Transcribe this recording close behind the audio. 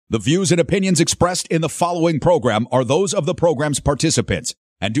The views and opinions expressed in the following program are those of the program's participants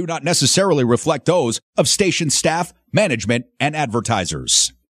and do not necessarily reflect those of station staff, management, and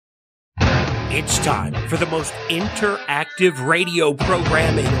advertisers. It's time for the most interactive radio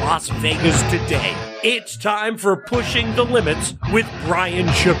program in Las Vegas today. It's time for Pushing the Limits with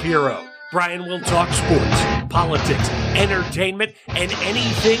Brian Shapiro. Brian will talk sports, politics, entertainment, and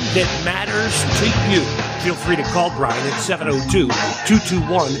anything that matters to you. Feel free to call Brian at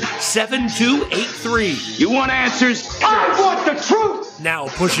 702-221-7283. You want answers? I want the truth! Now,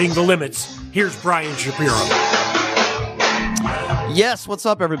 Pushing the Limits, here's Brian Shapiro. Yes, what's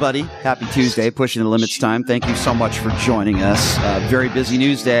up, everybody? Happy Tuesday, Pushing the Limits time. Thank you so much for joining us. Very busy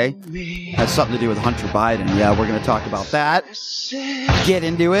news day. Has something to do with Hunter Biden. Yeah, we're going to talk about that. Get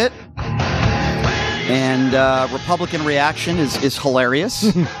into it. And Republican reaction is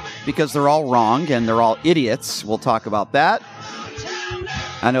hilarious because they're all wrong and they're all idiots. We'll talk about that.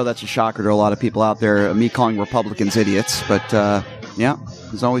 I know that's a shocker to a lot of people out there, me calling Republicans idiots, but yeah,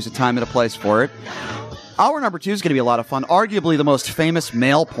 there's always a time and a place for it. Hour number 2 is going to be a lot of fun. Arguably the most famous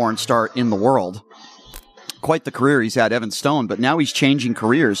male porn star in the world. Quite the career he's had, Evan Stone, but now he's changing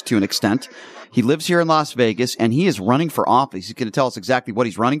careers to an extent. He lives here in Las Vegas, and he is running for office. He's going to tell us exactly what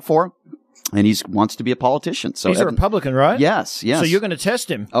he's running for, and he wants to be a politician. So he's a Republican, right? Yes. So you're going to test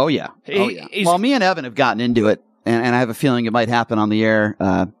him? Oh, yeah. Well, me and Evan have gotten into it, and I have a feeling it might happen on the air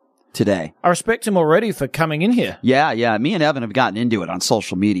today. I respect him already for coming in here. Yeah. Me and Evan have gotten into it on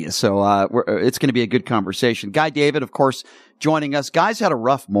social media, so it's going to be a good conversation. Guy David, of course, joining us. Guy's had a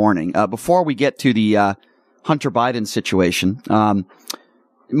rough morning. Before we get to the Hunter Biden situation,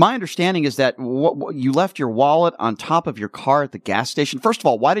 my understanding is that you left your wallet on top of your car at the gas station. First of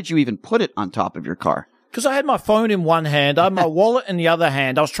all, why did you even put it on top of your car? Because I had my phone in one hand, I had my wallet in the other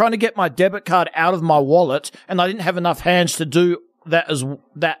hand. I was trying to get my debit card out of my wallet, and I didn't have enough hands to do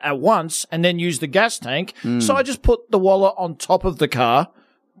that at once and then use the gas tank. So I just put the wallet on top of the car.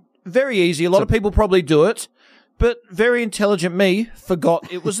 Very easy. A lot of people probably do it, but very intelligent me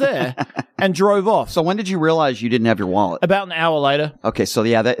forgot it was there and drove off. So when did you realize you didn't have your wallet? About an hour later. Okay, so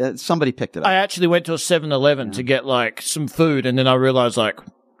yeah, somebody picked it up. I actually went to a 7-Eleven to get like some food, and then I realized like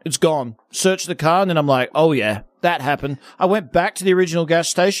it's gone. Searched the car, and then I'm like, oh yeah, that happened. I went back to the original gas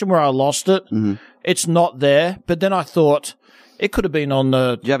station where I lost it. Mm-hmm. It's not there, but then I thought it could have been on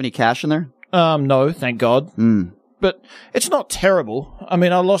the... Do you have any cash in there? No, thank God. But it's not terrible. I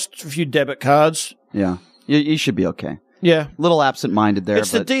mean, I lost a few debit cards. Yeah. You should be okay. Yeah. A little absent-minded there. It's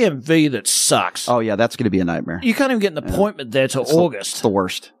the DMV that sucks. Oh, yeah, that's going to be a nightmare. You can't even get an appointment there till August. It's the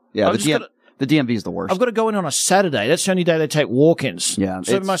worst. Yeah, the DMV is the worst. I've got to go in on a Saturday. That's the only day they take walk-ins. Yeah.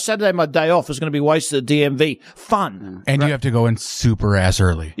 So my Saturday, my day off, is going to be wasted at DMV. Fun. And you have to go in super ass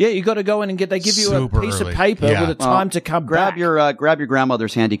early. Yeah, you got to go in and they give you super a piece early. of paper with a time to come grab back. Your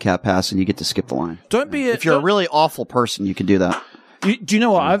grandmother's handicap pass and you get to skip the line. If you're a really awful person, you can do that. Do you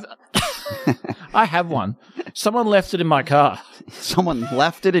know what? I have one. Someone left it in my car. Someone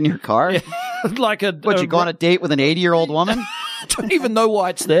left it in your car? Yeah. Like you go on a date with an 80-year-old woman? I don't even know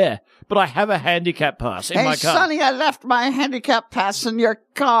why it's there, but I have a handicap pass in my car. Hey, Sonny, I left my handicap pass in your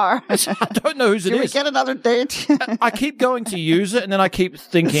car. I don't know whose it is. Can we get another date? I keep going to use it, and then I keep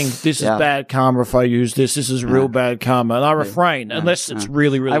thinking, this is bad karma if I use this. This is real bad karma. And I refrain, unless it's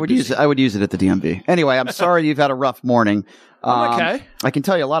really, really busy. I would use it at the DMV. Anyway, I'm sorry you've had a rough morning. Okay. I can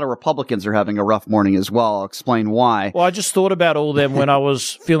tell you a lot of Republicans are having a rough morning as well. I'll explain why. Well, I just thought about all them when I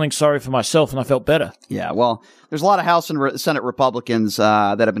was feeling sorry for myself, and I felt better. Yeah, well, there's a lot of House and Senate Republicans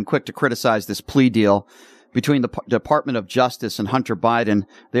that have been quick to criticize this plea deal between the Department of Justice and Hunter Biden.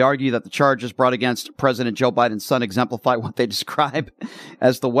 They argue that the charges brought against President Joe Biden's son exemplify what they describe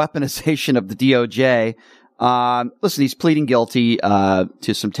as the weaponization of the DOJ. Listen, he's pleading guilty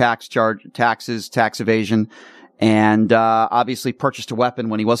to some taxes, tax evasion, and obviously purchased a weapon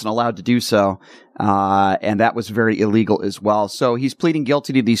when he wasn't allowed to do so, and that was very illegal as well. So he's pleading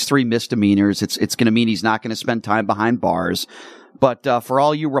guilty to these 3 misdemeanors. It's going to mean he's not going to spend time behind bars. But for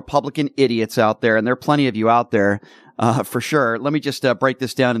all you Republican idiots out there, and there are plenty of you out there, for sure, let me just break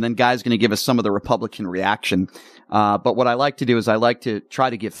this down, and then Guy's going to give us some of the Republican reaction. But what I like to do is I like to try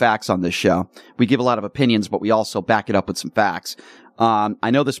to give facts on this show. We give a lot of opinions, but we also back it up with some facts. I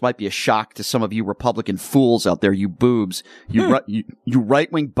know this might be a shock to some of you Republican fools out there, you boobs, you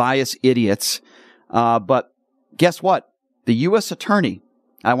right-wing bias idiots. But guess what? The U.S. Attorney,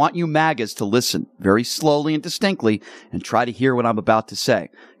 I want you MAGAs to listen very slowly and distinctly and try to hear what I'm about to say,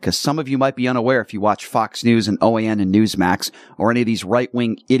 because some of you might be unaware if you watch Fox News and OAN and Newsmax or any of these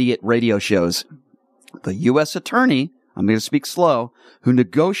right-wing idiot radio shows. The U.S. Attorney, I'm going to speak slow, who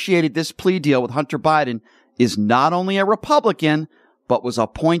negotiated this plea deal with Hunter Biden is not only a Republican, but was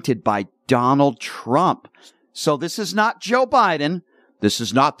appointed by Donald Trump. So this is not Joe Biden. This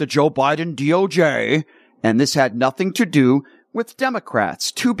is not the Joe Biden DOJ. And this had nothing to do with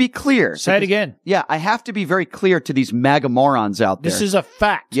Democrats, to be clear. Say it again. Yeah, I have to be very clear to these MAGA morons out there. This is a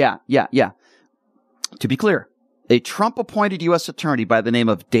fact. Yeah. To be clear, a Trump-appointed U.S. attorney by the name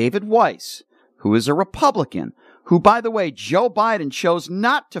of David Weiss, who is a Republican, who, by the way, Joe Biden chose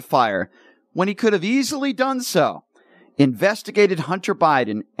not to fire when he could have easily done so, investigated Hunter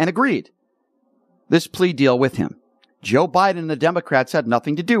Biden and agreed this plea deal with him. Joe Biden and the Democrats had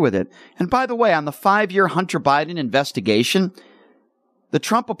nothing to do with it. And by the way, on the 5-year Hunter Biden investigation, the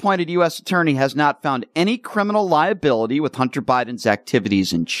Trump-appointed U.S. attorney has not found any criminal liability with Hunter Biden's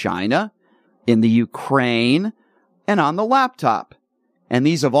activities in China, in the Ukraine, and on the laptop. And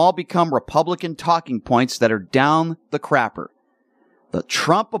these have all become Republican talking points that are down the crapper. The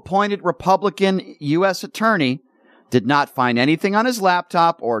Trump-appointed Republican U.S. attorney did not find anything on his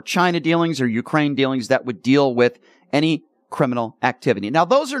laptop or China dealings or Ukraine dealings that would deal with any criminal activity. Now,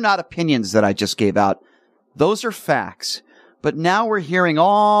 those are not opinions that I just gave out. Those are facts. But now we're hearing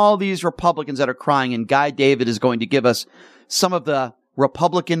all these Republicans that are crying, and Guy David is going to give us some of the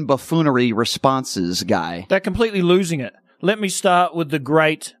Republican buffoonery responses, Guy. They're completely losing it. Let me start with the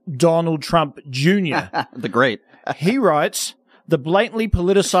great Donald Trump Jr. The great. He writes, the blatantly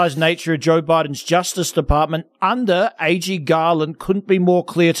politicized nature of Joe Biden's Justice Department under A.G. Garland couldn't be more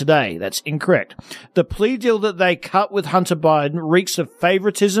clear today. That's incorrect. The plea deal that they cut with Hunter Biden reeks of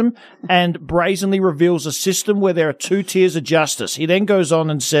favoritism and brazenly reveals a system where there are two tiers of justice. He then goes on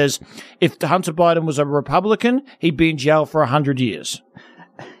and says, if Hunter Biden was a Republican, he'd be in jail for 100 years.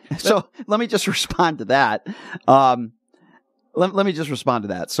 So let me just respond to that. Let me just respond to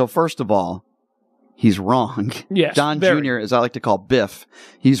that. So first of all, he's wrong. Yes, Don Jr., as I like to call Biff,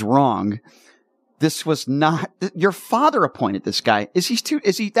 he's wrong. This was not, your father appointed this guy. Is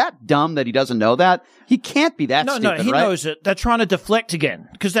he that dumb that he doesn't know that? He can't be that stupid, No, he right? knows it. They're trying to deflect again,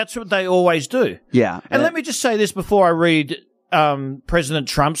 because that's what they always do. Yeah. And let me just say this before I read President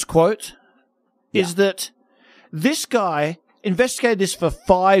Trump's quote, is that this guy investigated this for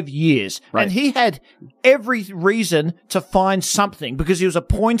 5 years, Right. and he had every reason to find something because he was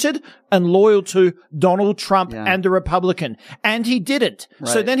appointed and loyal to Donald Trump and the Republican, and he didn't.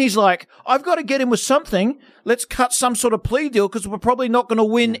 So Right. then he's like, I've got to get him with something. Let's cut some sort of plea deal because we're probably not going to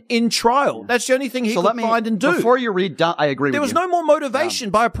win in trial. That's the only thing he could find and do. Before you read, I agree with you. There was no more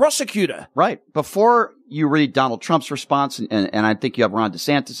motivation by a prosecutor. Right. Before you read Donald Trump's response, and I think you have Ron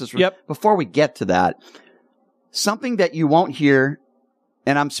DeSantis' response, Yep. before we get to that, something that you won't hear,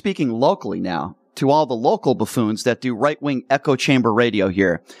 and I'm speaking locally now, to all the local buffoons that do right-wing echo chamber radio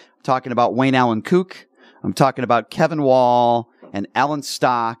here. I'm talking about Wayne Allen Kook. I'm talking about Kevin Wall and Alan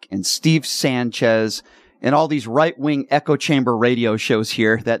Stock and Steve Sanchez and all these right-wing echo chamber radio shows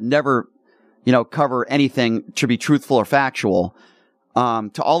here that never, cover anything to be truthful or factual.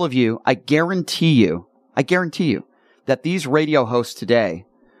 To all of you, I guarantee you that these radio hosts today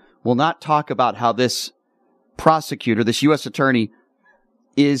will not talk about how this prosecutor, this U.S. attorney,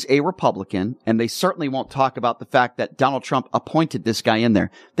 is a Republican, and they certainly won't talk about the fact that Donald Trump appointed this guy in there.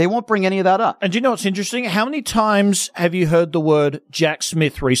 They won't bring any of that up. And do you know what's interesting? How many times have you heard the word Jack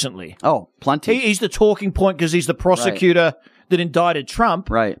Smith recently? Oh, plenty. He's the talking point because he's the prosecutor that indicted Trump.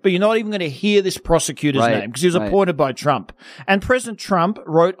 Right. But you're not even going to hear this prosecutor's name because he was appointed by Trump. And President Trump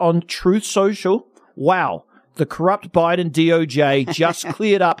wrote on Truth Social, wow, the corrupt Biden DOJ just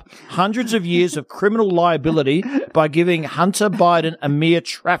cleared up hundreds of years of criminal liability by giving Hunter Biden a mere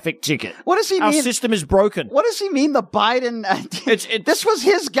traffic ticket. What does he mean? Our system is broken. What does he mean, the Biden? This was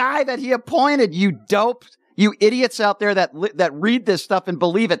his guy that he appointed, you dope. You idiots out there that read this stuff and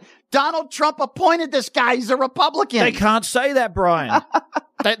believe it. Donald Trump appointed this guy. He's a Republican. They can't say that, Brian.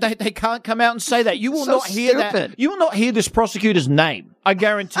 they can't come out and say that. You will not hear that. You will not hear this prosecutor's name. I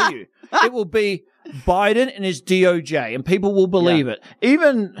guarantee you. It will be Biden and his DOJ, and people will believe it.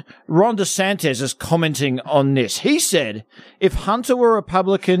 Even Ron DeSantis is commenting on this. He said, if Hunter were a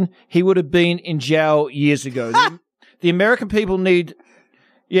Republican, he would have been in jail years ago. The American people need...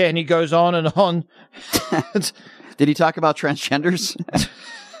 Yeah, and he goes on and on. Did he talk about transgenders?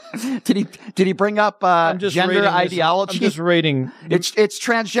 Did he bring up gender ideology? I'm just reading. It's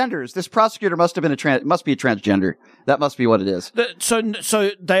transgenders. This prosecutor must have been must be a transgender. That must be what it is.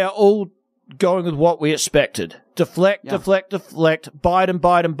 So they are all going with what we expected. Deflect. Biden.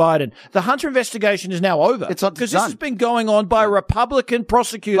 The Hunter investigation is now over. It's done. Because this has been going on by a Republican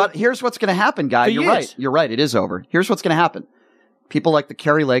prosecutor. But here's what's going to happen, Guy. You're right. You're right. It is over. Here's what's going to happen. People like the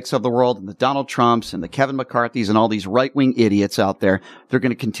Kerry Lakes of the world and the Donald Trumps and the Kevin McCarthys and all these right-wing idiots out there, they're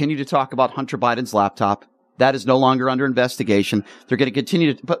going to continue to talk about Hunter Biden's laptop. That is no longer under investigation. They're going to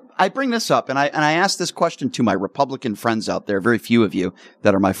continue to, but I bring this up and I ask this question to my Republican friends out there, very few of you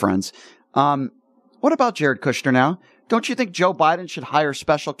that are my friends. What about Jared Kushner now? Don't you think Joe Biden should hire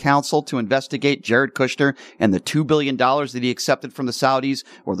special counsel to investigate Jared Kushner and the $2 billion that he accepted from the Saudis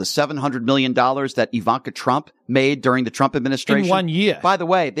or the $700 million that Ivanka Trump made during the Trump administration? In 1 year. By the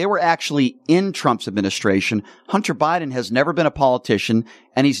way, they were actually in Trump's administration. Hunter Biden has never been a politician,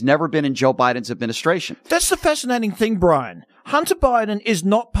 and he's never been in Joe Biden's administration. That's the fascinating thing, Brian. Hunter Biden is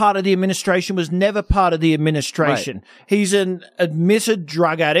not part of the administration, was never part of the administration. Right. He's an admitted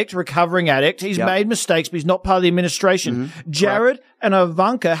drug addict, recovering addict. He's made mistakes, but he's not part of the administration. Mm-hmm. Jared and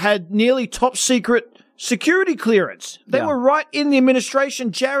Ivanka had nearly top secret security clearance. They were right in the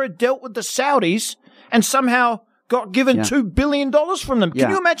administration. Jared dealt with the Saudis and somehow got given $2 billion from them. Can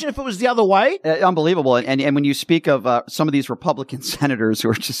you imagine if it was the other way? Unbelievable. And when you speak of some of these Republican senators who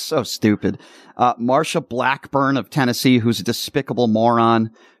are just so stupid, Marsha Blackburn of Tennessee, who's a despicable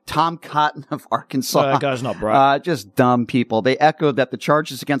moron, Tom Cotton of Arkansas. That guy's not bright. Just dumb people. They echoed that the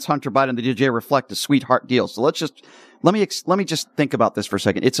charges against Hunter Biden and the DJ reflect a sweetheart deal. So let me just think about this for a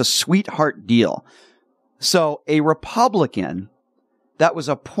second. It's a sweetheart deal. So a Republican that was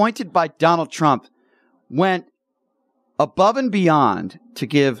appointed by Donald Trump went above and beyond to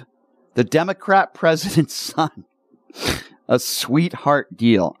give the Democrat president's son a sweetheart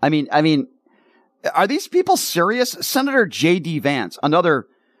deal. I mean, are these people serious? Senator J.D. Vance, another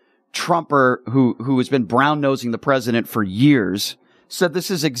Trumper who has been brown-nosing the president for years, said this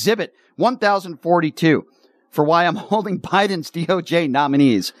is Exhibit 1042 for why I'm holding Biden's DOJ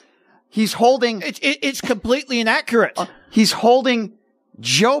nominees. He's holding... It's completely inaccurate. He's holding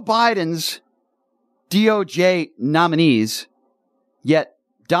Joe Biden's DOJ nominees, yet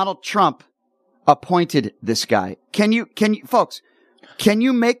Donald Trump appointed this guy. Can you, folks, can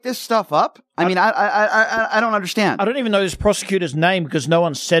you make this stuff up? I mean, I don't understand. I don't even know this prosecutor's name because no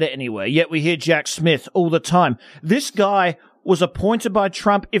one said it anywhere, yet we hear Jack Smith all the time. This guy was appointed by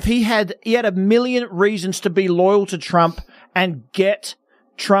Trump. If he had a million reasons to be loyal to Trump and get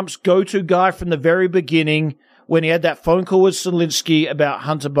Trump's go-to guy from the very beginning when he had that phone call with Zelensky about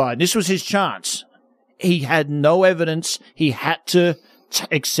Hunter Biden. This was his chance. He had no evidence. He had to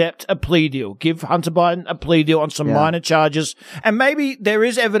accept a plea deal, give Hunter Biden a plea deal on some minor charges. And maybe there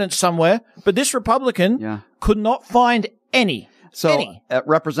is evidence somewhere, but this Republican could not find any. So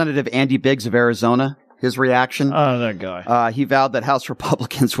Representative Andy Biggs of Arizona, his reaction. Oh, that guy. He vowed that House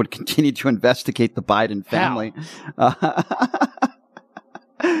Republicans would continue to investigate the Biden family.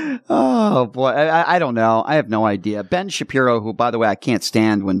 Oh, boy. I don't know. I have no idea. Ben Shapiro, who, by the way, I can't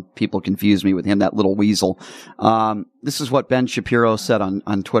stand when people confuse me with him, that little weasel. This is what Ben Shapiro said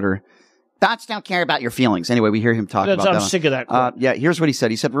on Twitter. Bots don't care about your feelings. Anyway, we hear him talk about that. I'm sick of that. Here's what he said.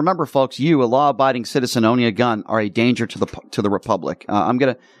 He said, remember, folks, you, a law-abiding citizen owning a gun, are a danger to the republic. I'm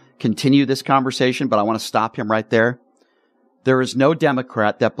going to continue this conversation, but I want to stop him right there. There is no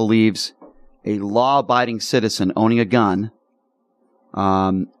Democrat that believes a law-abiding citizen owning a gun,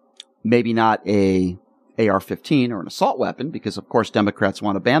 maybe not a AR-15 or an assault weapon, because of course Democrats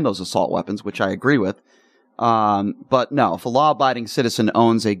want to ban those assault weapons, which I agree with. But no, if a law-abiding citizen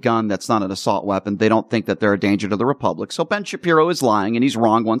owns a gun that's not an assault weapon, they don't think that they're a danger to the republic. So Ben Shapiro is lying, and he's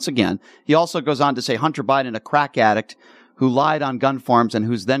wrong once again. He also goes on to say Hunter Biden, a crack addict who lied on gun farms and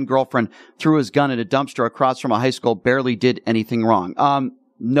whose then girlfriend threw his gun in a dumpster across from a high school, barely did anything wrong.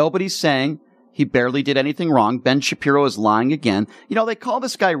 Nobody's saying he barely did anything wrong. Ben Shapiro is lying again. You know, they call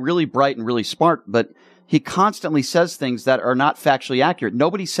this guy really bright and really smart, but he constantly says things that are not factually accurate.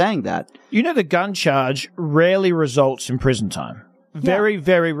 Nobody's saying that. You know, the gun charge rarely results in prison time. Very,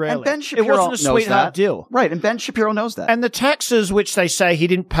 very rarely. And Ben Shapiro it wasn't a sweetheart deal. Right, and Ben Shapiro knows that. And the taxes, which they say he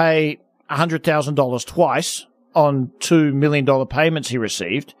didn't pay $100,000 twice on $2 million payments he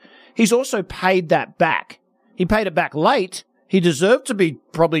received, he's also paid that back. He paid it back late. He deserved to be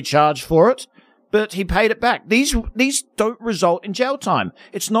probably charged for it, but he paid it back. These don't result in jail time.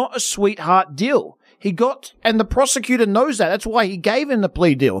 It's not a sweetheart deal. And the prosecutor knows that. That's why he gave him the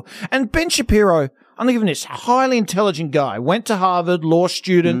plea deal. And Ben Shapiro, I'm giving this highly intelligent guy, went to Harvard, law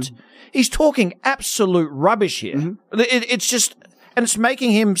student. Mm-hmm. He's talking absolute rubbish here. Mm-hmm. It's just, and it's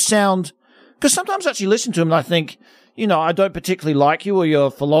making him sound, because sometimes I actually listen to him and I think, you know, I don't particularly like you or your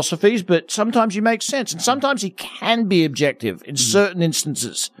philosophies, but sometimes you make sense. And sometimes he can be objective in certain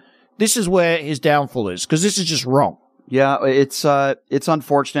instances. This is where his downfall is, because this is just wrong. Yeah, it's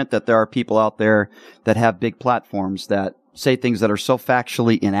unfortunate that there are people out there that have big platforms that say things that are so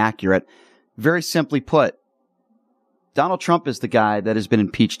factually inaccurate. Very simply put, Donald Trump is the guy that has been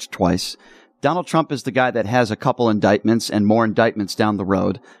impeached twice. Donald Trump is the guy that has a couple indictments and more indictments down the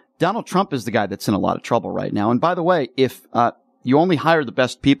road. Donald Trump is the guy that's in a lot of trouble right now. And by the way, if you only hire the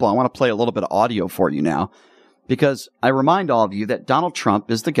best people, I want to play a little bit of audio for you now, because I remind all of you that Donald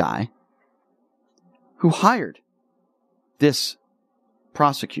Trump is the guy who hired this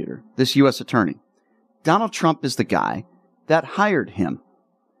prosecutor, this U.S. attorney. Donald Trump is the guy that hired him.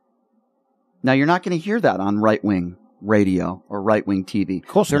 Now, you're not going to hear that on right-wing radio or right-wing TV. Of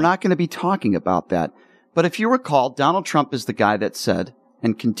course They're not going to be talking about that. But if you recall, Donald Trump is the guy that said,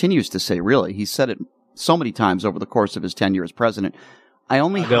 and continues to say, really, he said it so many times over the course of his tenure as president, I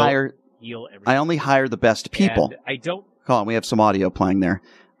only hire the best people. And I don't. Hold on, we have some audio playing there.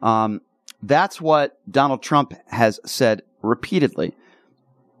 That's what Donald Trump has said repeatedly.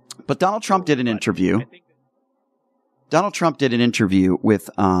 But Donald Trump did an interview. Donald Trump did an interview with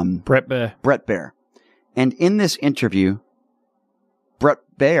Brett Baier. And in this interview, Brett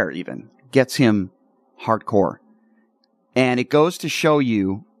Baier even gets him hardcore. And it goes to show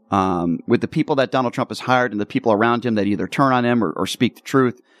you, with the people that Donald Trump has hired and the people around him that either turn on him or speak the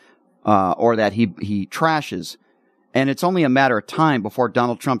truth, or that he trashes. And it's only a matter of time before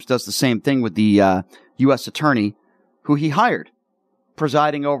Donald Trump does the same thing with the U.S. attorney who he hired,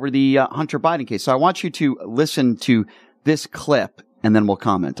 presiding over the Hunter Biden case. So I want you to listen to this clip, and then we'll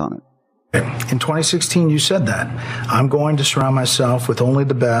comment on it. In 2016, you said that. I'm going to surround myself with only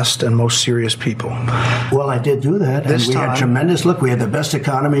the best and most serious people. Well, I did do that. This and we time, had tremendous, look, we had the best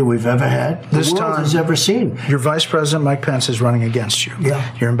economy we've ever had. The this world time, has ever seen. Your Vice President, Mike Pence, is running against you.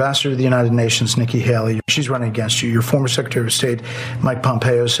 Yeah. Your Ambassador to the United Nations, Nikki Haley, she's running against you. Your former Secretary of State, Mike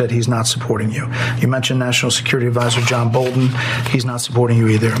Pompeo, said he's not supporting you. You mentioned National Security Advisor John Bolton. He's not supporting you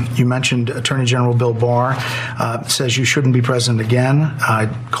either. You mentioned Attorney General Bill Barr, says you shouldn't be president again,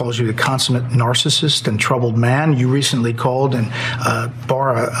 calls you the consummate narcissist and troubled man. You recently called and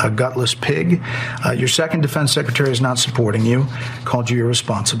Barr a gutless pig. Your second defense secretary is not supporting you, called you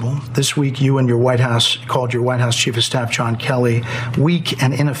irresponsible. This week, you and your White House called your White House Chief of Staff, John Kelly, weak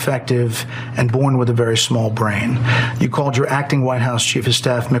and ineffective and born with a very small brain. You called your acting White House Chief of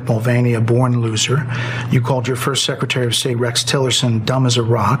Staff, Mick Mulvaney, a born loser. You called your first Secretary of State, Rex Tillerson, dumb as a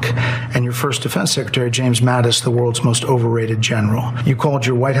rock, and your first Defense Secretary, James Mattis, the world's most overrated general. You called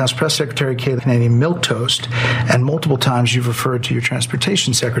your White House Press Secretary, Kayleigh Canadian milquetoast, and multiple times you've referred to your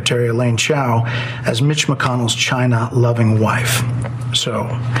Transportation Secretary, Elaine Chao, as Mitch McConnell's China-loving wife. So,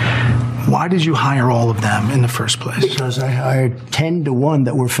 why did you hire all of them in the first place? Because I hired 10 to 1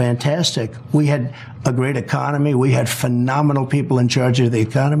 that were fantastic. We had a great economy. We had phenomenal people in charge of the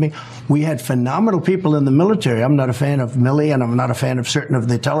economy. We had phenomenal people in the military. I'm not a fan of Milley, and I'm not a fan of certain of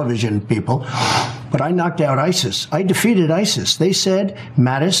the television people. But I knocked out ISIS. I defeated ISIS. They said,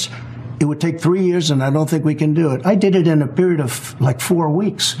 Mattis, it would take 3 years, and I don't think we can do it. I did it in a period of like 4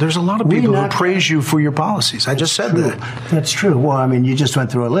 weeks. There's a lot of people who praise you for your policies. I just said that. That's true. Well, I mean, you just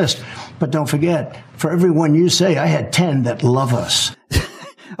went through a list. But don't forget, for every one you say, I had 10 that love us.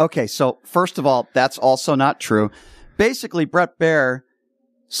 Okay, so first of all, that's also not true. Basically, Brett Baier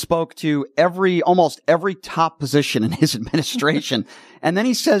spoke to almost every top position in his administration. And then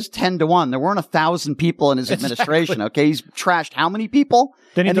he says 10 to 1. There weren't 1,000 people in his administration. Okay. He's trashed how many people?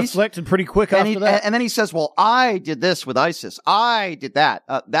 Then he deflected pretty quick after that. And then he says, well, I did this with ISIS. I did that.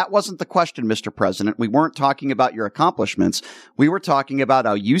 That wasn't the question, Mr. President. We weren't talking about your accomplishments. We were talking about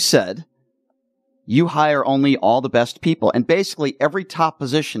how you said you hire only all the best people. And basically every top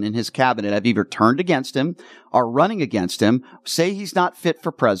position in his cabinet have either turned against him, are running against him, say he's not fit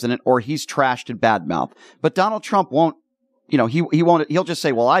for president, or he's trashed and badmouthed. But Donald Trump won't, he'll just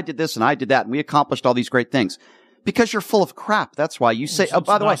say, well, I did this and I did that and we accomplished all these great things. Because you're full of crap. That's why you say,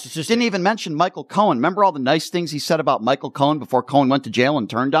 by the way, didn't even mention Michael Cohen. Remember all the nice things he said about Michael Cohen before Cohen went to jail and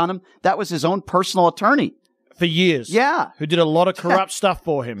turned on him? That was his own personal attorney. For years. Yeah. Who did a lot of corrupt stuff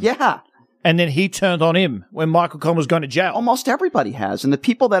for him. Yeah. And then he turned on him when Michael Cohen was going to jail. Almost everybody has. And the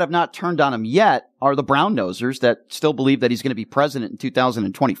people that have not turned on him yet are the brown nosers that still believe that he's going to be president in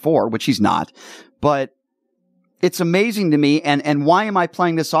 2024, which he's not. But it's amazing to me. And why am I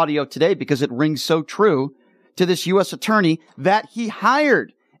playing this audio today? Because it rings so true to this U.S. attorney that he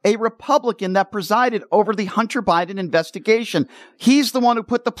hired a Republican that presided over the Hunter Biden investigation. He's the one who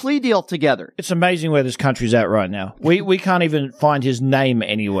put the plea deal together. It's amazing where this country's at right now. We can't even find his name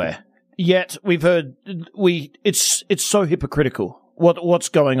anywhere. Yet we've heard it's so hypocritical. what's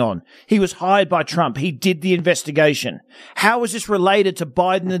going on. He was hired by Trump. He did the investigation. How is this related to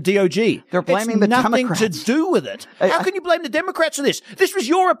Biden and DOJ? They're blaming the nothing Democrats. to do with it. How can you blame the Democrats for this? This was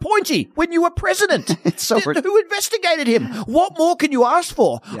your appointee when you were president. It's so Who investigated him? What more can you ask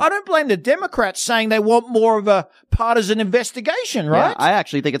for? I don't blame the Democrats saying they want more of a partisan investigation, right? Yeah, I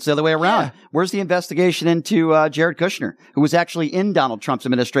actually think it's the other way around. Yeah. Where's the investigation into Jared Kushner, who was actually in Donald Trump's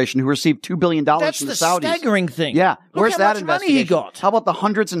administration, who received $2 billion That's from the the Saudis? staggering thing. Yeah. Look Where's how that much investigation? money he got. How about the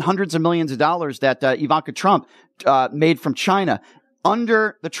hundreds and hundreds of millions of dollars that Ivanka Trump made from China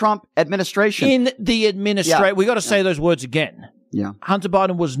under the Trump administration? In the administration. Yeah. We got to say those words again. Yeah. Hunter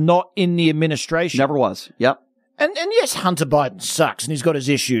Biden was not in the administration. Never was. Yep. And yes, Hunter Biden sucks and he's got his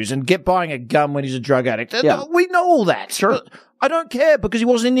issues and buying a gun when he's a drug addict. Yeah. We know all that. Sure. But I don't care because he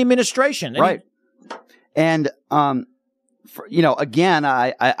wasn't in the administration. And Right. And, again,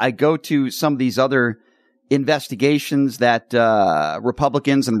 I go to some of these other investigations that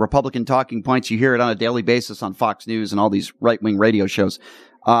Republicans and Republican talking points, you hear it on a daily basis on Fox News and all these right-wing radio shows.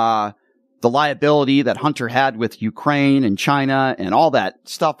 The liability that Hunter had with Ukraine and China and all that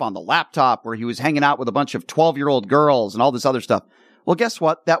stuff on the laptop where he was hanging out with a bunch of 12-year-old girls and all this other stuff. Well, guess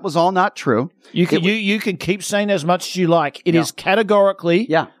what? That was all not true. You can keep saying as much as you like. It is categorically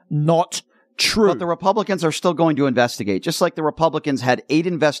not true. But the Republicans are still going to investigate, just like the Republicans had 8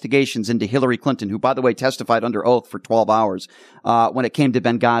 investigations into Hillary Clinton, who, by the way, testified under oath for 12 hours when it came to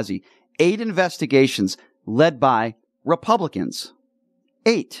Benghazi. 8 investigations led by Republicans.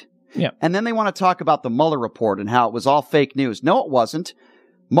 8. Yeah. And then they want to talk about the Mueller report and how it was all fake news. No, it wasn't.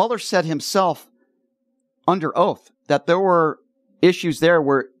 Mueller said himself under oath that there were issues there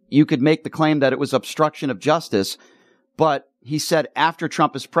where you could make the claim that it was obstruction of justice, but he said after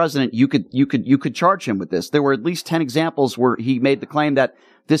Trump is president, you could charge him with this. There were at least 10 examples where he made the claim that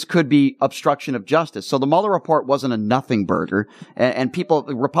this could be obstruction of justice. So the Mueller report wasn't a nothing burger, and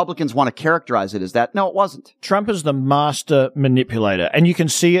Republicans want to characterize it as that. No, it wasn't. Trump is the master manipulator, and you can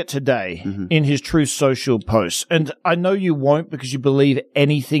see it today in his Truth Social posts. And I know you won't because you believe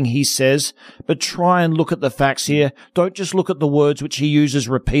anything he says, but try and look at the facts here. Don't just look at the words which he uses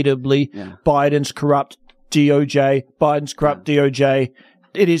repeatedly. Yeah. Biden's corrupt DOJ, Biden's corrupt DOJ.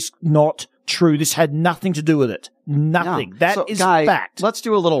 It is not true. This had nothing to do with it. Nothing. No. That is fact. Let's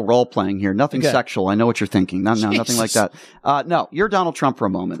do a little role playing here. Nothing sexual. I know what you're thinking. No, nothing like that. No, you're Donald Trump for a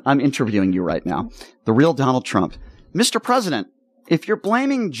moment. I'm interviewing you right now. The real Donald Trump. Mr. President, if you're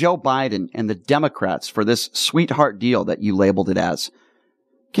blaming Joe Biden and the Democrats for this sweetheart deal that you labeled it as,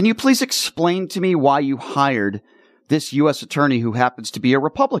 can you please explain to me why you hired this U.S. attorney who happens to be a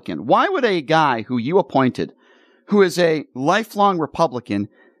Republican? Why would a guy who you appointed, who is a lifelong Republican,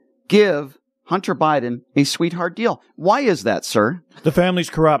 give Hunter Biden a sweetheart deal? Why is that, sir? The family's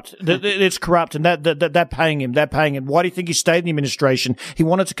corrupt. It's corrupt, and they're paying him. They're paying him. Why do you think he stayed in the administration? He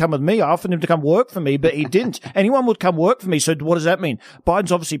wanted to come with me. I offered him to come work for me, but he didn't. Anyone would come work for me. So what does that mean?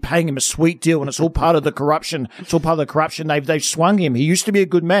 Biden's obviously paying him a sweet deal, and it's all part of the corruption. It's all part of the corruption. They've swung him. He used to be a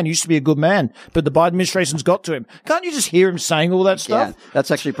good man. But the Biden administration's got to him. Can't you just hear him saying all that stuff? Yeah,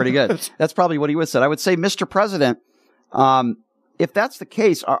 that's actually pretty good. That's probably what he would have said. I would say, Mr. President, if that's the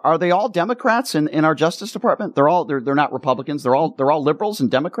case, are they all Democrats in our Justice Department? They're not Republicans. They're all liberals and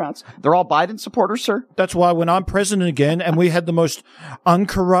Democrats. They're all Biden supporters, sir. That's why when I'm president again and we had the most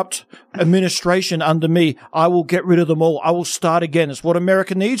uncorrupt administration under me, I will get rid of them all. I will start again. It's what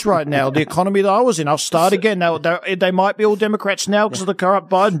America needs right now. The economy that I was in, I'll start again. Now they might be all Democrats now because of the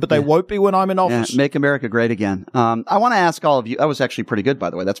corrupt Biden, but they won't be when I'm in office. Yeah, make America great again. I want to ask all of you. That was actually pretty good, by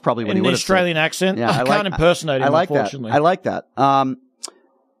the way. That's probably what he would have said. In an Australian accent. Yeah, I can't impersonate him, unfortunately. I like that.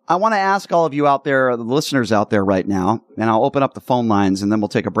 I want to ask all of you out there, the listeners out there right now, and I'll open up the phone lines and then we'll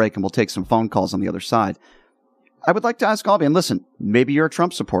take a break and we'll take some phone calls on the other side. I would like to ask all of you, and listen, maybe you're a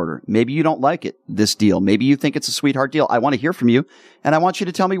Trump supporter. Maybe you don't like this deal. Maybe you think it's a sweetheart deal. I want to hear from you, and I want you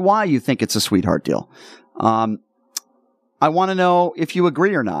to tell me why you think it's a sweetheart deal. I want to know if you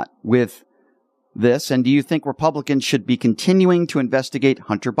agree or not with this, and do you think Republicans should be continuing to investigate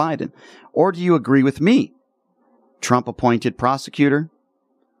Hunter Biden? Or do you agree with me? Trump-appointed prosecutor,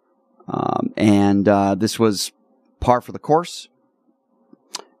 and this was par for the course,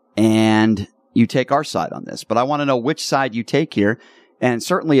 and you take our side on this. But I want to know which side you take here, and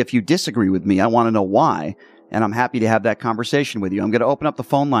certainly if you disagree with me, I want to know why, and I'm happy to have that conversation with you. I'm going to open up the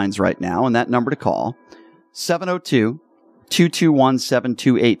phone lines right now, and that number to call,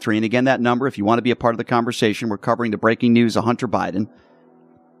 702-221-7283. And again, that number, if you want to be a part of the conversation, we're covering the breaking news of Hunter Biden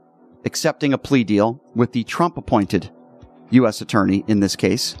accepting a plea deal with the Trump-appointed U.S. attorney in this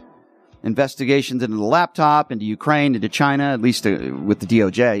case. Investigations into the laptop, into Ukraine, into China, at least with the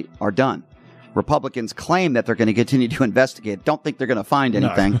DOJ, are done. Republicans claim that they're going to continue to investigate. Don't think they're going to find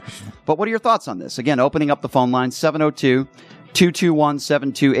anything. No. But what are your thoughts on this? Again, opening up the phone line,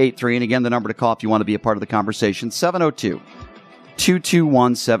 702-221-7283. And again, the number to call if you want to be a part of the conversation,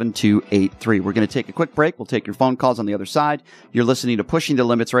 702-221-7283. We're going to take a quick break. We'll take your phone calls on the other side. You're listening to Pushing the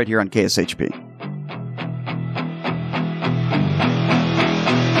Limits right here on KSHP.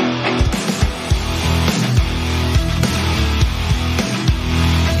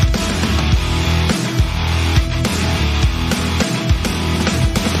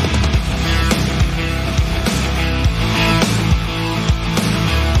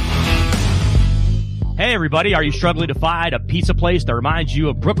 Hey everybody, are you struggling to find a pizza place that reminds you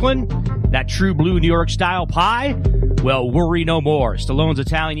of Brooklyn? That true blue New York style pie? Well, worry no more. Stallone's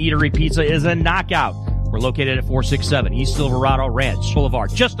Italian Eatery Pizza is a knockout. We're located at 467 East Silverado Ranch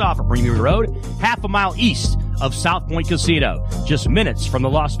Boulevard, just off of Premium Road, half a mile east of South Point Casino, just minutes from the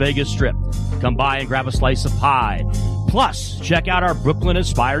Las Vegas Strip. Come by and grab a slice of pie. Plus, check out our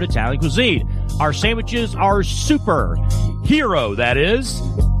Brooklyn-inspired Italian cuisine. Our sandwiches are super. Hero, that is.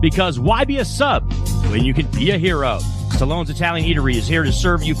 Because why be a sub when you can be a hero? Stallone's Italian Eatery is here to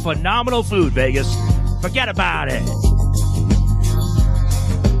serve you phenomenal food, Vegas. Forget about it.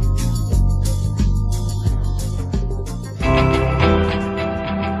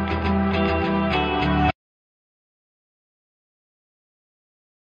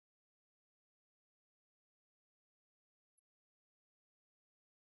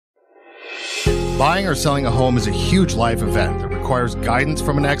 Buying or selling a home is a huge life event that requires guidance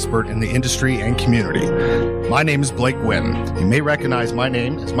from an expert in the industry and community. My name is Blake Wynn. You may recognize my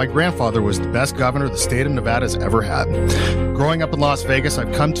name as my grandfather was the best governor the state of Nevada has ever had. Growing up in Las Vegas,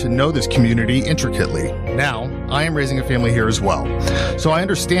 I've come to know this community intricately. Now, I am raising a family here as well. So I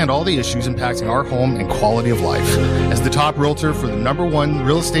understand all the issues impacting our home and quality of life. As the top realtor for the #1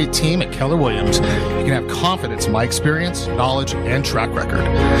 real estate team at Keller Williams, you can have confidence in my experience, knowledge, and track record.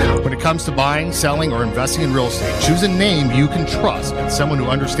 When it comes to buying, selling, or investing in real estate, choose a name you can trust and someone who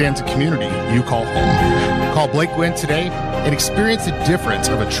understands the community you call home. Call Blake Wynn today and experience the difference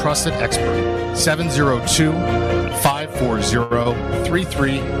of a trusted expert.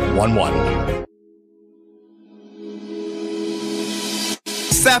 702-540-3311.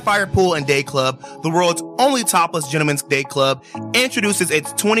 Sapphire Pool and Day Club, the world's only topless gentlemen's day club, introduces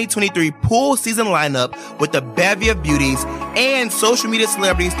its 2023 pool season lineup with a bevy of beauties and social media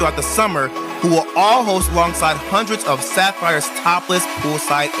celebrities throughout the summer who will all host alongside hundreds of Sapphire's topless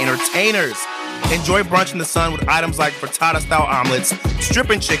poolside entertainers. Enjoy brunch in the sun with items like frittata-style omelets,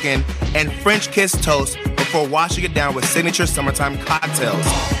 stripping chicken, and French kiss toast before washing it down with signature summertime cocktails.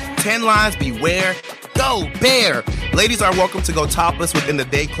 10 lines beware. Go Bear! Ladies are welcome to go topless within the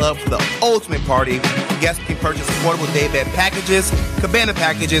day club for the ultimate party. Guests can purchase affordable day bed packages, cabana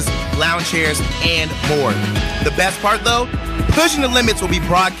packages, lounge chairs, and more. The best part though? Pushing the Limits will be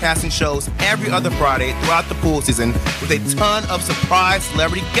broadcasting shows every other Friday throughout the pool season with a ton of surprise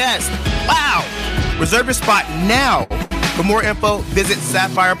celebrity guests. Wow! Reserve your spot now. For more info, visit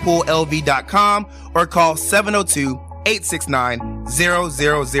SapphirePoolLV.com or call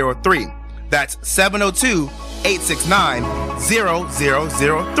 702-869-0003. That's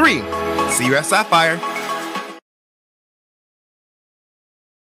 702-869-0003. See you at Sapphire.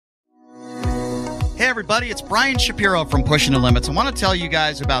 Hey everybody, it's Brian Shapiro from Pushing the Limits. I want to tell you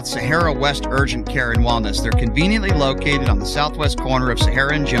guys about Sahara West Urgent Care and Wellness. They're conveniently located on the southwest corner of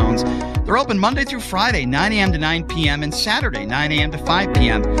Sahara and Jones. They're open Monday through Friday, 9 a.m. to 9 p.m. and Saturday, 9 a.m. to 5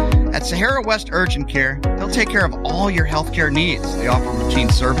 p.m. At Sahara West Urgent Care, they'll take care of all your healthcare needs. They offer routine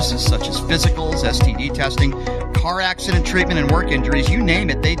services such as physicals, STD testing, car accident treatment, and work injuries. You name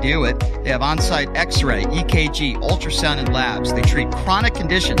it, they do it. They have on-site x-ray, EKG, ultrasound, and labs. They treat chronic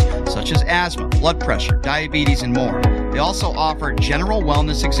conditions such as asthma, blood pressure, diabetes, and more. They also offer general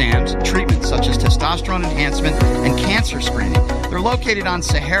wellness exams, treatments such as testosterone enhancement, and cancer screening. They're located on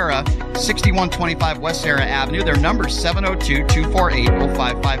Sahara, 6125 West Sahara Avenue. Their number is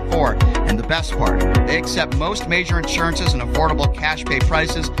 702-248-0554. And the best part, they accept most major insurances and affordable cash pay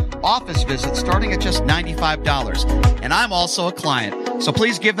prices. Office visits starting at just $95. And I'm also a client, so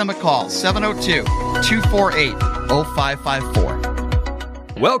please give them a call, 702-248-0554.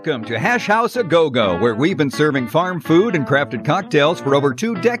 Welcome to Hash House A Go-Go, where we've been serving farm food and crafted cocktails for over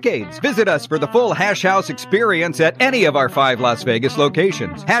 2 decades. Visit us for the full Hash House experience at any of our 5 Las Vegas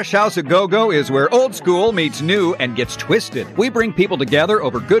locations. Hash House A Go-Go is where old school meets new and gets twisted. We bring people together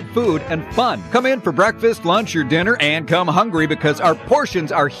over good food and fun. Come in for breakfast, lunch, or dinner, and come hungry because our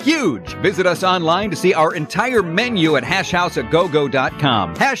portions are huge. Visit us online to see our entire menu at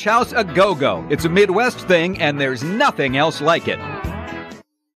hashhouseagogo.com. Hash House A Go-Go. It's a Midwest thing, and there's nothing else like it.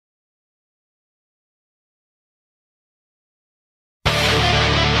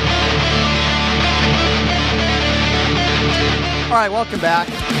 All right, welcome back.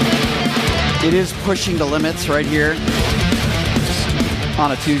 It is Pushing the Limits right here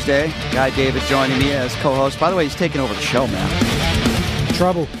on a Tuesday. Guy David joining me as co-host. By the way, he's taking over the show, man.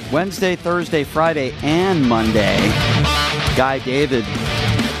 Trouble. Wednesday, Thursday, Friday, and Monday. Guy David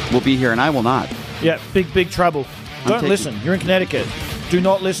will be here, and I will not. Yeah, big trouble. Don't listen. You're in Connecticut. Do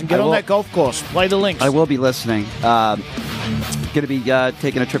not listen. Get on that golf course. Play the links. I will be listening. Going to be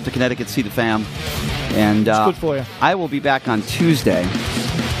taking a trip to Connecticut to see the fam. And it's good for you. I will be back on Tuesday.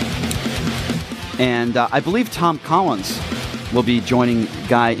 And I believe Tom Collins will be joining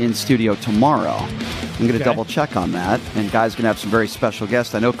Guy in studio tomorrow. I'm going to double check on that. And Guy's going to have some very special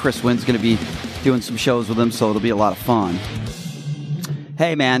guests. I know Chris Wynn's going to be doing some shows with him, so it'll be a lot of fun.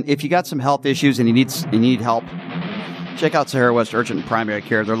 Hey, man, if you got some health issues and you need help, check out Sahara West Urgent and Primary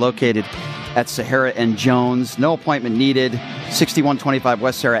Care. They're located at Sahara and Jones. No appointment needed. 6125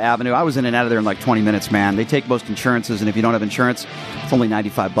 West Sarah Avenue. I was in and out of there in like 20 minutes, man. They take most insurances, and if you don't have insurance, it's only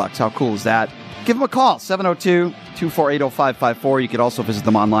 $95. How cool is that? Give them a call, 702-248-0554. You could also visit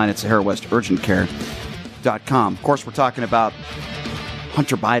them online at SaharaWestUrgentCare.com. Of course, we're talking about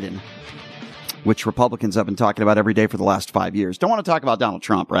Hunter Biden, which Republicans have been talking about every day for the last 5 years. Don't want to talk about Donald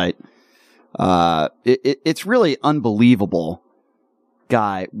Trump, right? It's really unbelievable,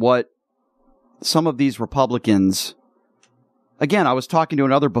 Guy, what some of these Republicans... Again, I was talking to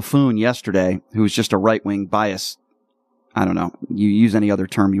another buffoon yesterday who was just a right-wing bias. I don't know. You use any other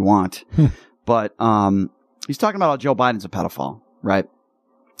term you want. But he's talking about how Joe Biden's a pedophile, right?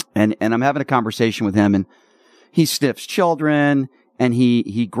 And I'm having a conversation with him, and he sniffs children, and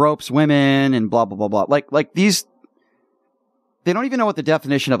he gropes women, and blah, blah, blah, blah. Like these... They don't even know what the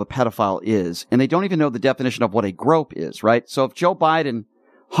definition of a pedophile is, and they don't even know the definition of what a grope is, right? So if Joe Biden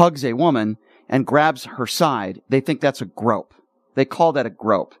hugs a woman and grabs her side, they think that's a grope. They call that a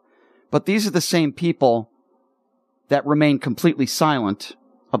grope. But these are the same people that remain completely silent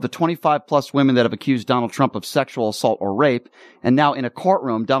of the 25-plus women that have accused Donald Trump of sexual assault or rape, and now in a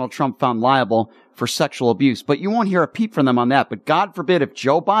courtroom, Donald Trump found liable for sexual abuse. But you won't hear a peep from them on that. But God forbid if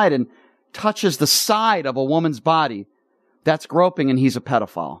Joe Biden touches the side of a woman's body, that's groping, and he's a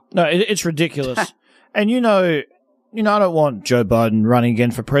pedophile. No, it's ridiculous. And you know, I don't want Joe Biden running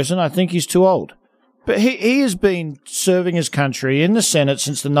again for president. I think he's too old. But he has been serving his country in the Senate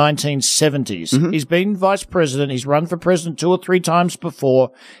since the 1970s. Mm-hmm. He's been vice president. He's run for president 2 or 3 times before.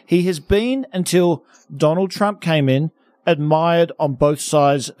 He has been, until Donald Trump came in, admired on both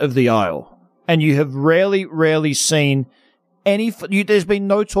sides of the aisle. And you have rarely seen there's been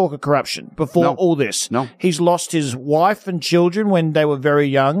no talk of corruption before all this. No. He's lost his wife and children when they were very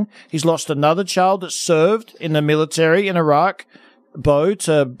young. He's lost another child that served in the military in Iraq, Bo,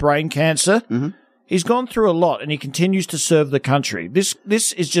 to brain cancer. Mm-hmm. He's gone through a lot, and he continues to serve the country. This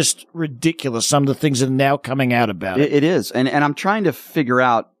is just ridiculous, some of the things that are now coming out about it. It is. And I'm trying to figure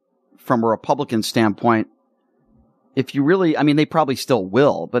out, from a Republican standpoint, if you really, I mean, they probably still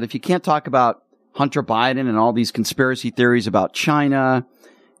will, but if you can't talk about Hunter Biden and all these conspiracy theories about China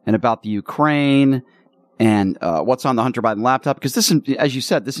and about the Ukraine and what's on the Hunter Biden laptop, because this, as you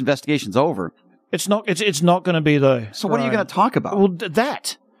said, this investigation's over. It's not going to be, though. So what are you going to talk about? Well,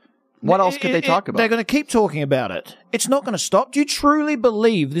 that. What else could they talk about? They're going to keep talking about it. It's not going to stop. Do you truly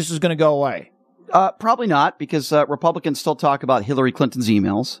believe this is going to go away? Probably not, because Republicans still talk about Hillary Clinton's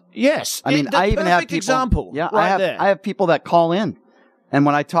emails. Yes. I mean, I even have people. Example. Yeah, right I have people that call in, and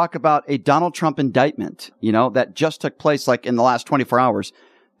when I talk about a Donald Trump indictment, that just took place like in the last 24 hours,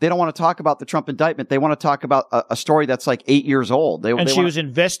 they don't want to talk about the Trump indictment. They want to talk about a story that's like 8 years old. She was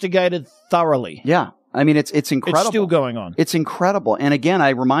investigated thoroughly. Yeah. I mean, it's incredible. It's still going on. It's incredible. And again,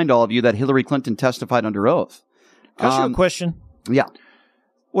 I remind all of you that Hillary Clinton testified under oath. Can I ask you a question? Yeah.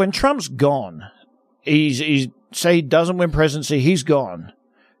 When Trump's gone, he's say he doesn't win presidency, he's gone.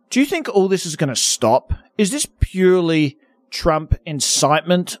 Do you think all this is going to stop? Is this purely Trump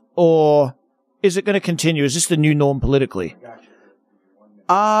incitement, or is it going to continue? Is this the new norm politically?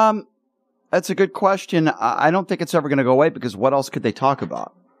 That's a good question. I don't think it's ever going to go away, because what else could they talk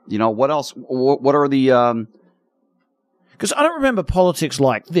about? What else? What are the... Because I don't remember politics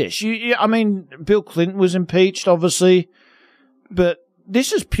like this. I mean, Bill Clinton was impeached, obviously, but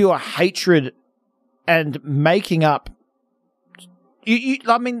this is pure hatred and making up.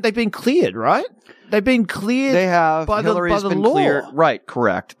 I mean, they've been cleared, right? They've been cleared. They have. By Hillary's the been law. Cleared. Right,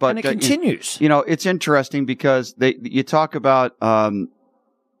 correct. But and it continues. It's interesting because you talk about...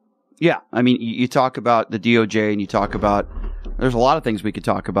 you talk about the DOJ, and you talk about... There's a lot of things we could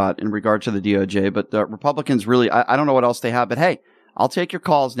talk about in regard to the DOJ, but the Republicans really, I don't know what else they have, but hey, I'll take your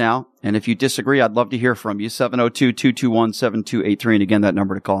calls now. And if you disagree, I'd love to hear from you. 702-221-7283. And again, that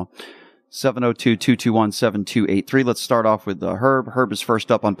number to call, 702-221-7283. Let's start off with Herb. Herb is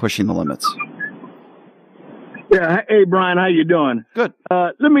first up on Pushing the Limits. Yeah. Hey, Brian, how you doing? Good.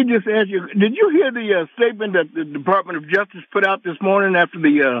 Let me just ask you, did you hear the statement that the Department of Justice put out this morning after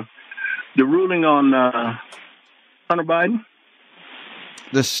the ruling on Hunter Biden?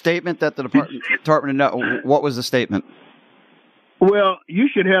 The statement that the Department of what was the statement? Well, you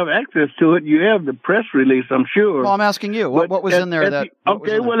should have access to it. You have the press release, I'm sure. Well, I'm asking you. What was in there that... I'll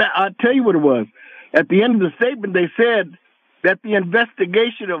tell you what it was. At the end of the statement, they said that the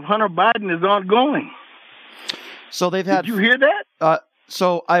investigation of Hunter Biden is ongoing. So they've had... Did you hear that?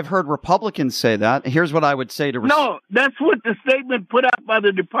 So I've heard Republicans say that. Here's what I would say to... No, that's what the statement put out by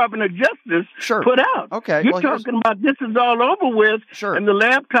the Department of Justice put out. Okay. You're talking about this is all over with, and the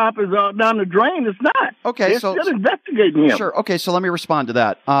laptop is all down the drain. It's not. Okay, They're still investigating him. Sure. Okay, so let me respond to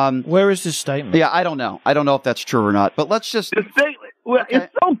that. Where is this statement? Yeah, I don't know. I don't know if that's true or not. But let's just... The statement... Well,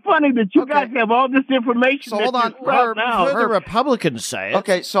 it's so funny that you guys have all this information. So hold on. I've heard the Republicans say it.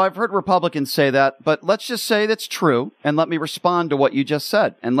 Okay, so I've heard Republicans say that, but let's just say that's true, and let me respond to what you just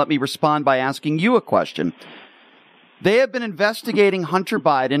said, and let me respond by asking you a question. They have been investigating Hunter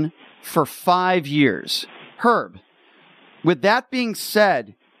Biden for 5 years. Herb, with that being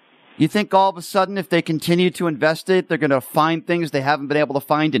said, you think all of a sudden if they continue to investigate, they're going to find things they haven't been able to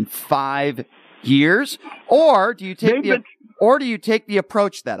find in 5 years? Or do you take the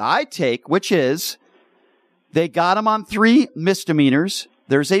approach that I take, which is they got him on 3 misdemeanors,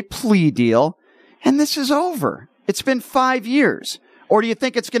 there's a plea deal, and this is over. It's been 5 years. Or do you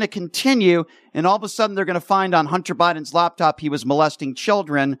think it's going to continue, and all of a sudden they're going to find on Hunter Biden's laptop he was molesting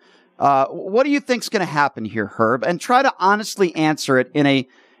children? What do you think's going to happen here, Herb? And try to honestly answer it in a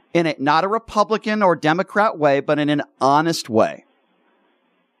not a Republican or Democrat way, but in an honest way.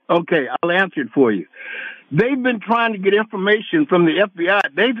 Okay, I'll answer it for you. They've been trying to get information from the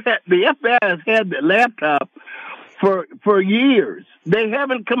FBI. The FBI has had the laptop for years. They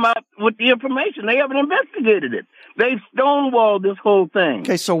haven't come out with the information. They haven't investigated it. They've stonewalled this whhole thing.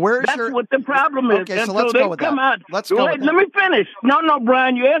 Okay, so That's what the problem is. Okay, so and let's go with that. Let's go with that. Let me finish. No,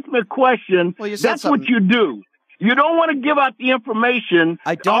 Brian, you asked me a question. Well, you said That's what you do. You don't want to give out the information.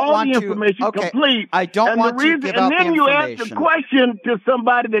 I don't want the information complete. I don't want to give out the information. And then you ask the question to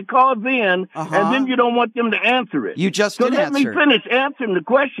somebody that calls in, and then you don't want them to answer it. You just did answer. So let me finish answering the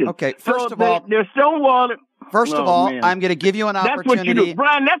question. Okay, first of all, they're stonewalling. First of all, I'm going to give you an opportunity. That's what you do,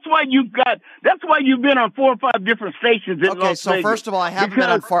 Brian. That's why you've been on 4 or 5 different stations in Las Vegas. Okay, so first of all, I haven't been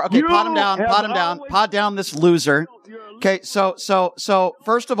on 4. Okay, pot him down, pot down this loser. Okay, so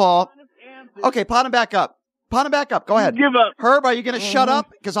first of all, okay, pot him back up. Pot him back up. Go ahead. Give up. Herb, are you going to shut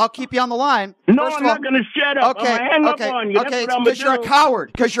up? Because I'll keep you on the line. No, I'm not going to shut up. Okay, I'm hang up on you. Okay, because you're a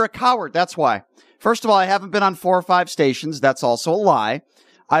coward. Because you're a coward. That's why. First of all, I haven't been on 4 or 5 stations. That's also a lie.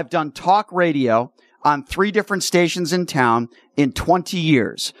 I've done talk radio on 3 different stations in town in 20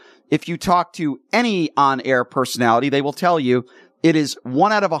 years. If you talk to any on-air personality, they will tell you it is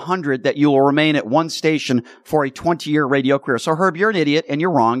 1 out of 100 that you will remain at one station for a 20-year radio career. So, Herb, you're an idiot and you're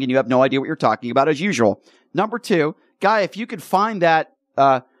wrong and you have no idea what you're talking about as usual. Number 2, Guy, if you could find that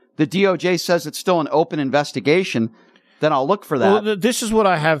the DOJ says it's still an open investigation, then I'll look for that. Well, this is what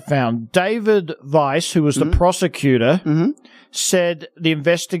I have found. David Weiss, who was the prosecutor, said the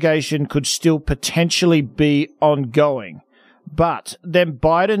investigation could still potentially be ongoing. But then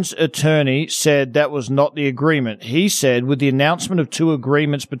Biden's attorney said that was not the agreement. He said, with the announcement of 2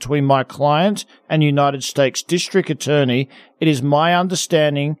 agreements between my client and United States District Attorney, it is my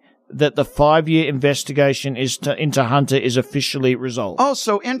understanding that the 5-year investigation into Hunter is officially resolved. Oh,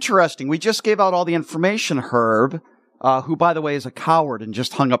 so interesting. We just gave out all the information, Herb, who, by the way, is a coward and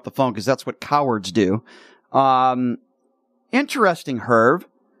just hung up the phone because that's what cowards do. Interesting, Herb.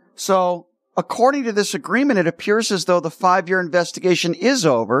 So, according to this agreement, it appears as though the 5-year investigation is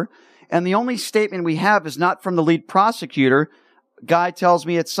over, and the only statement we have is not from the lead prosecutor. Guy tells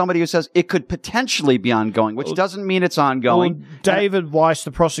me it's somebody who says it could potentially be ongoing, which doesn't mean it's ongoing. Well, David Weiss, the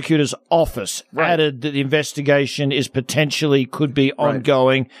prosecutor's office, added that the investigation could be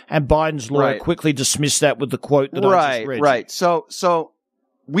ongoing, and Biden's lawyer quickly dismissed that with the quote that I just read. Right. So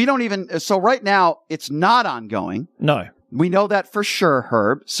we don't even. So right now it's not ongoing. No, we know that for sure,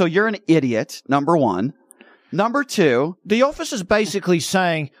 Herb. So you're an idiot. Number 1. Number 2, the office is basically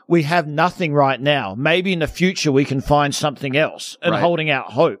saying we have nothing right now. Maybe in the future we can find something else, and holding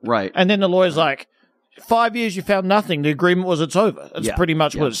out hope. Right. And then the lawyer's like, 5 years you found nothing. The agreement was it's over. That's pretty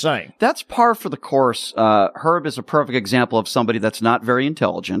much what it's saying. That's par for the course. Herb is a perfect example of somebody that's not very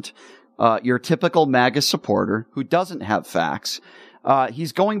intelligent. Your typical MAGA supporter who doesn't have facts.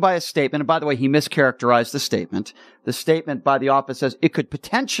 He's going by a statement. And by the way, he mischaracterized the statement. The statement by the office says it could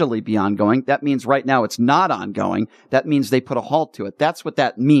potentially be ongoing. That means right now it's not ongoing. That means they put a halt to it. That's what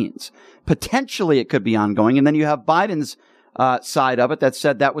that means. Potentially it could be ongoing. And then you have Biden's side of it that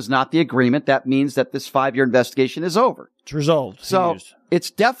said that was not the agreement. That means that this 5-year investigation is over. It's resolved. So it's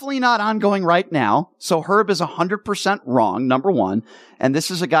definitely not ongoing right now. So Herb is 100% wrong, number one. And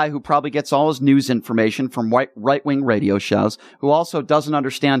this is a guy who probably gets all his news information from right-wing radio shows, who also doesn't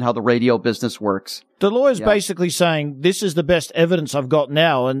understand how the radio business works. The lawyer's basically saying, this is the best evidence I've got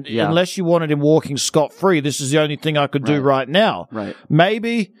now. And unless you wanted him walking scot-free, this is the only thing I could do right now. Right.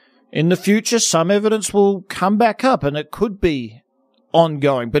 Maybe in the future, some evidence will come back up and it could be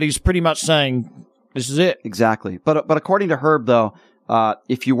ongoing. But he's pretty much saying, this is it. Exactly. But according to Herb, though,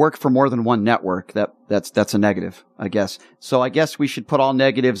 if you work for more than one network, that's a negative, I guess. So I guess we should put all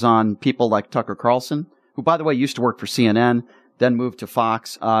negatives on people like Tucker Carlson, who, by the way, used to work for CNN, then moved to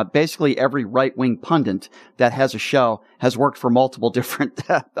Fox. Basically, every right-wing pundit that has a show has worked for multiple different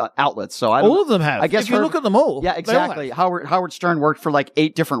outlets. So all of them have. I guess if you look at them all. Yeah, exactly. Howard Stern worked for like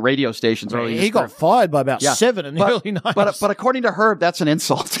 8 different radio stations early. He got fired by about 7 in the early 90s. But according to Herb, that's an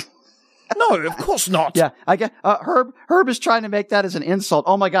insult. No, of course not. Yeah, I get Herb is trying to make that as an insult.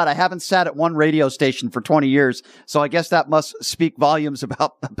 Oh my God, I haven't sat at one radio station for 20 years, so I guess that must speak volumes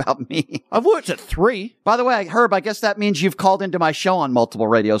about me. I've worked at 3. By the way, Herb, I guess that means you've called into my show on multiple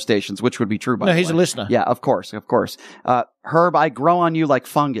radio stations, which would be true. By the way, he's a listener. Yeah, of course. Herb, I grow on you like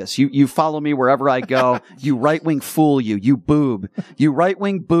fungus. You follow me wherever I go. You right-wing fool, you boob. You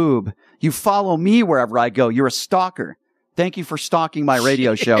right-wing boob. You follow me wherever I go. You're a stalker. Thank you for stalking my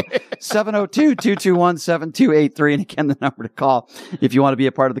radio show. 702-221-7283. And again, the number to call if you want to be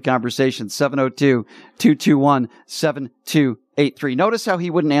a part of the conversation, 702-221-7283. Notice how he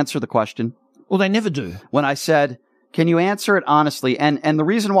wouldn't answer the question. Well, they never do. When I said, can you answer it honestly? And the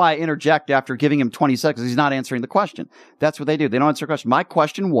reason why I interject after giving him 20 seconds, he's not answering the question. That's what they do. They don't answer the question. My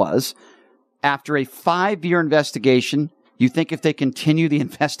question was, after a 5-year investigation, you think if they continue the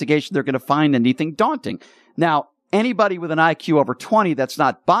investigation, they're going to find anything daunting? Now, anybody with an IQ over 20 that's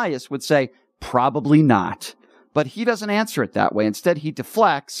not biased would say, probably not. But he doesn't answer it that way. Instead, he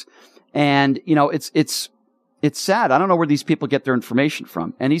deflects. And, it's sad. I don't know where these people get their information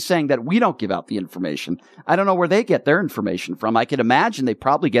from. And he's saying that we don't give out the information. I don't know where they get their information from. I can imagine they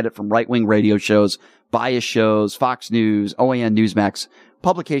probably get it from right-wing radio shows, bias shows, Fox News, OAN, Newsmax,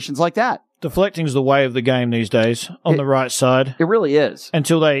 publications like that. Deflecting's the way of the game these days, on the right side. It really is.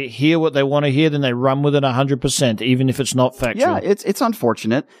 Until they hear what they want to hear, then they run with it 100%, even if it's not factual. Yeah, it's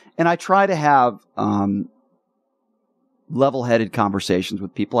unfortunate. And I try to have level-headed conversations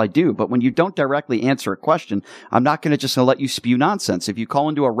with people. I do. But when you don't directly answer a question, I'm not going to just let you spew nonsense. If you call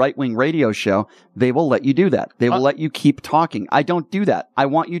into a right-wing radio show, they will let you do that. They will let you keep talking. I don't do that. I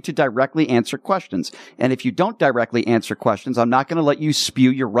want you to directly answer questions. And if you don't directly answer questions, I'm not going to let you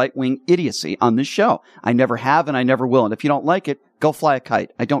spew your right-wing idiocy on this show. I never have and I never will. And if you don't like it, go fly a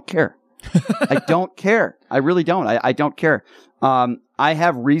kite. I don't care. I don't care. I really don't. I don't care. I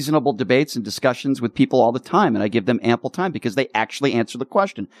have reasonable debates and discussions with people all the time, and I give them ample time because they actually answer the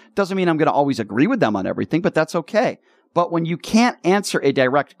question. Doesn't mean I'm going to always agree with them on everything, but that's okay. But when you can't answer a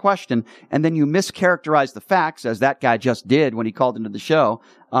direct question and then you mischaracterize the facts, as that guy just did when he called into the show,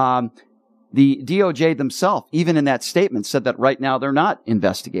 the DOJ themselves, even in that statement, said that right now they're not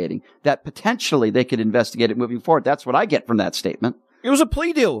investigating, that potentially they could investigate it moving forward. That's what I get from that statement. It was a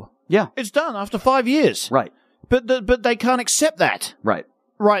plea deal. Yeah. It's done after 5 years. Right. But they can't accept that. Right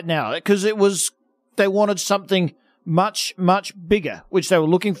now, because they wanted something much, much bigger, which they were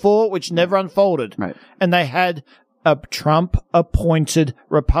looking for, which never unfolded. Right. And they had a Trump-appointed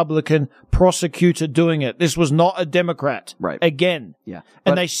Republican prosecutor doing it. This was not a Democrat. Right. Again. Yeah.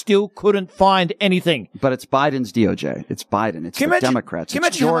 And they still couldn't find anything. But it's Biden's DOJ. It's Biden. It's the Democrats. Can you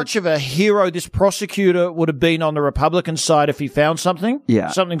imagine how much of a hero this prosecutor would have been on the Republican side if he found something? Yeah.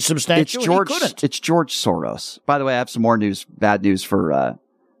 Something substantial? He couldn't. It's George Soros. By the way, I have some more bad news for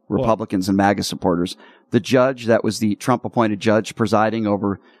Republicans and MAGA supporters. The judge that was the Trump-appointed judge presiding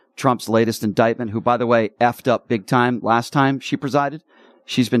over Trump's latest indictment, who, by the way, effed up big time last time she presided,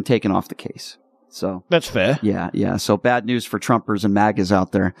 she's been taken off the case. So that's fair. Yeah. So bad news for Trumpers and MAGAs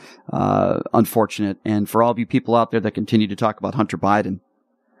out there. Unfortunate. And for all of you people out there that continue to talk about Hunter Biden,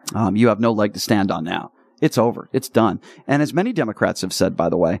 you have no leg to stand on now. It's over. It's done. And as many Democrats have said, by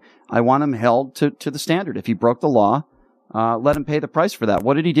the way, I want him held to the standard. If he broke the law, let him pay the price for that.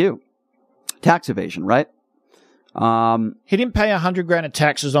 What did he do? Tax evasion, right? He didn't pay $100,000 of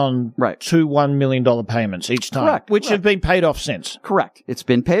taxes on two $1 million payments each time, which have been paid off since. Correct. It's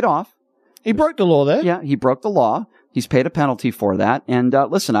been paid off. He broke the law there. Yeah, he broke the law. He's paid a penalty for that. And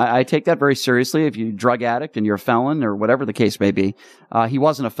listen, I take that very seriously. If you're a drug addict and you're a felon or whatever the case may be, he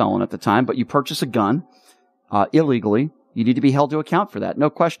wasn't a felon at the time, but you purchase a gun illegally. You need to be held to account for that. No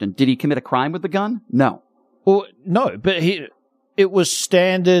question. Did he commit a crime with the gun? No. Well, no, but it was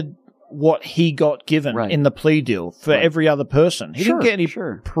standard what he got given in the plea deal for every other person. He didn't get any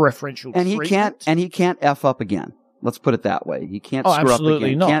preferential treatment. And he can't F up again. Let's put it that way. He can't screw up again.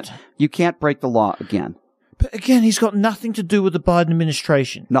 Absolutely not. You can't break the law again. But again, he's got nothing to do with the Biden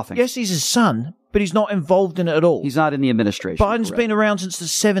administration. Nothing. Yes, he's his son, but he's not involved in it at all. He's not in the administration. Biden's been around since the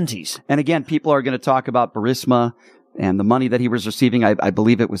 70s. And again, people are going to talk about Burisma and the money that he was receiving. I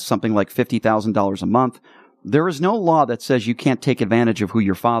believe it was something like $50,000 a month. There is no law that says you can't take advantage of who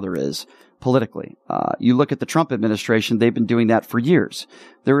your father is politically. You look at the Trump administration, they've been doing that for years.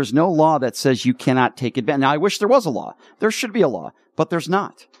 There is no law that says you cannot take advantage. Now, I wish there was a law. There should be a law, but there's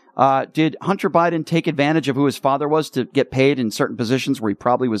not. Did Hunter Biden take advantage of who his father was to get paid in certain positions where he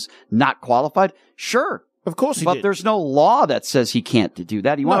probably was not qualified? Sure. Of course he did. But there's no law that says he can't do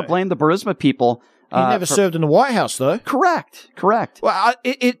that. You want to blame the Burisma people. He never served in the White House, though. Correct. Well,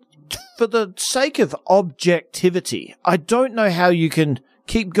 for the sake of objectivity, I don't know how you can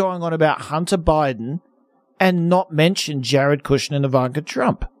keep going on about Hunter Biden and not mention Jared Kushner and Ivanka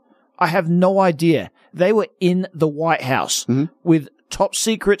Trump. I have no idea. They were in the White House with top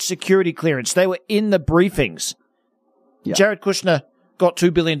secret security clearance. They were in the briefings. Yeah. Jared Kushner got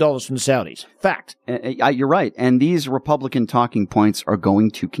 $2 billion from the Saudis. Fact. You're right. And these Republican talking points are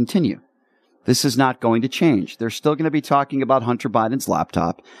going to continue. This is not going to change. They're still going to be talking about Hunter Biden's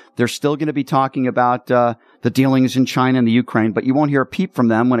laptop. They're still going to be talking about the dealings in China and the Ukraine, but you won't hear a peep from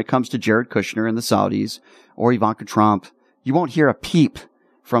them when it comes to Jared Kushner and the Saudis or Ivanka Trump. You won't hear a peep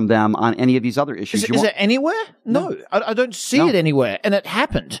from them on any of these other issues. Is it anywhere? No. I don't see it anywhere. And it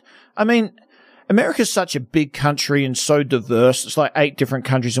happened. I mean, America's such a big country and so diverse. It's like 8 different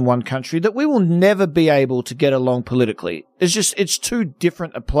countries in one country that we will never be able to get along politically. It's too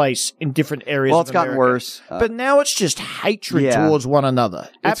different a place in different areas. Well, it's gotten worse. But now it's just hatred towards one another.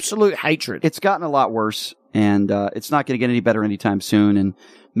 Absolute hatred. It's gotten a lot worse, and it's not going to get any better anytime soon. And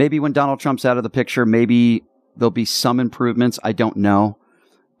maybe when Donald Trump's out of the picture, maybe there'll be some improvements. I don't know.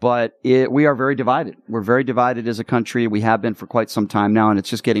 But we are very divided. We're very divided as a country. We have been for quite some time now, and it's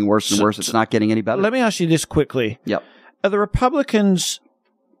just getting worse and worse. It's not getting any better. Let me ask you this quickly. Yep. Are the Republicans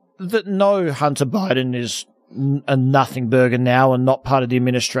that know Hunter Biden is a nothing burger now and not part of the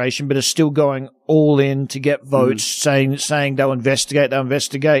administration, but are still going all in to get votes, saying they'll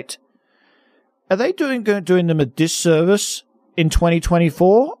investigate, are they doing them a disservice in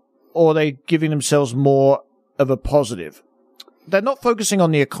 2024, or are they giving themselves more of a positive? They're not focusing on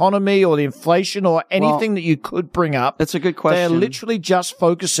the economy or the inflation or anything that you could bring up. That's a good question. They're literally just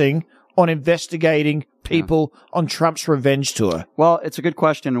focusing on investigating people on Trump's revenge tour. Well, it's a good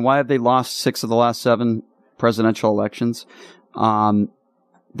question. And why have they lost 6 of the last 7 presidential elections?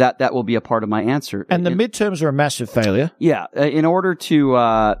 That will be a part of my answer. And the midterms are a massive failure. Yeah. In order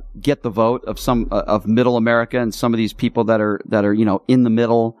to get the vote of some of middle America and some of these people that are in the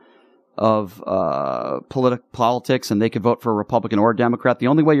middle of politics, and they could vote for a Republican or a Democrat. The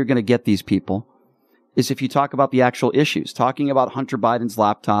only way you're going to get these people is if you talk about the actual issues. Talking about Hunter Biden's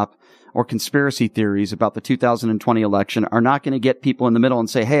laptop or conspiracy theories about the 2020 election are not going to get people in the middle and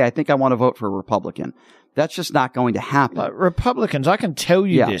say, hey, I think I want to vote for a Republican. That's just not going to happen. Republicans, I can tell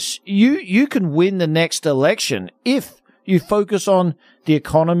you this. You can win the next election if you focus on the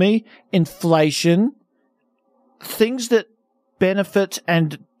economy, inflation, things that benefit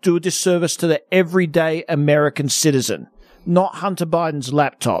and do a disservice to the everyday American citizen, not Hunter Biden's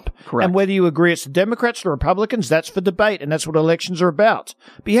laptop. Correct. And whether you agree it's the Democrats or the Republicans, that's for debate, and that's what elections are about.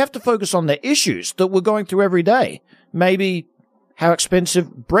 But you have to focus on the issues that we're going through every day. Maybe how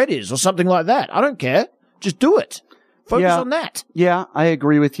expensive bread is or something like that. I don't care. Just do it. Focus on that. Yeah, I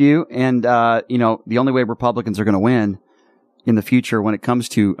agree with you. And, the only way Republicans are going to win in the future when it comes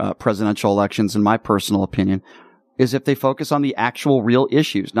to presidential elections, in my personal opinion, is if they focus on the actual real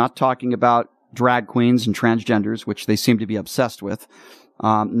issues, not talking about drag queens and transgenders, which they seem to be obsessed with,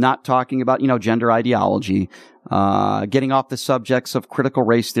 not talking about, gender ideology, getting off the subjects of critical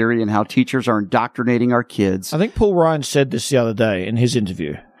race theory and how teachers are indoctrinating our kids. I think Paul Ryan said this the other day in his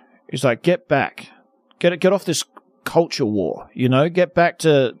interview. He's like, get back. Get off this culture war, get back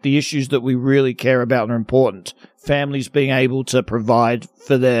to the issues that we really care about and are important. Families being able to provide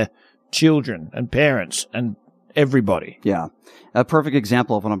for their children and parents and everybody. Yeah. A perfect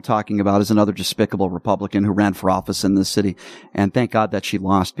example of what I'm talking about is another despicable Republican who ran for office in this city. And thank God that she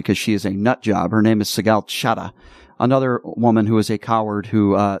lost, because she is a nut job. Her name is Sigal Chattah, another woman who is a coward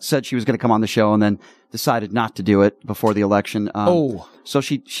who said she was going to come on the show and then decided not to do it before the election. So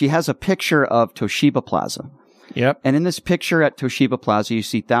she has a picture of Toshiba Plaza. Yep. And in this picture at Toshiba Plaza, you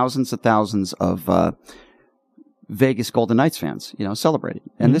see thousands and thousands of Vegas Golden Knights fans, celebrating.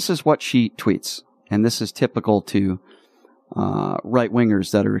 And this is what she tweets. And this is typical to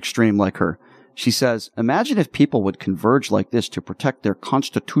right-wingers that are extreme like her. She says, imagine if people would converge like this to protect their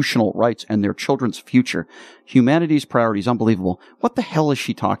constitutional rights and their children's future. Humanity's priorities, unbelievable. What the hell is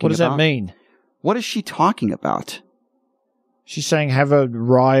she talking about? What does that mean? What is she talking about? She's saying have a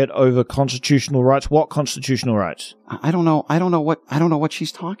riot over constitutional rights. What constitutional rights? I don't know. I don't know what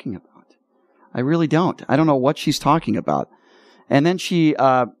she's talking about. I really don't. I don't know what she's talking about. And then she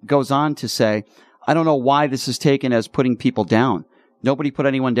goes on to say, I don't know why this is taken as putting people down. Nobody put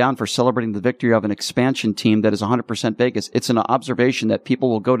anyone down for celebrating the victory of an expansion team that is 100% Vegas. It's an observation that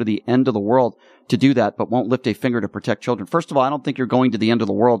people will go to the end of the world to do that, but won't lift a finger to protect children. First of all, I don't think you're going to the end of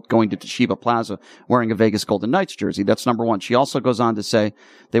the world going to Toshiba Plaza wearing a Vegas Golden Knights jersey. That's number one. She also goes on to say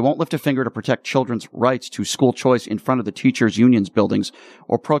they won't lift a finger to protect children's rights to school choice in front of the teachers' unions buildings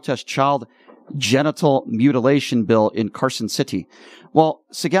or protest child genital mutilation bill in Carson City. Well,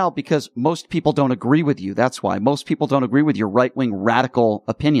 Sigal, because most people don't agree with you. That's why. Most people don't agree with your right-wing radical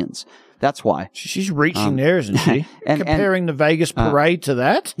opinions. That's why. She's reaching there, isn't she? Comparing the Vegas parade to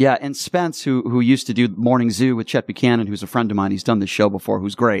that? Yeah, and Spence, who used to do Morning Zoo with Chet Buchanan, who's a friend of mine, he's done this show before,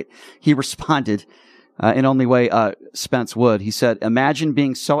 who's great. He responded in only way Spence would. He said, imagine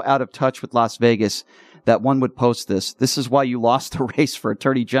being so out of touch with Las Vegas that one would post this. This is why you lost the race for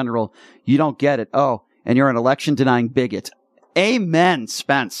Attorney General. You don't get it. Oh, and you're an election-denying bigot. Amen,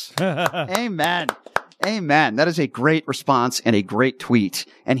 Spence. Amen. Amen. That is a great response and a great tweet.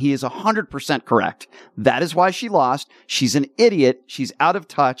 And he is 100% correct. That is why she lost. She's an idiot. She's out of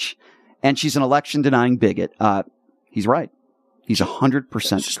touch. And she's an election-denying bigot. He's right. He's 100% correct.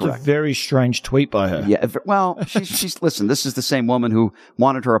 It's just a very strange tweet by her. Yeah. Well, she's listen, this is the same woman who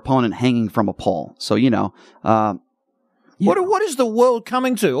wanted her opponent hanging from a pole. So, What is the world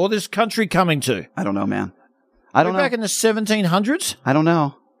coming to, or this country coming to? I don't know, man. I don't know. Back in the 1700s? I don't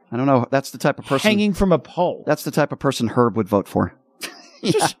know. That's the type of person. Hanging from a pole. That's the type of person Herb would vote for.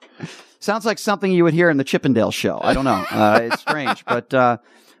 Yeah. Sounds like something you would hear in the Chippendale show. I don't know. It's strange. But,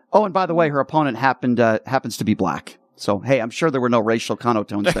 and by the way, her opponent happens to be black. So, hey, I'm sure there were no racial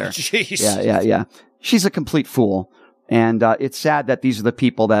connotations there. Jeez. Yeah. She's a complete fool. And it's sad that these are the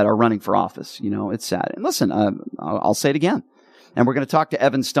people that are running for office. It's sad. And listen, I'll say it again. And we're going to talk to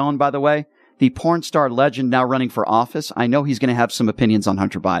Evan Stone, by the way, the porn star legend now running for office. I know he's going to have some opinions on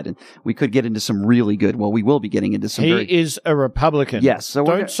Hunter Biden. We could get into some really good. Well, we will be getting into some. He is a Republican. Yes. So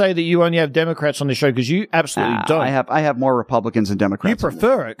don't say that you only have Democrats on the show, because you absolutely don't. I have more Republicans than Democrats. You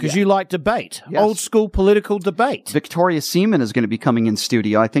prefer it because you like debate, old school political debate. Victoria Seaman is going to be coming in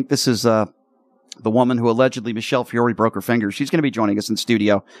studio. I think this is the woman who allegedly Michelle Fiore broke her finger. She's going to be joining us in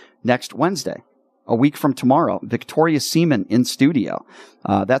studio next Wednesday, a week from tomorrow. Victoria Seaman in studio.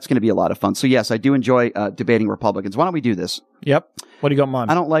 That's going to be a lot of fun. So yes, I do enjoy debating Republicans. Why don't we do this? Yep. What do you got in mind?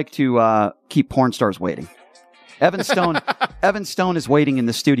 I don't like to keep porn stars waiting. Evan Stone is waiting in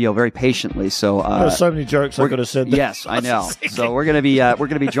the studio very patiently. So there's so many jokes I could have said. Yes, I know. So we're gonna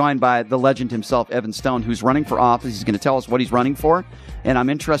be joined by the legend himself, Evan Stone, who's running for office. He's going to tell us what he's running for, and I'm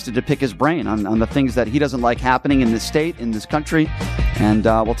interested to pick his brain on the things that he doesn't like happening in this state, in this country. And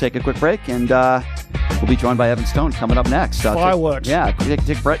we'll take a quick break, and we'll be joined by Evan Stone coming up next. Fireworks.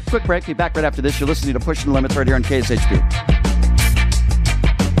 Quick break. Be back right after this. You're listening to Pushing the Limits right here on KSHP.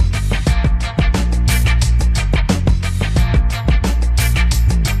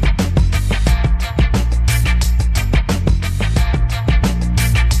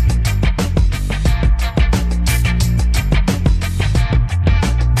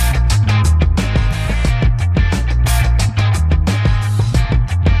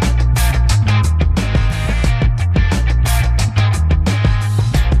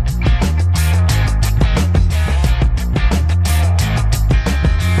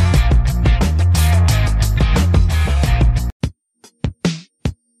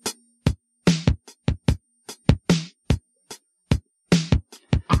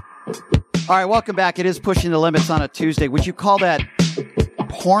 All right, welcome back. It is Pushing the Limits on a Tuesday. Would you call that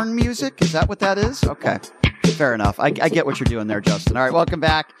porn music? Is that what that is? Okay, fair enough. I get what you're doing there, Justin. All right, welcome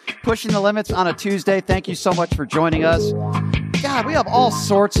back. Pushing the Limits on a Tuesday. Thank you so much for joining us. God, we have all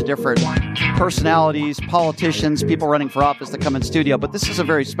sorts of different personalities, politicians, people running for office that come in studio, but this is a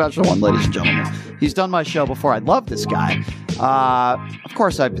very special one, ladies and gentlemen. He's done my show before. I love this guy. Of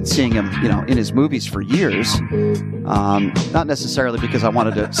course, I've been seeing him, in his movies for years. Not necessarily because I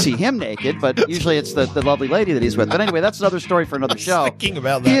wanted to see him naked, but usually it's the lovely lady that he's with. But anyway, that's another story for another show. Thinking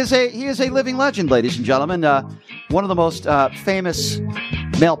about that. He is a living legend, ladies and gentlemen. One of the most famous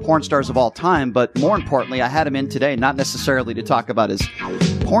male porn stars of all time, but more importantly, I had him in today not necessarily to talk about his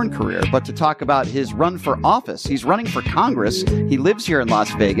porn career, but to talk about his run for office. He's running for Congress. He lives here in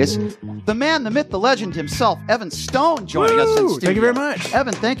Las Vegas. The man, the myth, the legend himself, Evan Stone, joining us in studio. Thank you very much.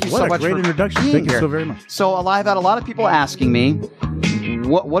 Evan, thank you so much What a great introduction. Thank you so very much. So I've had a lot of people asking me,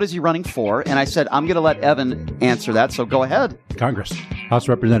 what is he running for? And I said, I'm going to let Evan answer that, so go ahead. Congress, House of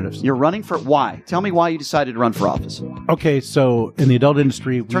Representatives. You're running for why? Tell me why you decided to run for office. Okay, so in the adult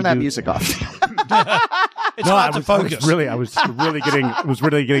industry, Turn that music off. It's hard to focus. I was really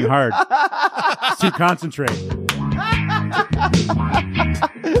getting hard to concentrate.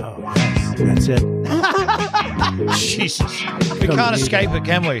 Oh, yes, that's it. Jesus. We can't escape it,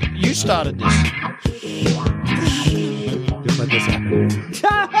 can we? You started this. Just let this happen.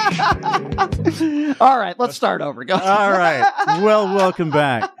 All right, let's start over. Go. All right. Well, welcome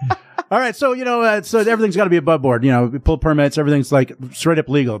back. All right, so so everything's got to be above board. We pull permits, everything's like straight up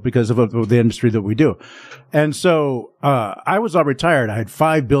legal because of the industry that we do. And so I was all retired. I had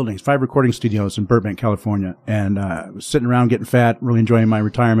 5 buildings, 5 recording studios in Burbank, California, and I was sitting around getting fat, really enjoying my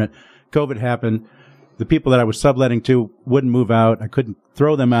retirement. COVID happened. The people that I was subletting to wouldn't move out. I couldn't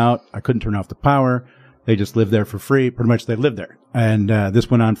throw them out. I couldn't turn off the power. They just lived there for free. Pretty much they lived there. And this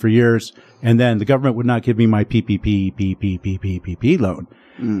went on for years. And then the government would not give me my PPP loan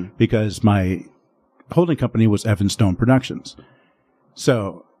because my holding company was Evan Stone Productions.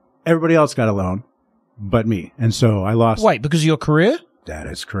 So everybody else got a loan but me. And so I lost. Wait, because of your career? That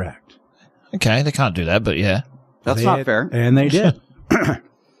is correct. Okay, they can't do that, but yeah. That's not fair. And they did.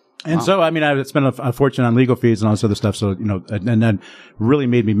 And so, I spent a fortune on legal fees and all this other stuff. So, and that really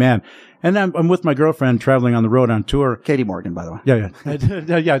made me mad. And I'm with my girlfriend traveling on the road on tour. Katie Morgan, by the way. Yeah. And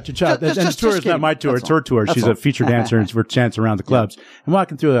the tour is not my tour. It's her tour. She's a feature dancer and we're dancing around the clubs. I'm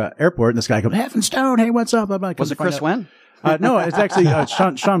walking through the airport and this guy goes, Evan Stone, hey, what's up? Was it Chris Wen? No, it's actually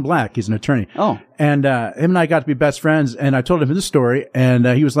Sean Black. He's an attorney. Oh. And him and I got to be best friends. And I told him this story. And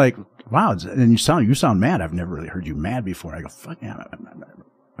he was like, wow, and you sound mad. I've never really heard you mad before. I go, fuck yeah.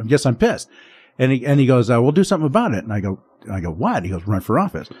 I guess I'm pissed. And he goes, we'll do something about it. And I go, what? He goes, run for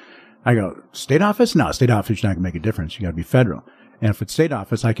office. I go, state office? No, state office, you're not going to make a difference. You got to be federal. And if it's state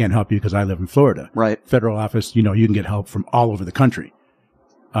office, I can't help you because I live in Florida. Right. Federal office, you can get help from all over the country,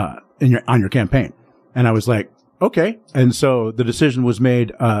 on your campaign. And I was like, okay. And so the decision was made,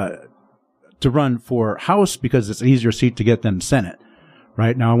 to run for House because it's an easier seat to get than Senate.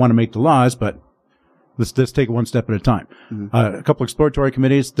 Right. Now I want to make the laws, but let's take it one step at a time. Mm-hmm. A couple exploratory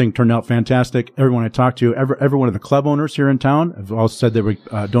committees, thing turned out fantastic. Everyone I talked to, every one of the club owners here in town have all said they would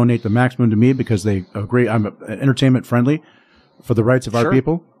donate the maximum to me because they agree I'm entertainment friendly for the rights of our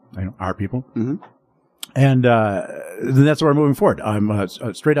people. Our people. Mm-hmm. And that's where we're moving forward. I'm a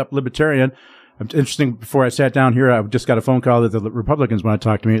straight up libertarian. It's interesting. Before I sat down here, I just got a phone call that the Republicans want to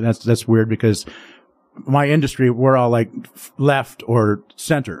talk to me. That's weird because my industry, we're all like left or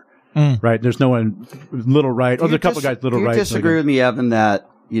center. Right. There's no one little right. There's a couple of guys little right. Do you disagree with me, Evan, that,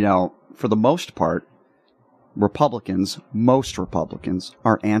 for the most part, most Republicans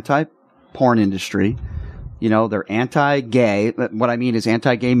are anti-porn industry. They're anti-gay. What I mean is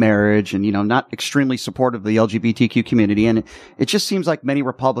anti-gay marriage and, not extremely supportive of the LGBTQ community. And it just seems like many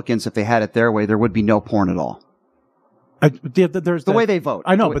Republicans, if they had it their way, there would be no porn at all. There's the way they vote.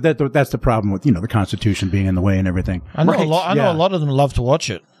 I know, but that's the problem with, the Constitution being in the way and everything. I know a lot of them love to watch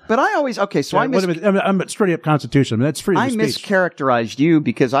it. But I always, I'm straight up Constitution. I mean, that's freedom of speech. I mischaracterized you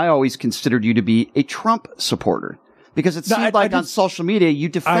because I always considered you to be a Trump supporter. Because it seemed on social media you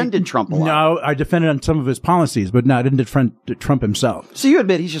defended Trump a lot. No, I defended on some of his policies, but I didn't defend Trump himself. So you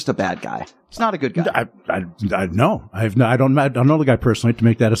admit he's just a bad guy. He's not a good guy. I know. I don't know the guy personally to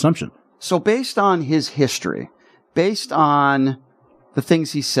make that assumption. So based on his history, based on the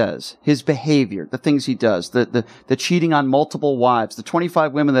things he says, his behavior, the things he does, the cheating on multiple wives, the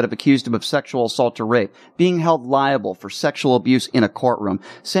 25 women that have accused him of sexual assault or rape, being held liable for sexual abuse in a courtroom,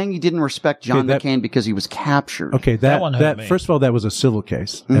 saying he didn't respect John McCain because he was captured. Okay, that first of all, that was a civil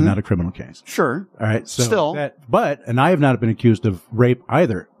case and not a criminal case. Sure. All right. So still, and I have not been accused of rape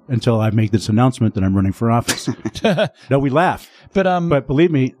either until I make this announcement that I'm running for office. No, we laugh, but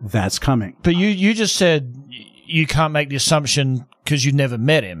believe me, that's coming. But you just said you can't make the assumption because you never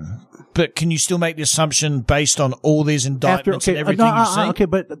met him. But can you still make the assumption based on all these indictments and everything you've seen? Okay,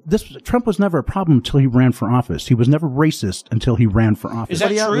 but Trump was never a problem until he ran for office. He was never racist until he ran for office.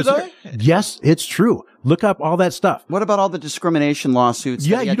 Is that true, though? Yes, it's true. Look up all that stuff. What about all the discrimination lawsuits?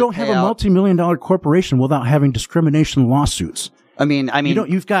 Yeah, you don't have a multi-million-dollar corporation without having discrimination lawsuits. I mean,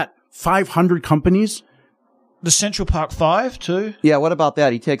 you've got 500 companies. The Central Park 5, too? Yeah, what about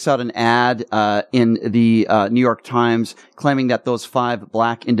that? He takes out an ad in the New York Times claiming that those 5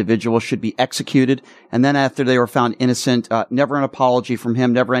 black individuals should be executed. And then after they were found innocent, never an apology from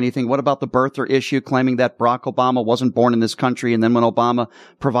him, never anything. What about the birther issue claiming that Barack Obama wasn't born in this country? And then when Obama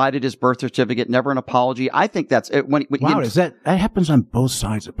provided his birth certificate, never an apology. I think that's it. That happens on both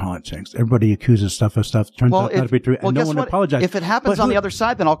sides of politics. Everybody accuses stuff, turns out not to be true, and no one apologizes. If it happens on the other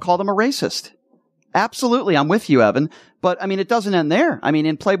side, then I'll call them a racist. Absolutely. I'm with you, Evan. But I mean, it doesn't end there. I mean,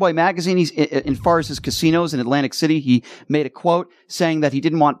 in Playboy magazine, as far as his casinos in Atlantic City, he made a quote saying that he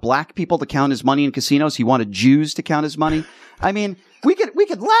didn't want black people to count his money in casinos. He wanted Jews to count his money. I mean, we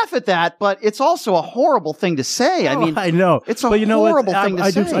could laugh at that, but it's also a horrible thing to say. I mean, I know it's a horrible thing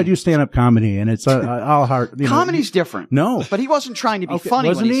to say. I do stand-up comedy, and it's all hard. Comedy's different. No. But he wasn't trying to be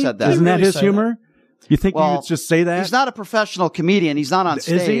funny when he said that. Isn't that his humor? You think you would just say that? He's not a professional comedian. He's not on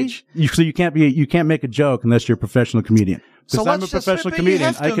stage. Is he? So you can't make a joke unless you're a professional comedian. Because I'm a professional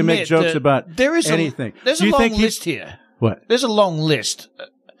comedian. I can make jokes about anything. There's a long list here. What? There's a long list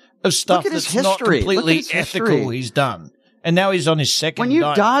of stuff that's not completely ethical he's done. And now he's on his second When you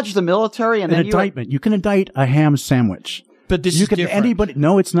dodge the military and an then indictment, you can indict a ham sandwich. But this is different.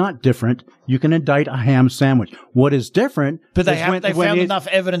 No, it's not different. You can indict a ham sandwich. What is different? But they found enough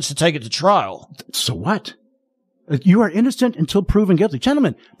evidence to take it to trial. So what? You are innocent until proven guilty.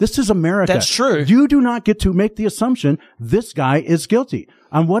 Gentlemen, this is America. That's true. You do not get to make the assumption this guy is guilty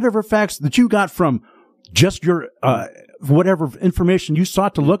on whatever facts that you got from just your whatever information you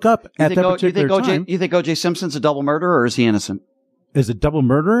sought to look up at that particular time. You think O.J. Simpson's a double murderer, or is he innocent? Is it double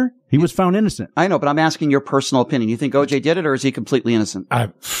murderer? He was found innocent. I know, but I'm asking your personal opinion. You think O.J. did it, or is he completely innocent?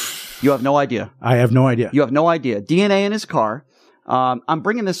 You have no idea. I have no idea. You have no idea. DNA in his car. I'm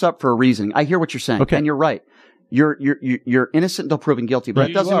bringing this up for a reason. I hear what you're saying, and you're right. You're innocent until proven guilty, but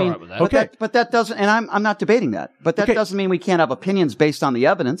that doesn't mean. But that doesn't, and I'm not debating that. But that doesn't mean we can't have opinions based on the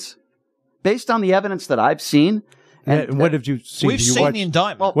evidence. Based on the evidence that I've seen. And what have you seen? We've seen the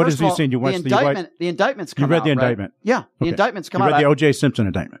indictment. Well, what have you seen? You watched the indictment's come out. You read the indictment? Right? Yeah, the indictment's come out. You read the O.J. Simpson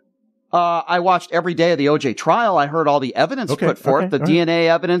indictment? I watched every day of the O.J. trial. I heard all the evidence put forth, the DNA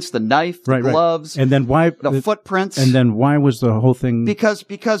evidence, the knife, the gloves, and then why the footprints. And then why was the whole thing? Because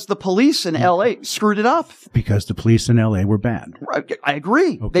the police in L.A. screwed it up. Because the police in L.A. were bad. I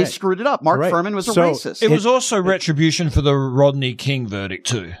agree. They screwed it up. Mark Furman was a racist. It was also retribution for the Rodney King verdict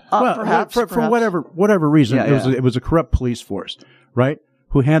too. Well, perhaps for whatever reason, it was a corrupt police force, right?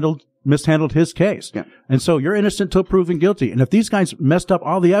 Who mishandled his case. Yeah. And so you're innocent till proven guilty. And if these guys messed up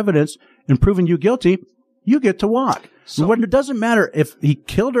all the evidence and proven you guilty, you get to walk. So when it doesn't matter if he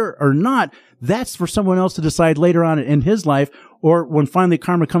killed her or not, that's for someone else to decide later on in his life or when finally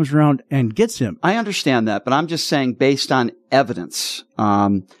karma comes around and gets him. I understand that, but I'm just saying based on evidence,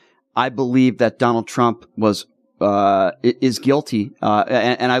 I believe that Donald Trump is guilty.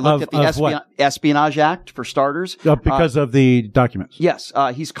 And I looked at the Espionage Act for starters. Because of the documents. Yes.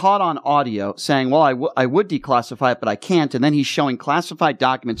 He's caught on audio saying, well, I would declassify it, but I can't. And then he's showing classified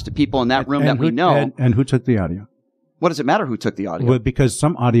documents to people in that room that we know. And who took the audio? What does it matter who took the audio? Well, because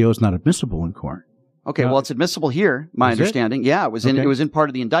some audio is not admissible in court. Okay, well, it's admissible here, my understanding. Yeah, it was in part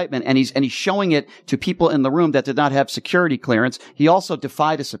of the indictment, and he's showing it to people in the room that did not have security clearance. He also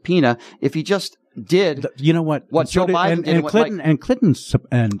defied a subpoena. If he just did, you know what Joe Biden did, and Clinton's,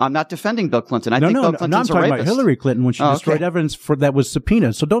 and I'm not defending Bill Clinton. I think Bill Clinton's I'm talking a rapist. about Hillary Clinton when she destroyed evidence that was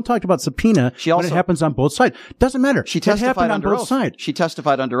subpoenaed. So don't talk about subpoena when it happens on both sides. Doesn't matter. She testified on both sides. She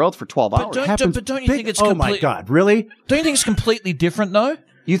testified under oath for 12 hours. But don't you think it's oh my God, really? Don't you think it's completely different though?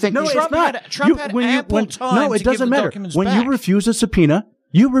 You think no, Trump it's not. Trump had ample time no, it to doesn't give matter. the documents When back. you refuse a subpoena,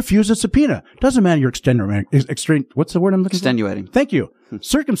 Doesn't matter your extreme. What's the word I'm looking for? Extenuating. Thank you.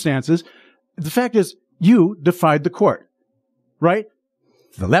 Circumstances. The fact is, you defied the court, right?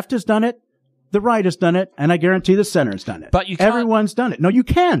 The left has done it. The right has done it, and I guarantee the center has done it. But you can't, everyone's done it. No, you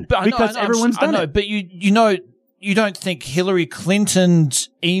can because everyone's done it. But you don't think Hillary Clinton's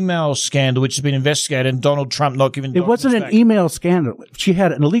email scandal, which has been investigated, and Donald Trump not giving it wasn't an email scandal. She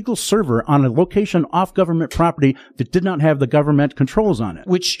had an illegal server on a location off government property that did not have the government controls on it,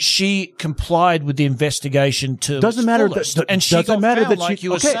 which she complied with the investigation to doesn't matter and she doesn't got matter found, that like she,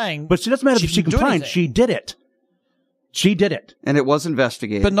 you were okay, saying, but it doesn't matter if she complied. She did it. She did it, and it was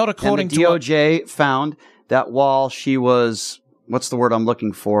investigated, but not according to DOJ found that while she was what's the word I'm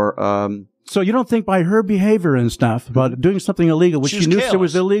looking for? So you don't think by her behavior and stuff about doing something illegal, which she knew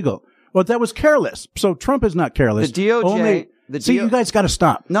was illegal. Well, that was careless. So Trump is not careless. The DOJ. You guys got to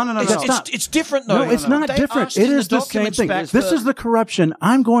stop. No. It's different, though. No, it's not different. It is the same thing. This is the corruption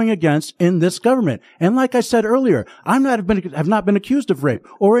I'm going against in this government. And like I said earlier, have not been accused of rape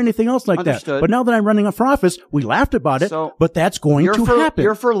or anything else like that. But now that I'm running for office, we laughed about it. But that's going to happen.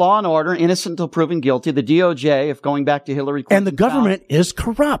 You're for law and order, innocent until proven guilty. The DOJ, if going back to Hillary Clinton, and the government is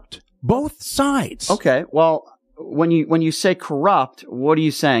corrupt. Both sides. Okay, well, when you say corrupt, what are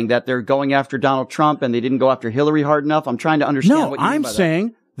you saying? That they're going after Donald Trump and they didn't go after Hillary hard enough? I'm trying to understand what you mean by that. No, I'm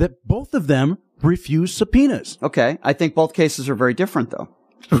saying that both of them refuse subpoenas. Okay, I think both cases are very different, though.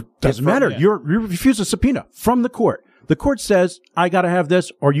 Doesn't matter. Yeah. You refuse a subpoena from the court. The court says, I got to have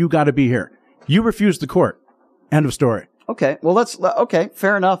this or you got to be here. You refuse the court. End of story. Okay, well,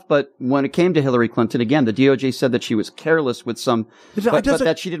 fair enough. But when it came to Hillary Clinton, again, the DOJ said that she was careless with some, but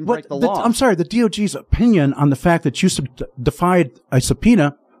that she didn't break the law. I'm sorry, the DOJ's opinion on the fact that you defied a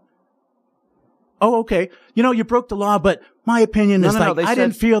subpoena. Oh, okay. You broke the law, but my opinion is I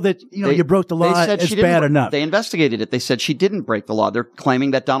didn't feel that, you broke the law. It's bad enough. They investigated it. They said she didn't break the law. They're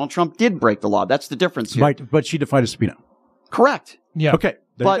claiming that Donald Trump did break the law. That's the difference here. Right, but she defied a subpoena. Correct. Yeah. Okay.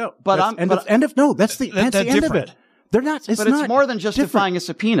 There you go. That's the end of it. They're not. It's more than just defying a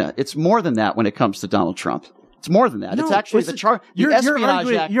subpoena. It's more than that when it comes to Donald Trump. It's more than that. It's actually the charge.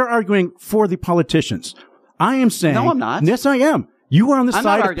 You're arguing for the politicians. I am saying. No, I'm not. Yes, I am. You are on the I'm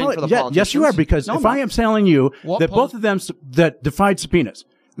side not arguing for the politicians. Yes, you are, because if I am telling you that both of them that defied subpoenas,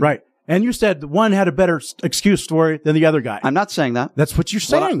 right? And you said one had a better excuse for it than the other guy. I'm not saying that. That's what you're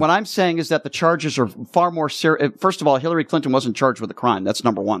saying. What I'm saying is that the charges are far more serious. First of all, Hillary Clinton wasn't charged with a crime. That's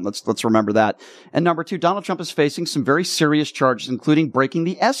number one. Let's remember that. And number two, Donald Trump is facing some very serious charges, including breaking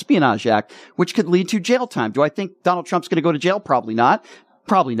the Espionage Act, which could lead to jail time. Do I think Donald Trump's going to go to jail? Probably not.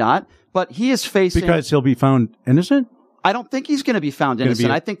 Probably not. But he is facing... Because he'll be found innocent? I don't think he's going to be found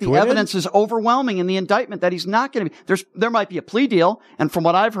innocent. I think the evidence is overwhelming in the indictment that he's not going to be. There might be a plea deal, and from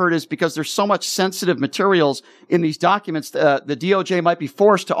what I've heard is because there's so much sensitive materials in these documents, the DOJ might be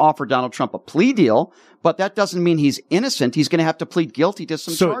forced to offer Donald Trump a plea deal, but that doesn't mean he's innocent. He's going to have to plead guilty to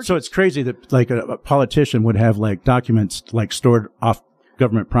some charges. So it's crazy that like a politician would have like documents like stored off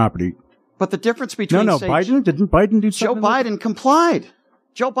government property. But the difference between didn't Biden do something? Joe Biden complied.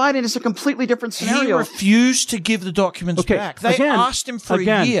 Joe Biden is a completely different scenario. He refused to give the documents back. They asked him for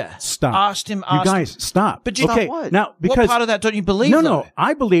a year. Stop. You guys, stop. But what? Now, because what part of that don't you believe? No.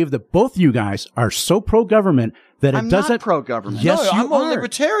 I believe that both you guys are so pro-government that I'm it doesn't. I'm not pro-government. Yes, no, you I'm more are.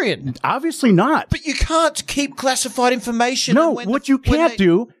 libertarian. Obviously not. But you can't keep classified information. No, what you can't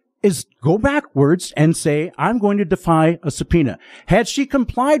do is go backwards and say, I'm going to defy a subpoena. Had she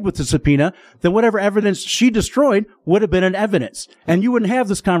complied with the subpoena, then whatever evidence she destroyed would have been an evidence. And you wouldn't have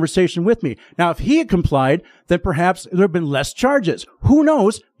this conversation with me. Now, if he had complied, then perhaps there have been less charges. Who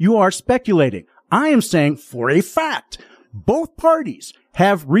knows? You are speculating. I am saying for a fact, both parties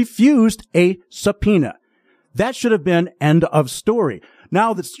have refused a subpoena. That should have been end of story.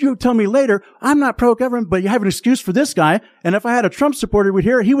 Now that you tell me later, I'm not pro-government, but you have an excuse for this guy. And if I had a Trump supporter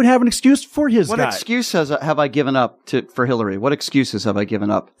here, he would have an excuse for his guy. What excuse have I given up for Hillary? What excuses have I given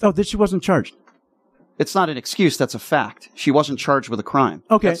up? Oh, that she wasn't charged. It's not an excuse. That's a fact. She wasn't charged with a crime.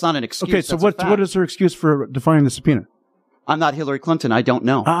 Okay. That's not an excuse. Okay, so what is her excuse for defying the subpoena? I'm not Hillary Clinton. I don't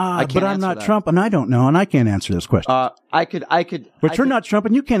know. But I'm not Trump, and I don't know, and I can't answer this question. I could. But you're not Trump,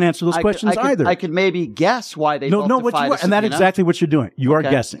 and you can't answer those questions either. I could maybe guess why they both defied a subpoena. And that's exactly what you're doing. You are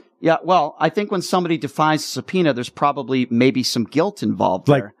guessing. Yeah, well, I think when somebody defies a subpoena, there's probably maybe some guilt involved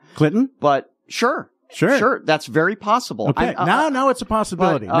like there. Clinton? But sure. That's very possible. Okay, now it's a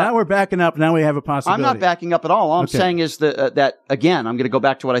possibility. Now we're backing up. Now we have a possibility. I'm not backing up at all. All I'm saying is that, again, I'm going to go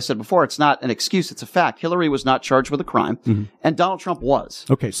back to what I said before. It's not an excuse. It's a fact. Hillary was not charged with a crime, and Donald Trump was.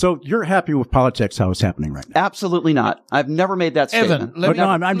 Okay, so you're happy with politics, how it's happening right now? Absolutely not. I've never made that statement.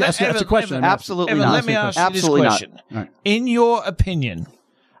 Evan, that's a question. Absolutely not. Let me ask you this question. Right. In your opinion,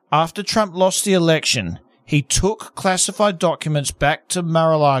 after Trump lost the election, he took classified documents back to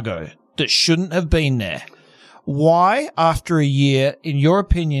Mar-a-Lago that shouldn't have been there. Why, after a year, in your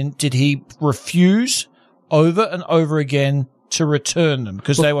opinion, did he refuse over and over again to return them?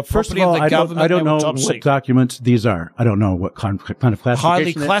 Because they were property of the government. I don't know what secret documents these are. I don't know what kind of classification.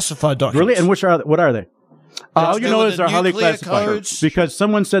 Highly classified documents. Really? And what are they? All you know is they're highly classified. Codes. Because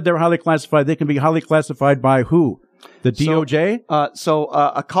someone said they were highly classified. They can be highly classified by who? The DOJ? So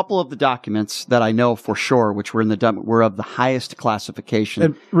a couple of the documents that I know for sure, which were were of the highest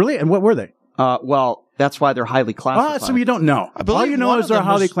classification. Really? And what were they? Well, That's why they're highly classified. So you don't know. All you know is they're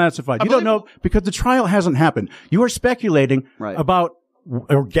highly classified. You don't know because the trial hasn't happened. You are speculating about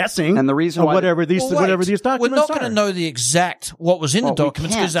or guessing, and the reason why whatever these documents we're not going to know the exact what was in the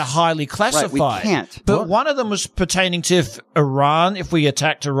documents because they're highly classified. Right, we can't. But one of them was pertaining to if we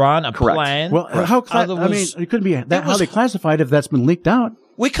attacked Iran, a plan. Well, it couldn't be that highly classified if that's been leaked out.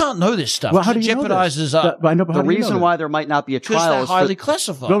 We can't know this stuff. Well, how do it you jeopardizes know this? The reason why there might not be a trial they're is highly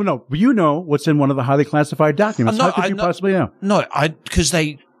classified. No, you know what's in one of the highly classified documents. How could you possibly know? No, because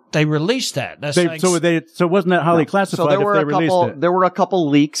they released that. So wasn't that highly classified? So there were there were a couple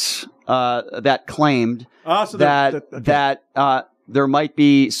leaks that claimed that there might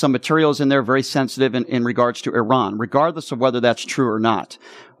be some materials in there very sensitive in regards to Iran, regardless of whether that's true or not.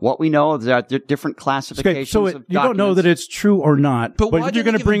 What we know is that there are different classifications of documents. You don't know that it's true or not, but you're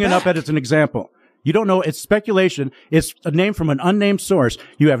going to bring it up as an example. You don't know. It's speculation. It's a name from an unnamed source.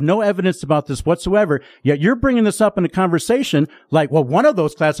 You have no evidence about this whatsoever. Yet you're bringing this up in a conversation like, well, one of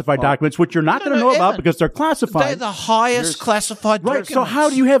those classified documents, which you're not going to know about because they're classified. They're the highest classified documents. Right. So how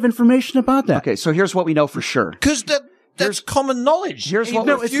do you have information about that? Okay. So here's what we know for sure. Because that's common knowledge. Here's what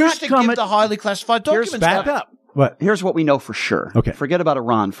refused to give the highly classified documents. Back up. What? Here's what we know for sure. Okay. Forget about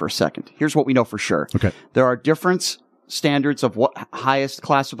Iran for a second. Here's what we know for sure. Okay. There are different standards of what highest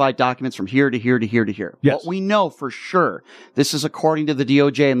classified documents from here to here to here to here. Yes. What we know for sure, this is according to the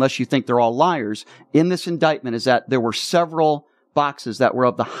DOJ, unless you think they're all liars, in this indictment is that there were several boxes that were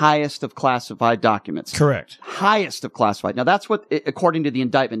of the highest of classified documents. Correct. Highest of classified. Now that's what, according to the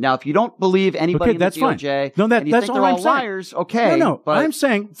indictment. Now, if you don't believe anybody in the DOJ, and you think they're all liars, okay. No, but I'm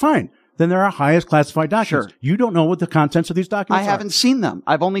saying, fine. Then there are highest classified documents. Sure. You don't know what the contents of these documents are. I haven't seen them.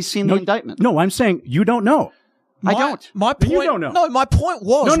 I've only seen the indictment. No, I'm saying you don't know. I don't. My point. You don't know. No, my point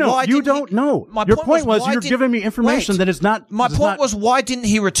was. No, you don't know. Your point was you're giving me information that is not. My point was, why didn't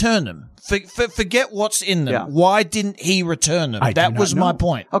he return them? Forget what's in them. Yeah. Why didn't he return them? That was my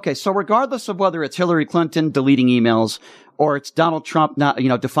point. Okay, so regardless of whether it's Hillary Clinton deleting emails or it's Donald Trump not,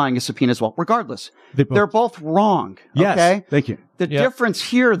 defying a subpoena as well, regardless, they're both wrong. Yes. Okay. Thank you. The difference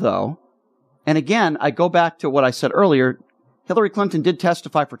here, though, and again, I go back to what I said earlier. Hillary Clinton did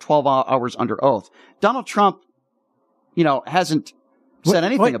testify for 12 hours under oath. Donald Trump, hasn't said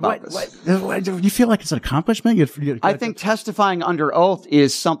anything about this. You feel like it's an accomplishment? I think testifying under oath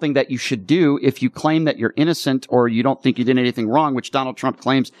is something that you should do if you claim that you're innocent or you don't think you did anything wrong, which Donald Trump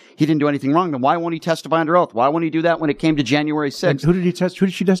claims he didn't do anything wrong. Then why won't he testify under oath? Why won't he do that when it came to January 6th? And who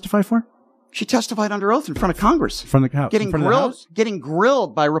did she testify for? She testified under oath in front of Congress. From the House. Getting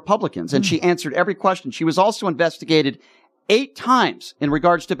grilled by Republicans, and she answered every question. She was also investigated 8 times in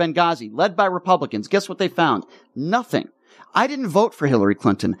regards to Benghazi, led by Republicans. Guess what they found? Nothing. I didn't vote for Hillary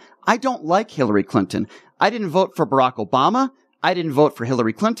Clinton. I don't like Hillary Clinton. I didn't vote for Barack Obama. I didn't vote for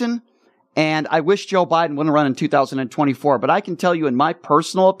Hillary Clinton. And I wish Joe Biden wouldn't run in 2024. But I can tell you, in my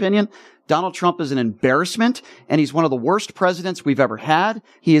personal opinion, Donald Trump is an embarrassment, and he's one of the worst presidents we've ever had.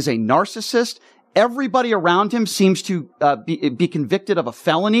 He is a narcissist. Everybody around him seems to be convicted of a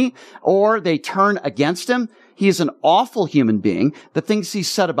felony, or they turn against him. He is an awful human being. The things he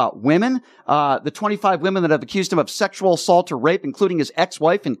said about women, the 25 women that have accused him of sexual assault or rape, including his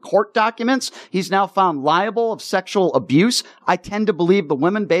ex-wife in court documents, he's now found liable of sexual abuse. I tend to believe the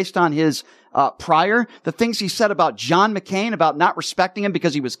women based on his prior. The things he said about John McCain, about not respecting him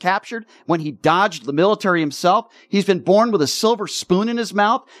because he was captured when he dodged the military himself. He's been born with a silver spoon in his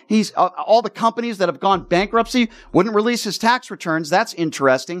mouth. He's all the companies that have gone bankruptcy wouldn't release his tax returns. That's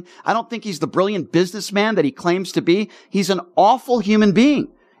interesting. I don't think he's the brilliant businessman that he claims to be. He's an awful human being.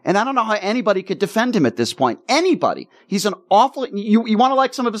 And I don't know how anybody could defend him at this point. Anybody. He's an awful, you want to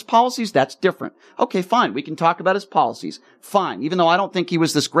like some of his policies? That's different. Okay, fine. We can talk about his policies. Fine. Even though I don't think he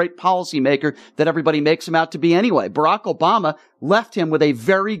was this great policymaker that everybody makes him out to be anyway. Barack Obama left him with a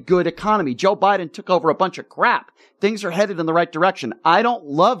very good economy. Joe Biden took over a bunch of crap. Things are headed in the right direction. I don't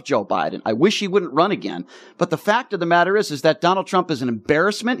love Joe Biden. I wish he wouldn't run again. But the fact of the matter is that Donald Trump is an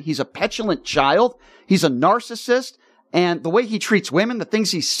embarrassment. He's a petulant child. He's a narcissist. And the way he treats women, the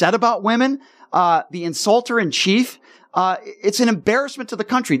things he said about women, the insulter in chief, it's an embarrassment to the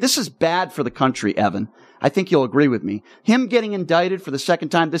country. This is bad for the country, Evan. I think you'll agree with me. Him getting indicted for the second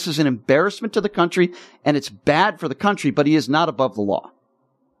time, this is an embarrassment to the country, and it's bad for the country, but he is not above the law.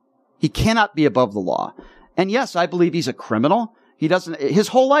 He cannot be above the law. And yes, I believe he's a criminal. His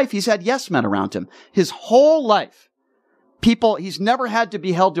whole life, he's had yes men around him. His whole life. He's never had to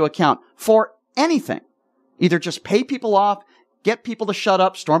be held to account for anything. Either just pay people off, get people to shut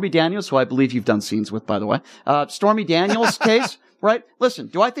up. Stormy Daniels, who I believe you've done scenes with, by the way. Stormy Daniels' case, Right? Listen,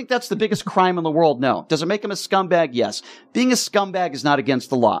 do I think that's the biggest crime in the world? No. Does it make him a scumbag? Yes. Being a scumbag is not against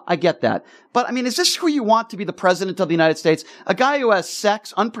the law. I get that. But, I mean, is this who you want to be the president of the United States? A guy who has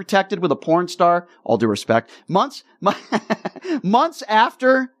sex unprotected with a porn star? All due respect. Months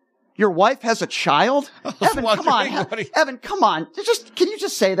after your wife has a child? Evan, come on. Evan, come on. Can you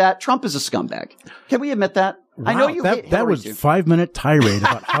just say that? Trump is a scumbag. Can we admit that? Wow, I know you hate Hillary. That was 5-minute tirade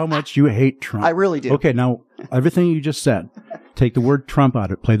about how much you hate Trump. I really do. Okay, now, everything you just said, take the word Trump out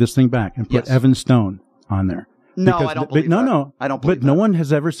of it, play this thing back, and put Evan Stone on there. No, I don't believe that. No, I don't believe But no one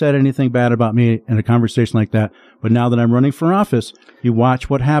has ever said anything bad about me in a conversation like that. But now that I'm running for office, you watch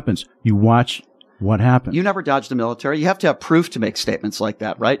what happens. You watch what happens. You never dodged the military. You have to have proof to make statements like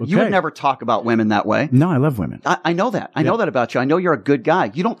that, right? Okay. You would never talk about women that way. No, I love women. I know that. I know that about you. I know you're a good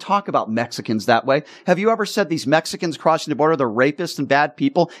guy. You don't talk about Mexicans that way. Have you ever said these Mexicans crossing the border, they're rapists and bad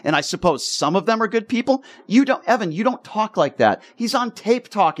people, and I suppose some of them are good people? You don't, Evan, you don't talk like that. He's on tape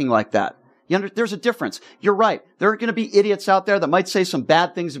talking like that. There's a difference. You're right. There are going to be idiots out there that might say some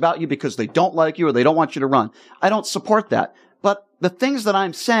bad things about you because they don't like you or they don't want you to run. I don't support that. But the things that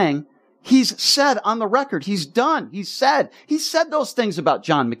I'm saying, he's said on the record. He's done. He said those things about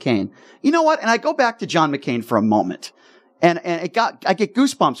John McCain. You know what? And I go back to John McCain for a moment. And I get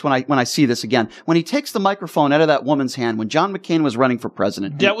goosebumps when I see this again. When he takes the microphone out of that woman's hand, when John McCain was running for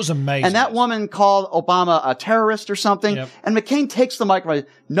president. That was amazing. And that woman called Obama a terrorist or something. Yep. And McCain takes the microphone.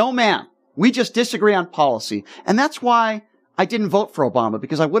 No, ma'am. We just disagree on policy. And that's why I didn't vote for Obama,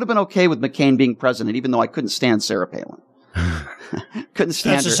 because I would have been okay with McCain being president, even though I couldn't stand Sarah Palin. Couldn't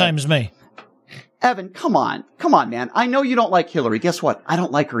stand her. That's the same as me. Evan, come on, man. I know you don't like Hillary. Guess what? I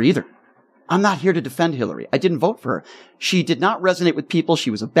don't like her either. I'm not here to defend Hillary. I didn't vote for her. She did not resonate with people.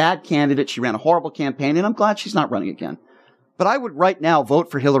 She was a bad candidate. She ran a horrible campaign, and I'm glad she's not running again. But I would right now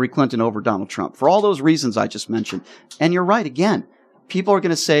vote for Hillary Clinton over Donald Trump for all those reasons I just mentioned. And you're right again. People are going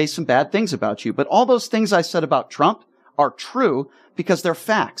to say some bad things about you, but all those things I said about Trump are true because they're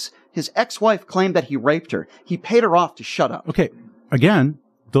facts. His ex-wife claimed that he raped her. He paid her off to shut up. Okay. Again,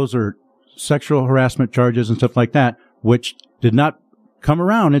 those are sexual harassment charges and stuff like that, which did not come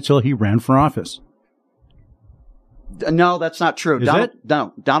around until he ran for office. No, that's not true.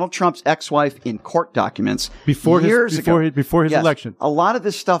 Donald Trump's ex-wife in court documents before his election. A lot of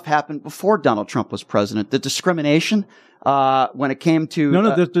this stuff happened before Donald Trump was president. The discrimination, when it came to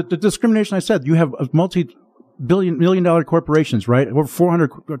the discrimination. I said you have multi-million-dollar corporations, right? Over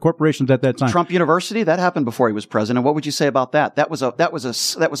 400 corporations at that time. Trump University, that happened before he was president. What would you say about that? That was a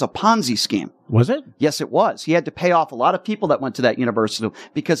Ponzi scheme. Was it? Yes, it was. He had to pay off a lot of people that went to that university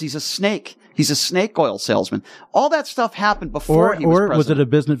because he's a snake. He's a snake oil salesman. All that stuff happened before he was president. Or was it a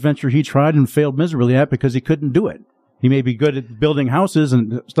business venture he tried and failed miserably at because he couldn't do it? He may be good at building houses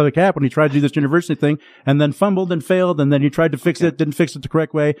and stuff like that when he tried to do this university thing and then fumbled and failed and then he tried to fix it, didn't fix it the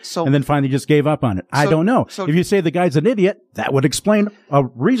correct way, and then finally just gave up on it. I don't know. If you say the guy's an idiot, that would explain a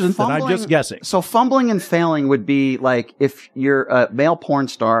reason that I'm just guessing. So fumbling and failing would be like if you're a male porn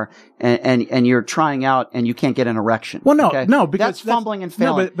star and you're trying out and you can't get an erection. Well, no, because that's fumbling and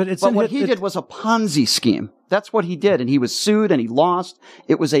failing. No, but what he did was a Ponzi scheme. That's what he did. And he was sued and he lost.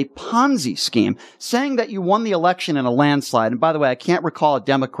 It was a Ponzi scheme. Saying that you won the election in a landslide. And by the way, I can't recall a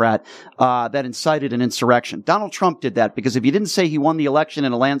Democrat that incited an insurrection. Donald Trump did that because if he didn't say he won the election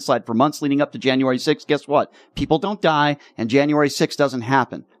in a landslide for months leading up to January 6th, guess what? People don't die and January 6th doesn't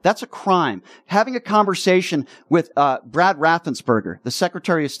happen. That's a crime. Having a conversation with Brad Raffensperger, the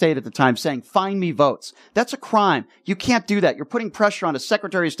Secretary of State at the time, saying, find me votes. That's a crime. You can't do that. You're putting pressure on a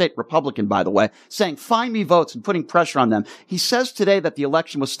Secretary of State, Republican, by the way, saying, find me votes and putting pressure on them. He says today that the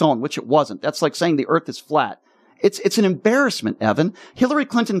election was stolen, which it wasn't. That's like saying the earth is flat. It's an embarrassment, Evan. Hillary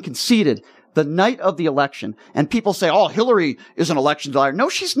Clinton conceded the night of the election, and people say, oh, Hillary is an election liar. No,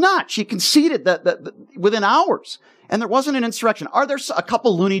 she's not. She conceded that within hours. And there wasn't an insurrection. Are there a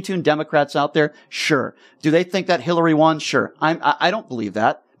couple Looney Tune Democrats out there? Sure. Do they think that Hillary won? Sure. I don't believe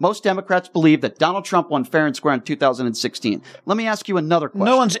that. Most Democrats believe that Donald Trump won fair and square in 2016. Let me ask you another question.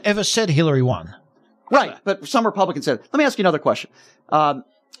 No one's ever said Hillary won. Right, but some Republicans said. Let me ask you another question.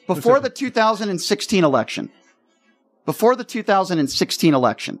 Before the 2016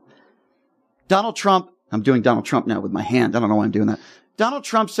 election, Donald Trump, I'm doing Donald Trump now with my hand. I don't know why I'm doing that. Donald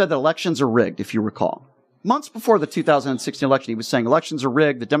Trump said that elections are rigged, if you recall. Months before the 2016 election, he was saying elections are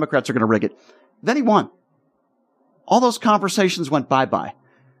rigged, the Democrats are going to rig it. Then he won. All those conversations went bye-bye.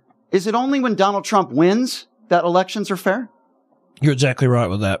 Is it only when Donald Trump wins that elections are fair? You're exactly right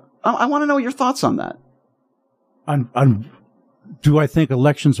with that. I want to know your thoughts on that. Do I think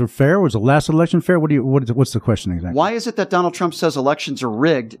elections are fair? Was the last election fair? What's the question exactly? Why is it that Donald Trump says elections are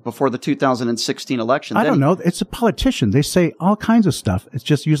rigged before the 2016 election? I don't know. It's a politician. They say all kinds of stuff. It's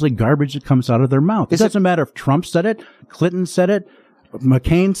just usually garbage that comes out of their mouth. It doesn't matter if Trump said it, Clinton said it,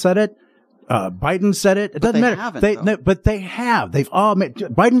 McCain said it, Biden said it. It doesn't matter. But they have. They've all made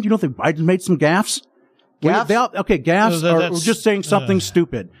Biden. You don't think Biden made some gaffes? Gaffes are just saying something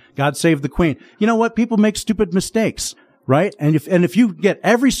stupid. God save the Queen. You know what? People make stupid mistakes, right? And if you get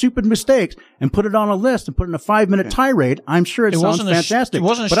every stupid mistake and put it on a list and put it in a 5-minute tirade, I'm sure it sounds fantastic.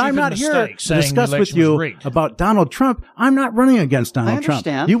 But I'm not here to discuss with you about Donald Trump. I'm not running against Donald Trump.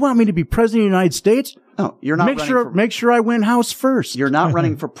 You want me to be president of the United States? No, you're not. Make sure I win House first. You're not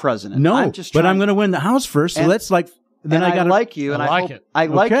running for president. No, but I'm going to win the House first. So that's like. Then I like you, and I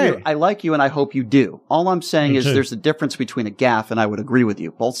like you, and I hope you do. All I'm saying is there's a difference between a gaffe, and I would agree with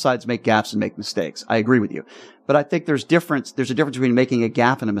you. Both sides make gaffes and make mistakes. I agree with you, but I think there's a difference between making a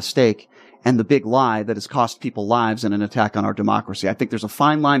gaffe and a mistake and the big lie that has cost people lives and an attack on our democracy. I think there's a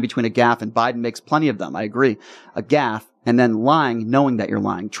fine line between a gaffe, and Biden makes plenty of them. I agree. A gaffe and then lying, knowing that you're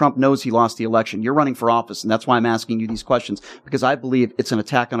lying. Trump knows he lost the election. You're running for office, and that's why I'm asking you these questions, because I believe it's an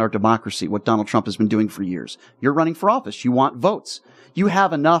attack on our democracy, what Donald Trump has been doing for years. You're running for office. You want votes. You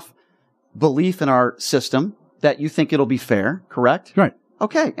have enough belief in our system that you think it'll be fair, correct? Right.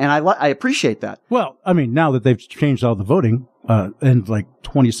 Okay, and I appreciate that. Well, I mean, now that they've changed all the voting in like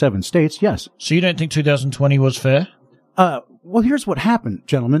 27 states, yes. So you don't think 2020 was fair? Well, here's what happened,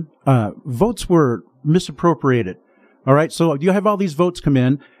 gentlemen. Votes were misappropriated. All right, so you have all these votes come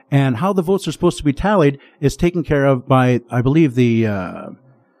in, and how the votes are supposed to be tallied is taken care of by, I believe, the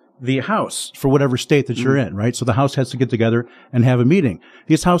House for whatever state that you're in, right? So the House has to get together and have a meeting.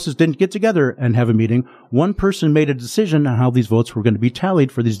 These houses didn't get together and have a meeting. One person made a decision on how these votes were going to be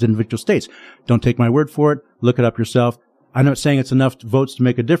tallied for these individual states. Don't take my word for it. Look it up yourself. I'm not saying it's enough votes to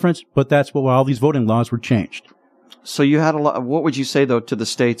make a difference, but that's why all these voting laws were changed. So you had a lot. What would you say, though, to the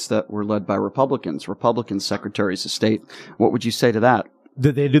states that were led by Republican secretaries of state? What would you say to that?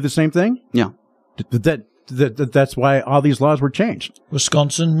 Did they do the same thing? Yeah. That's why all these laws were changed.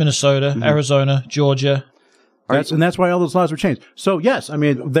 Wisconsin, Minnesota, Arizona, Georgia. And that's why all those laws were changed. So yes, I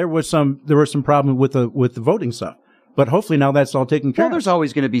mean there was some problem with the voting stuff. But hopefully now that's all taken care of. Well, there's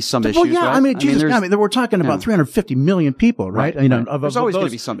always going to be some issues, well, yeah, right? I mean, we're talking about 350 million people, right? You know, there's always going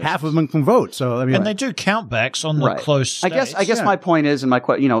to be some issues. Half of them can vote. So, I mean, and they do countbacks on the close states. I guess my point is,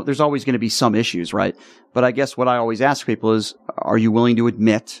 there's always going to be some issues, right? But I guess what I always ask people is, are you willing to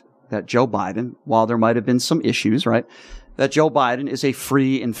admit that Joe Biden, while there might have been some issues, right, that Joe Biden is a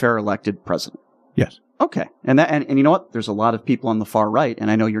free and fair elected president? Yes. Okay. And you know what? There's a lot of people on the far right, and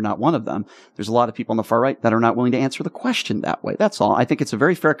I know you're not one of them. There's a lot of people on the far right that are not willing to answer the question that way. That's all. I think it's a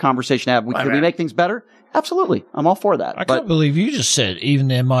very fair conversation to have. Can we make things better? Absolutely. I'm all for that. I can't believe you just said even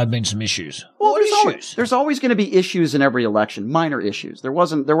there might have been some issues. Well, there's always going to be issues in every election, minor issues. There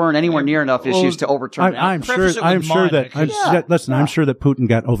weren't anywhere near enough issues to overturn. I'm sure that Putin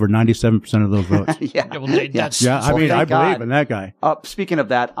got over 97% of those votes. I believe in that guy. Speaking of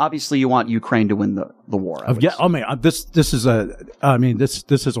that, obviously you want Ukraine to win the war. This is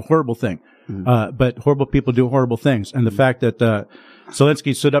a horrible thing. Mm-hmm. But horrible people do horrible things, and the fact that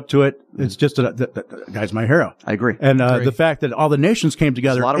Zelensky stood up to it, it's just the guy's my hero. I agree. And the fact that all the nations came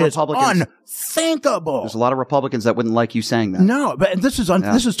together is unthinkable. There's a lot of Republicans that wouldn't like you saying that. No, but this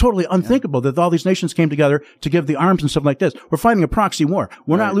is totally unthinkable that all these nations came together to give the arms and stuff like this. We're fighting a proxy war.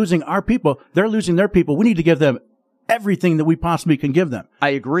 We're not losing our people. They're losing their people. We need to give them everything that we possibly can give them. I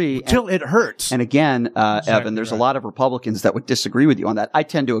agree. Till it hurts. And again, Evan, there's a lot of Republicans that would disagree with you on that. I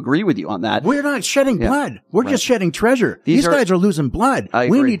tend to agree with you on that. We're not shedding blood. We're just shedding treasure. These guys are losing blood.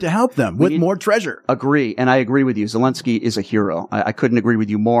 We need to help them with more treasure. Agree. And I agree with you. Zelensky is a hero. I couldn't agree with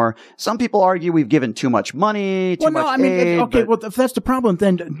you more. Some people argue we've given too much money, too much aid. Well, if that's the problem,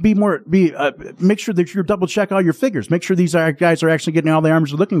 then make sure that you double check all your figures. Make sure these guys are actually getting all the arms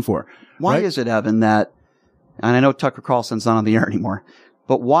they're looking for. Why is it, Evan, that, and I know Tucker Carlson's not on the air anymore,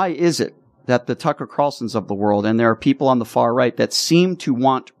 but why is it that the Tucker Carlsons of the world, and there are people on the far right that seem to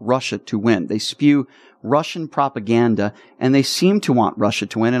want Russia to win? They spew Russian propaganda, and they seem to want Russia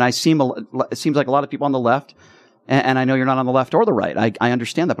to win. And it seems like a lot of people on the left, and I know you're not on the left or the right, I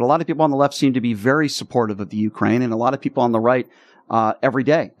understand that, but a lot of people on the left seem to be very supportive of the Ukraine, and a lot of people on the right, every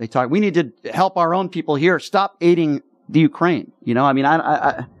day, they talk, we need to help our own people here. Stop aiding the Ukraine. You know, I mean,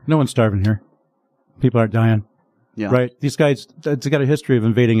 no one's starving here. People aren't dying. right? These guys, it's got a history of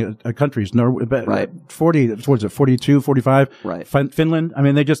invading countries. Right. 42, 45. Right. Finland. I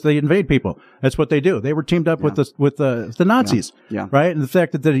mean, they invade people. That's what they do. They were teamed up with the Nazis. Yeah. Right. And the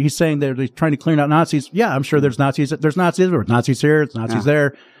fact that he's saying they're trying to clean out Nazis. Yeah, I'm sure there's Nazis. There's Nazis everywhere. Nazis here. It's Nazis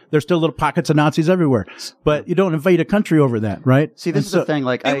there. There's still little pockets of Nazis everywhere, but you don't invade a country over that, right? See, this is the thing.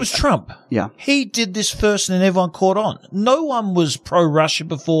 Like, it was Trump. Yeah. He did this first and then everyone caught on. No one was pro-Russia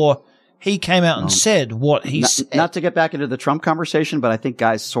before he came out and said what he said. Not to get back into the Trump conversation, but I think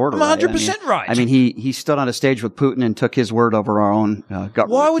Guys sort of I'm 100% right. I mean, he stood on a stage with Putin and took his word over our own government.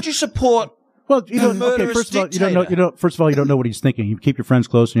 Why would you support Well, you don't. Okay, first of all, you don't know what he's thinking. You keep your friends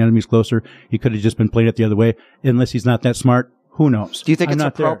close and your enemies closer. He could have just been playing it the other way, unless he's not that smart. Who knows? Do you think it's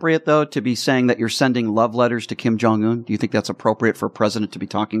appropriate, though, to be saying that you're sending love letters to Kim Jong-un? Do you think that's appropriate for a president to be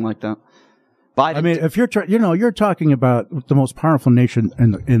talking like that? Biden. I mean, if you're, you're talking about the most powerful nation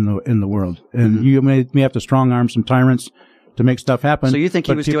in the world, and you may have to strong arm some tyrants to make stuff happen. So you think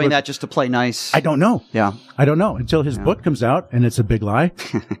he was doing that just to play nice? I don't know. Yeah. I don't know until his book comes out and it's a big lie.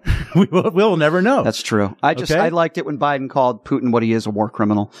 we'll never know. That's true. I liked it when Biden called Putin what he is, a war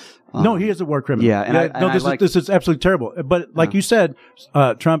criminal. No, he is a war criminal. Yeah. And this is absolutely terrible. But like you said,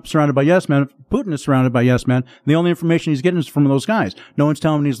 Trump surrounded by yes men. Putin is surrounded by yes men. The only information he's getting is from those guys. No one's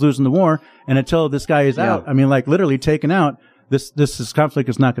telling him he's losing the war. And until this guy is out, I mean, like literally taken out, this conflict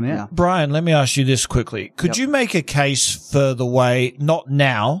is not going to end. Brian, let me ask you this quickly. Could you make a case for the way, not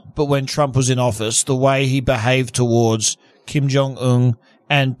now, but when Trump was in office, the way he behaved towards Kim Jong-un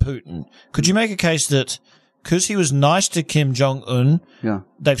and Putin? Could you make a case that because he was nice to Kim Jong-un,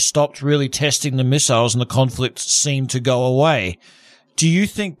 they've stopped really testing the missiles and the conflict seemed to go away? Do you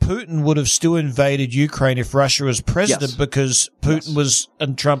think Putin would have still invaded Ukraine if Russia was president because Putin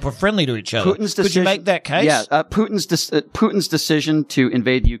and Trump were friendly to each other? Could you make that case? Yeah, Putin's decision to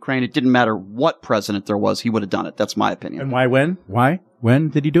invade Ukraine, it didn't matter what president there was, he would have done it. That's my opinion. And why, when? Why? When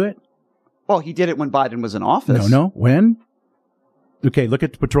did he do it? Well, he did it when Biden was in office. No. When? Okay, look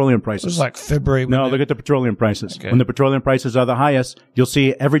at the petroleum prices. It was like February. No, look at the petroleum prices. Okay. When the petroleum prices are the highest, you'll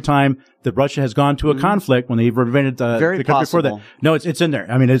see every time that Russia has gone to a conflict, when they've invaded the country before that. No, it's in there.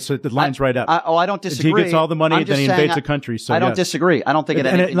 I mean, the line's right up. I don't disagree. He gets all the money, then he invades the country. So I don't disagree. I don't think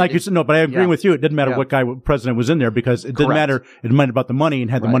like you said, no, but I agree with you. It didn't matter what president was in there because it didn't matter. It mattered about the money and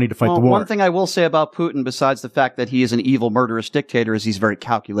had the money to fight the war. One thing I will say about Putin, besides the fact that he is an evil, murderous dictator, is he's very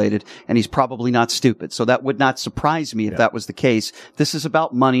calculated and he's probably not stupid. So that would not surprise me if that was the case. This is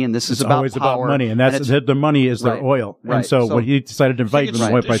about money. And this is about always power. About money, and that's the money is their oil. And so when he decided to invade,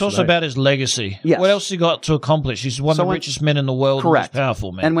 it's also about his legacy. Yes. What else he got to accomplish? He's one of the richest men in the world. Correct. And most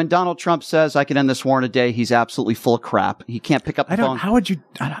powerful man. And when Donald Trump says, "I can end this war in a day," he's absolutely full of crap. He can't pick up the phone. How would you?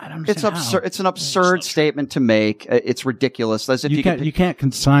 I don't understand. It's absurd. It's an absurd statement to make. It's ridiculous. As if you can't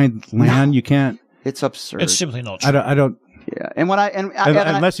consign land. You can't. It's absurd. It's simply not true. I don't. Yeah. And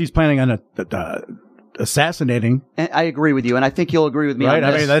unless he's planning on assassinating. And I agree with you, and I think you'll agree with me on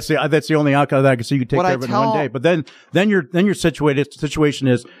this. I mean, that's the only outcome that I can see you could take care of it in one day. But then your situation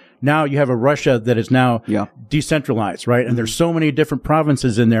is now you have a Russia that is now decentralized, right? And there's so many different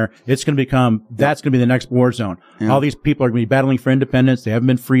provinces in there. It's going to become that's going to be the next war zone. All these people are going to be battling for independence. They haven't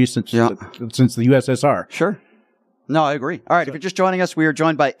been free since the USSR. Sure. No, I agree. All right. If you're just joining us, we are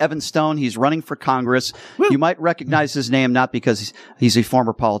joined by Evan Stone. He's running for Congress. Woo. You might recognize his name, not because he's a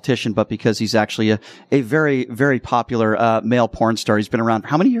former politician, but because he's actually a very, very popular male porn star. He's been around for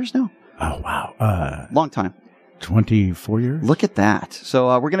how many years now? Oh, wow. Long time. 24 years. Look at that. So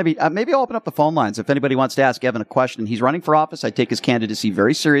we're going to be maybe I'll open up the phone lines if anybody wants to ask Evan a question. He's running for office. I take his candidacy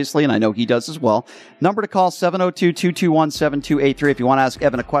very seriously, and I know he does as well. Number to call, 702-221-7283. If you want to ask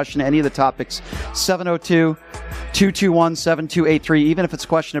Evan a question, any of the topics, 702-221-7283. Even if it's a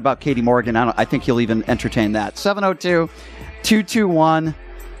question about Katie Morgan, I think he'll even entertain that.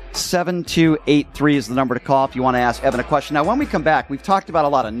 702-221-7283 is the number to call if you want to ask Evan a question. Now, when we come back, we've talked about a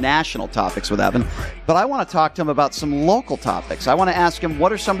lot of national topics with Evan, but I want to talk to him about some local topics. I want to ask him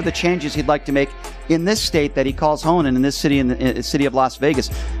what are some of the changes he'd like to make in this state that he calls home and in this city, in the city of Las Vegas.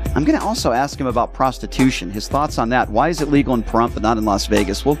 I'm going to also ask him about prostitution, his thoughts on that. Why is it legal in Pahrump but not in Las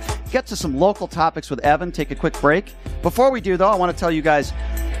Vegas? We'll get to some local topics with Evan, take a quick break. Before we do, though, I want to tell you guys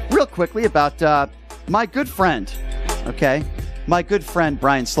real quickly about my good friend, okay? My good friend,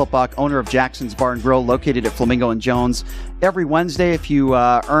 Brian Slipbach, owner of Jackson's Bar and Grill, located at Flamingo and Jones. Every Wednesday, if you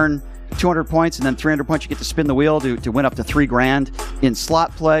earn 200 points and then 300 points, you get to spin the wheel to win up to $3,000 in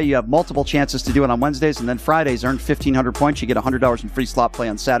slot play. You have multiple chances to do it on Wednesdays, and then Fridays, earn 1,500 points. You get $100 in free slot play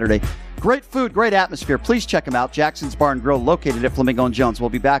on Saturday. Great food, great atmosphere. Please check them out. Jackson's Bar and Grill, located at Flamingo and Jones. We'll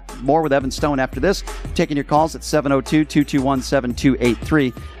be back more with Evan Stone after this, taking your calls at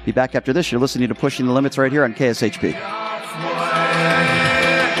 702-221-7283. Be back after this. You're listening to Pushing the Limits right here on KSHP.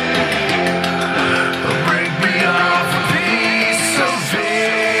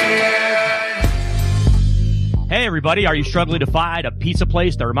 Hey everybody, are you struggling to find a pizza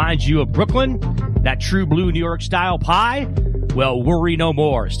place that reminds you of Brooklyn? That true blue New York style pie? Well, worry no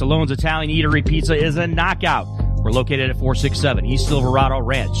more. Stallone's Italian Eatery Pizza is a knockout. We're located at 467 East Silverado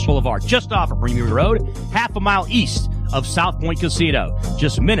Ranch Boulevard, just off of Premium Road, half a mile east of South Point Casino,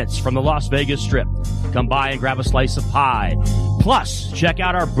 just minutes from the Las Vegas Strip. Come by and grab a slice of pie. Plus, check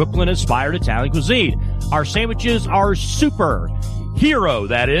out our Brooklyn-inspired Italian cuisine. Our sandwiches are super. Hero,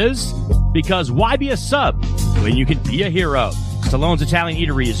 that is. Because why be a sub when you can be a hero? Stallone's Italian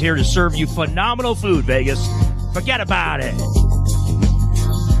Eatery is here to serve you phenomenal food, Vegas. Forget about it.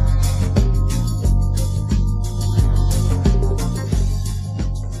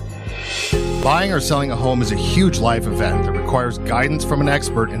 Buying or selling a home is a huge life event that requires guidance from an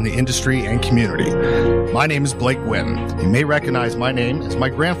expert in the industry and community. My name is Blake Wynn. You may recognize my name as my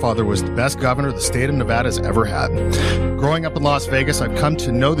grandfather was the best governor the state of Nevada has ever had. Growing up in Las Vegas, I've come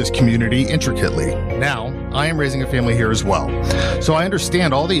to know this community intricately. Now, I am raising a family here as well, so I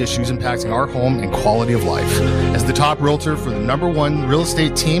understand all the issues impacting our home and quality of life. As the top realtor for the #1 real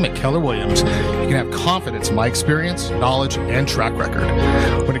estate team at Keller Williams, you can have confidence in my experience, knowledge, and track record.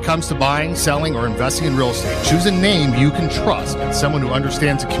 When it comes to buying, selling, or investing in real estate, choose a name you can trust and someone who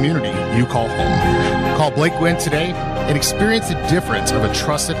understands the community you call home. Call Blake Wynn today and experience the difference of a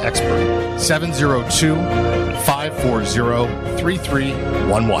trusted expert.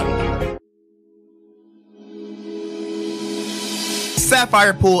 702-540-3311.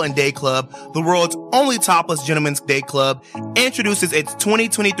 Sapphire Pool and Day Club, the world's only topless gentlemen's day club, introduces its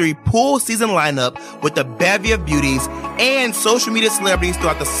 2023 pool season lineup with a bevy of beauties and social media celebrities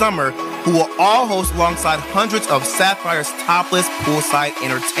throughout the summer who will all host alongside hundreds of Sapphire's topless poolside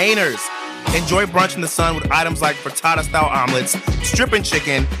entertainers. Enjoy brunch in the sun with items like frittata-style omelets, stripping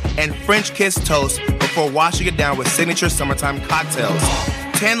chicken, and French kiss toast before washing it down with signature summertime cocktails.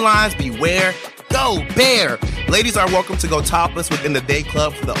 10 lines, beware. Go Bear! Ladies are welcome to go topless within the day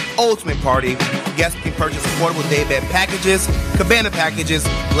club for the ultimate party. Guests can purchase affordable day bed packages, cabana packages,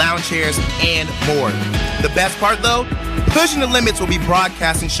 lounge chairs, and more. The best part though? Pushing the Limits will be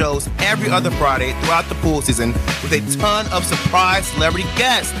broadcasting shows every other Friday throughout the pool season with a ton of surprise celebrity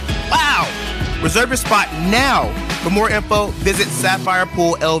guests. Wow! Reserve your spot now. For more info, visit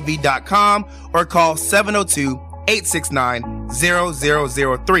SapphirePoolLV.com or call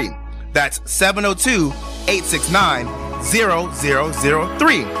 702-869-0003. That's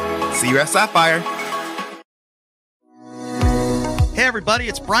 702-869-0003. See you at Sapphire. Hey everybody,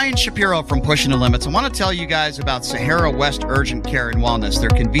 it's Brian Shapiro from Pushing the Limits. I want to tell you guys about Sahara West Urgent Care and Wellness. They're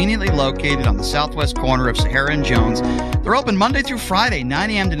conveniently located on the southwest corner of Sahara and Jones. They're open Monday through Friday, 9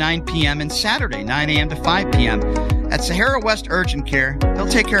 a.m. to 9 p.m. and Saturday, 9 a.m. to 5 p.m. At Sahara West Urgent Care, they'll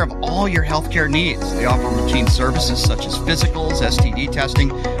take care of all your healthcare needs. They offer routine services such as physicals, STD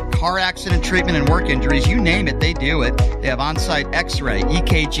testing, car accident treatment, and work injuries. You name it, they do it. They have on-site x-ray,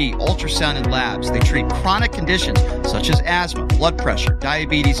 EKG, ultrasound, and labs. They treat chronic conditions such as asthma, blood pressure,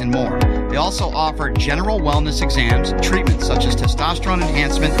 diabetes, and more. They also offer general wellness exams, treatments such as testosterone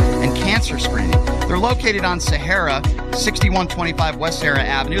enhancement, and cancer screening. They're located on Sahara, 6125 West Sahara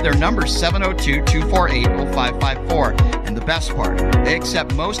Avenue. Their number is 702-248-0554. And the best part, they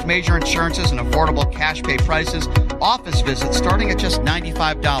accept most major insurances and affordable cash pay prices, office visits starting at just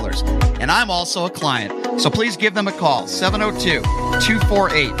 $95. And I'm also a client, so please give them a call,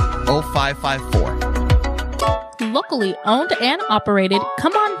 702-248-0554. Locally owned and operated,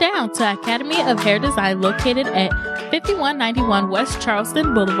 come on down to Academy of Hair Design located at 5191 West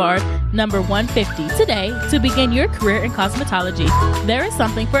Charleston Boulevard, number 150 today to begin your career in cosmetology. There is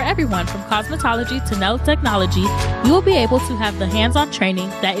something for everyone from cosmetology to nail technology. You will be able to have the hands-on training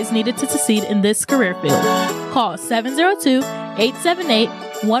that is needed to succeed in this career field. Call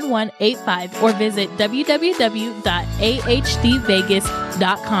 702-878-1185 or visit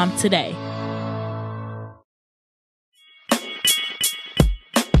www.ahdvegas.com today.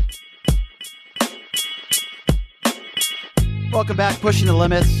 Welcome back, Pushing the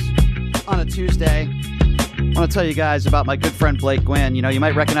Limits on a Tuesday. I want to tell you guys about my good friend Blake Gwynn. You know, you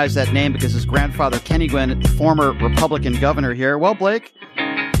might recognize that name because his grandfather, Kenny Gwynn, former Republican governor here. Well, Blake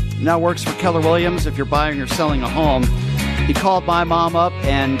now works for Keller Williams if you're buying or selling a home. He called my mom up,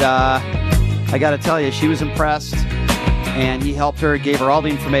 and I got to tell you, she was impressed, and he helped her, gave her all the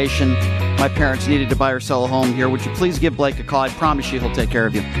information my parents needed to buy or sell a home here. Would you please give Blake a call? I promise you he'll take care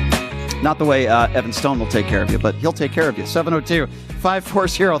of you. Not the way Evan Stone will take care of you, but he'll take care of you.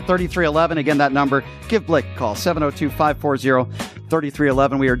 702-540-3311. Again, that number. Give Blake a call.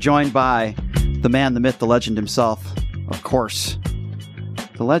 702-540-3311. We are joined by the man, the myth, the legend himself. Of course,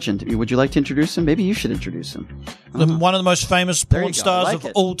 the legend. Would you like to introduce him? Maybe you should introduce him. One of the most famous porn stars of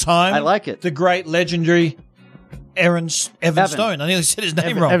all time. I like it. The great, legendary Evan Stone. I nearly said his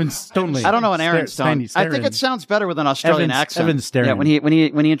name wrong. Evan Stoneley. I don't know an Aaron Stone. I think it sounds better with an Australian accent. Evan Stone. Yeah, when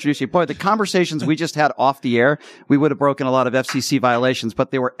he introduced you. Boy, the conversations we just had off the air, we would have broken a lot of FCC violations,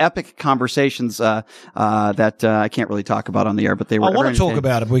 but they were epic conversations that I can't really talk about on the air, but they were. I want to talk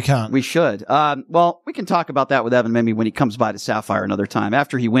about it, but we can't. We should. Well, we can talk about that with Evan maybe when he comes by to Sapphire another time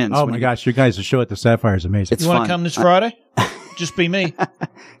after he wins. Oh my gosh, you guys, the show at the Sapphire is amazing. It's you want fun. to come this Friday? Just be me.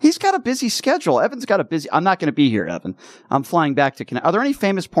 He's got a busy schedule. Evan's got a busy. I'm not going to be here, Evan. I'm flying back to Connecticut. Are there any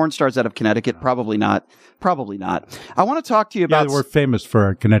famous porn stars out of Connecticut? Probably not. Probably not. I want to talk to you about. Yeah, we're famous for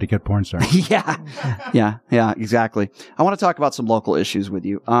our Connecticut porn stars. Yeah, exactly. I want to talk about some local issues with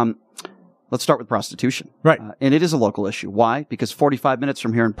you. Let's start with prostitution. Right. And it is a local issue. Why? Because 45 minutes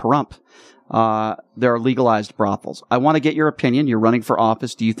from here in Pahrump, there are legalized brothels. I want to get your opinion. You're running for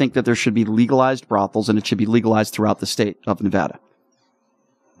office. Do you think that there should be legalized brothels and it should be legalized throughout the state of Nevada?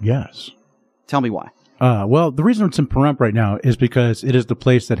 Yes. Tell me why. Well, the reason it's in Pahrump right now is because it is the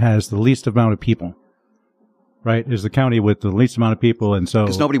place that has the least amount of people. Right? Is the county with the least amount of people, and so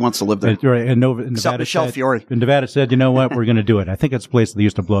because nobody wants to live there. Right? And except Michelle Fiore. And Nevada said, you know what, we're going to do it. I think it's a place that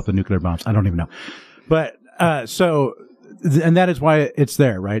used to blow up the nuclear bombs. I don't even know, but and that is why it's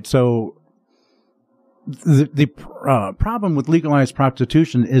there, right? So the problem with legalized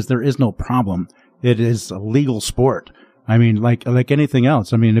prostitution is there is no problem. It is a legal sport. I mean, like anything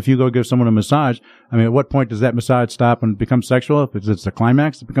else. I mean, if you go give someone a massage, I mean, at what point does that massage stop and become sexual? If it's the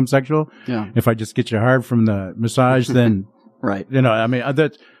climax, it becomes sexual. Yeah. If I just get you hard from the massage, then right. You know, I mean,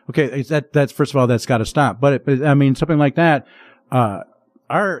 that's first of all, that's got to stop. But I mean, something like that.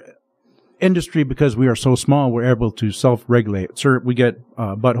 Our industry, because we are so small, we're able to self-regulate. Sure, we get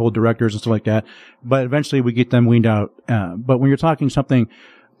butthole directors and stuff like that, but eventually we get them weaned out. But when you're talking something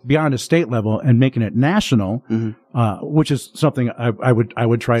beyond a state level and making it national, which is something I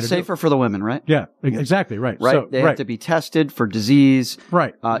would try to safer for the women, right? Yeah, exactly, right. Right, So, they have to be tested for disease.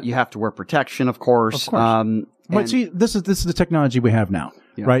 Right, you have to wear protection, of course. But see, this is the technology we have now,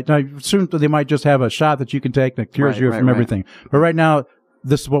 Yeah. right? Now, soon they might just have a shot that you can take that cures you from everything. But right now,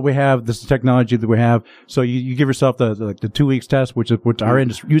 this is what we have. This is the technology that we have. So you give yourself the 2 weeks test, which our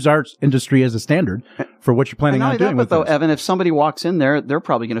industry, use our industry as a standard for what you're planning on doing with though, this. Evan, if somebody walks in there, they're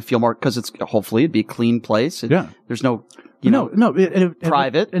probably going to feel more, because hopefully it'd be a clean place. There's no,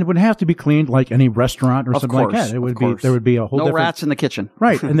 private. And it would have to be cleaned like any restaurant or something like that. It would be, there would be a whole different, rats in the kitchen.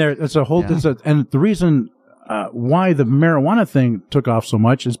 Right. And it's a whole, and the reason, why the marijuana thing took off so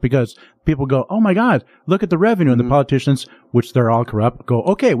much is because people go, oh my God, look at the revenue. And the politicians, which they're all corrupt, go,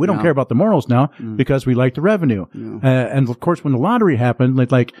 okay, we don't care about the morals now because we like the revenue. And of course, when the lottery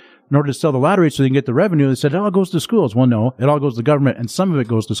happened, like in order to sell the lottery so they can get the revenue, they said it all goes to schools. Well, no, it all goes to the government and some of it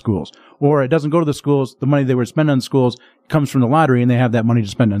goes to schools. Or it doesn't go to the schools. The money they were spending on schools comes from the lottery and they have that money to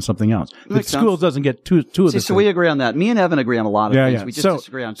spend on something else. The schools doesn't get two of the so we agree on that. Me and Evan agree on a lot of things. We just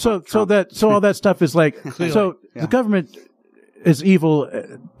disagree on so all that stuff is like, the government is evil,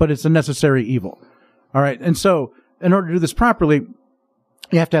 but it's a necessary evil. All right. And so in order to do this properly,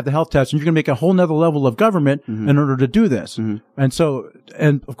 you have to have the health test, and you're going to make a whole nother level of government in order to do this. And so,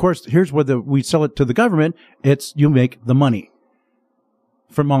 and of course, here's where we sell it to the government. It's, you make the money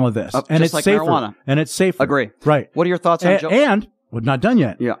from all of this. And it's like safer. Marijuana. And it's safer. Agree. Right. What are your thoughts on and we're not done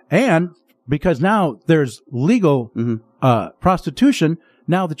yet. Yeah. And because now there's legal, prostitution,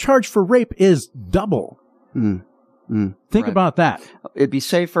 now the charge for rape is double. Think about that. It'd be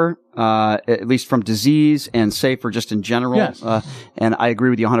safer, at least from disease, and safer just in general. Yes. And I agree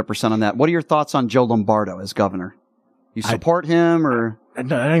with you 100% on that. What are your thoughts on Joe Lombardo as governor? You support him, or? I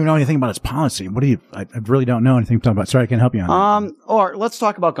don't even know anything about his policy. I really don't know anything about. Sorry, I can't help you on that. Or let's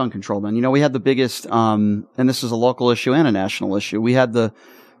talk about gun control then. You know, we had the biggest, and this is a local issue and a national issue. We had the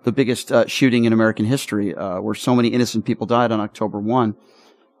biggest shooting in American history, where so many innocent people died on October 1.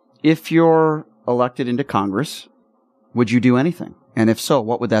 If you're elected into Congress, would you do anything? And if so,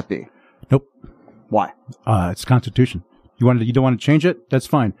 what would that be? Nope. Why? It's Constitution. You don't want to change it? That's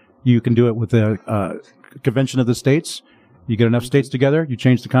fine. You can do it with the Convention of the States. You get enough states together, you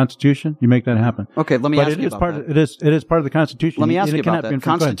change the Constitution, you make that happen. Okay, let me ask you about that. It is part of the Constitution. Let me ask you about that. The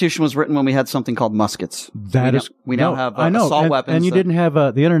Constitution was written when we had something called muskets. We now have assault weapons. And you didn't have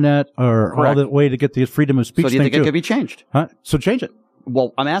the internet or all the way to get the freedom of speech. So do you think it could be changed? Huh? So change it.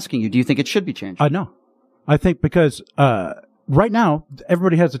 Well, I'm asking you, do you think it should be changed? No. I think because right now,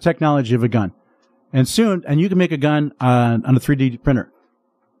 everybody has the technology of a gun. And soon, and you can make a gun on a 3D printer.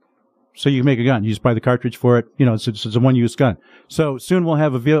 So you can make a gun. You just buy the cartridge for it. You know, it's a one-use gun. So soon we'll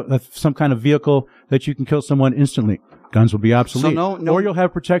have some kind of vehicle that you can kill someone instantly. Guns will be obsolete. So no, or you'll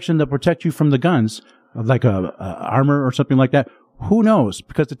have protection that protect you from the guns, like a armor or something like that. Who knows?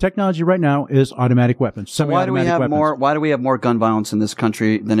 Because the technology right now is automatic weapons. So why do we have more? Why do we have more gun violence in this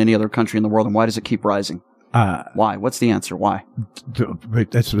country than any other country in the world, and why does it keep rising? Why? What's the answer? Why?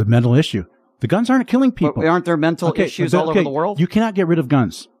 That's a mental issue. The guns aren't killing people. But aren't there mental issues all over the world? You cannot get rid of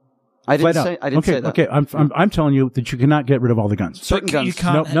guns. I didn't say that. Okay, I'm telling you that you cannot get rid of all the guns. Certain guns. You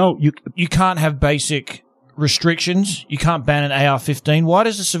can't. You can't have basic restrictions. You can't ban an AR-15. Why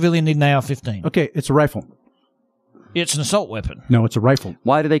does a civilian need an AR-15? Okay, it's a rifle. It's an assault weapon. No, it's a rifle.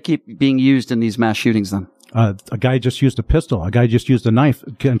 Why do they keep being used in these mass shootings then? A guy just used a pistol. A guy just used a knife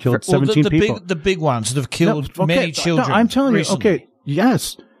and killed 17 people. The big ones that have killed many children. No, I'm telling recently. you. Okay,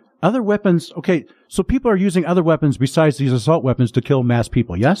 yes. Other weapons. Okay, so people are using other weapons besides these assault weapons to kill mass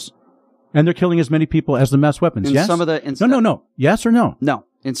people. Yes, and they're killing as many people as the mass weapons. In yes. Some of the no. Yes or no? No.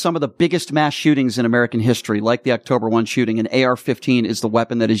 In some of the biggest mass shootings in American history, like the October 1 shooting, an AR-15 is the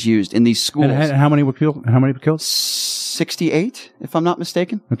weapon that is used in these schools. And how many were killed? 68, if I'm not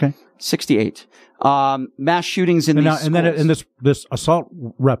mistaken. Okay. 68. Mass shootings in these schools. And then this assault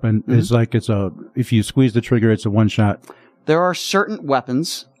weapon is like if you squeeze the trigger, it's a one shot. There are certain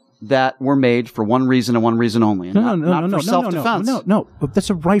weapons that were made for one reason and one reason only. And not for self-defense. No. That's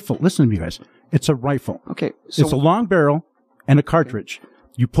a rifle. Listen to me, guys. It's a rifle. Okay. So it's a long barrel and a cartridge.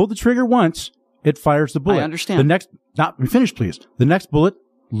 You pull the trigger once, it fires the bullet. I understand. Finish, please. The next bullet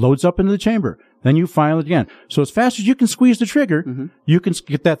loads up into the chamber. Then you fire it again. So as fast as you can squeeze the trigger, you can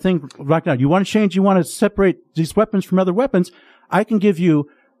get that thing locked down. You want to separate these weapons from other weapons. I can give you,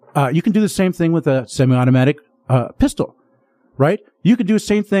 you can do the same thing with a semi-automatic, pistol, right? You could do the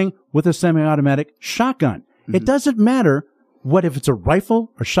same thing with a semi-automatic shotgun. It doesn't matter if it's a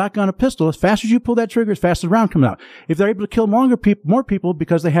rifle, or shotgun, or pistol. As fast as you pull that trigger, as fast as the round comes out. If they're able to kill more people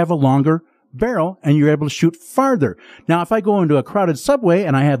because they have a longer barrel and you're able to shoot farther. Now, if I go into a crowded subway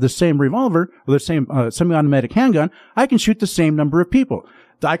and I have the same revolver or the same semi-automatic handgun, I can shoot the same number of people.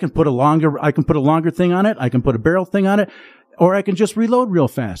 I can put a longer thing on it. I can put a barrel thing on it. Or I can just reload real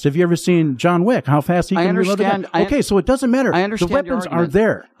fast. Have you ever seen John Wick? How fast he can reload a gun? Okay, so it doesn't matter. I understand the weapons are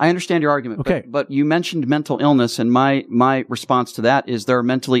there. I understand your argument. Okay. But you mentioned mental illness, and my response to that is there are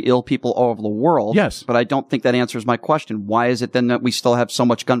mentally ill people all over the world. Yes. But I don't think that answers my question. Why is it then that we still have so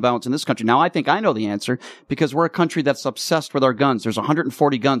much gun violence in this country? Now, I think I know the answer, because we're a country that's obsessed with our guns. There's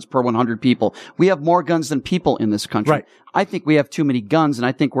 140 guns per 100 people. We have more guns than people in this country. Right. I think we have too many guns, and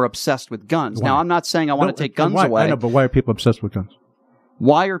I think we're obsessed with guns. Why? Now, I'm not saying I want to take guns away. I know, but why are people obsessed with guns?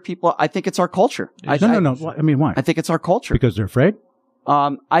 Why are people? I think it's our culture. No. I mean, why? I think it's our culture. Because they're afraid?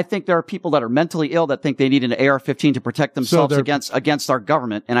 I think there are people that are mentally ill that think they need an AR-15 to protect themselves against our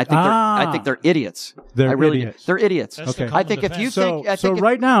government, and I think they're idiots. They're idiots. They're idiots. Okay. I think if you think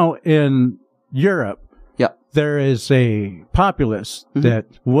right now in Europe, there is a populace that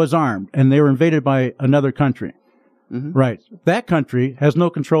was armed and they were invaded by another country. Right. That country has no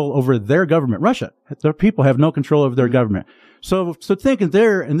control over their government. Russia, their people have no control over their government. So thinking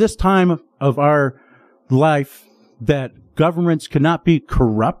there in this time of our life that governments cannot be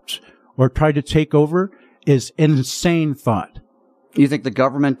corrupt or try to take over is an insane thought. You think the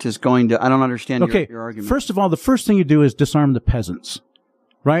government is going to? I don't understand your argument. First of all, the first thing you do is disarm the peasants.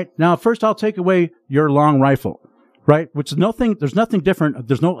 Right? Now, first I'll take away your long rifle. Right? Which is there's nothing different.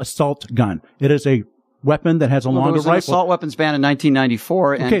 There's no assault gun. It is a weapon that has a longer rifle. There was an assault weapons ban in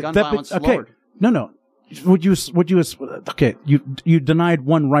 1994 and gun violence lowered. No. You denied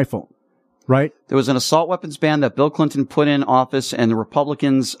one rifle, right? There was an assault weapons ban that Bill Clinton put in office, and the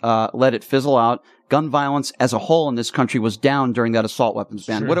Republicans let it fizzle out. Gun violence as a whole in this country was down during that assault weapons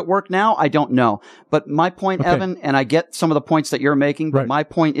ban. Sure. Would it work now? I don't know. But my point, Evan, and I get some of the points that you're making, but my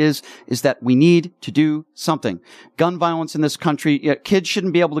point is that we need to do something. Gun violence in this country, kids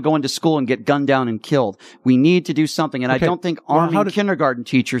shouldn't be able to go into school and get gunned down and killed. We need to do something, and I don't think arming kindergarten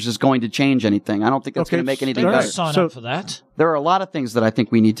teachers is going to change anything. I don't think that's going to make anything better. Sign up for that. There are a lot of things that I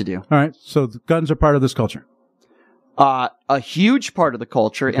think we need to do. All right, so the guns are part of this culture. A huge part of the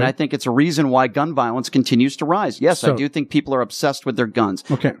culture, and I think it's a reason why gun violence continues to rise. Yes, I do think people are obsessed with their guns.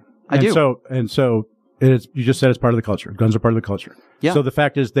 Okay. I do. So it is, you just said it's part of the culture. Guns are part of the culture. Yeah. So the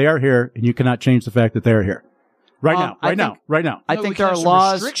fact is they are here, and you cannot change the fact that they are here. Right now. I think there are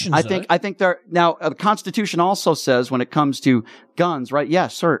laws. I think there now the Constitution also says when it comes to guns, right?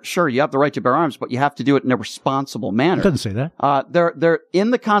 Yes, sure, you have the right to bear arms, but you have to do it in a responsible manner. It doesn't say that. There in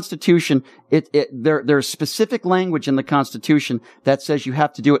the Constitution, there's specific language in the Constitution that says you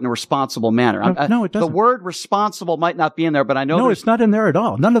have to do it in a responsible manner. No, it doesn't. The word responsible might not be in there, but I know no, it's not in there at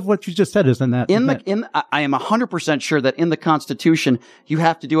all. None of what you just said is in that. I am 100% sure that in the Constitution you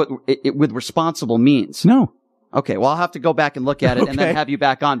have to do it with responsible means. No. Okay, well, I'll have to go back and look at it and then have you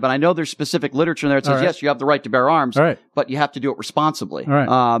back on. But I know there's specific literature in there that says, yes, you have the right to bear arms, but you have to do it responsibly.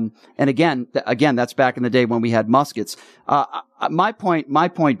 And again, that's back in the day when we had muskets. My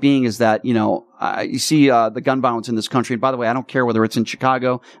point being is that, you see the gun violence in this country. And by the way, I don't care whether it's in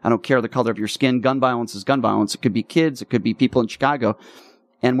Chicago. I don't care the color of your skin. Gun violence is gun violence. It could be kids. It could be people in Chicago.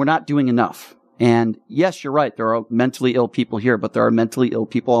 And we're not doing enough. And yes, you're right. There are mentally ill people here, but there are mentally ill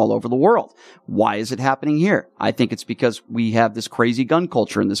people all over the world. Why is it happening here? I think it's because we have this crazy gun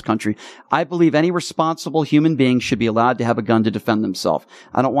culture in this country. I believe any responsible human being should be allowed to have a gun to defend themselves.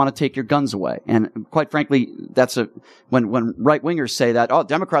 I don't want to take your guns away. And quite frankly, when right-wingers say that,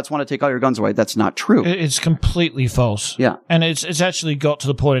 Democrats want to take all your guns away, that's not true. It's completely false. Yeah. And it's actually got to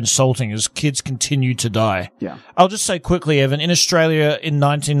the point insulting as kids continue to die. Yeah. I'll just say quickly, Evan, in Australia in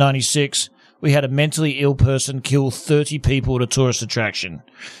 1996, we had a mentally ill person kill 30 people at a tourist attraction.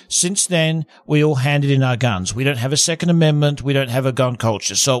 Since then, we all handed in our guns. We don't have a Second Amendment. We don't have a gun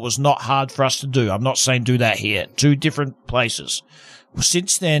culture. So it was not hard for us to do. I'm not saying do that here. 2 different places.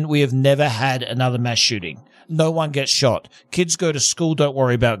 Since then, we have never had another mass shooting. No one gets shot. Kids go to school, don't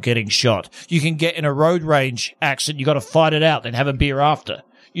worry about getting shot. You can get in a road rage accident. You got to fight it out, then have a beer after.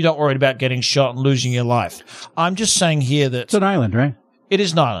 You're not worried about getting shot and losing your life. I'm just saying here that... It's an island, right? It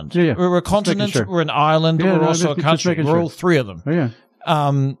is an island. Yeah. We're a continent, sure. we're an island, we're also a country. We're all 3 of them. Oh, yeah.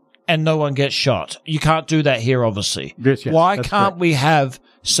 And no one gets shot. You can't do that here, obviously. Yes, Why that's can't correct. we have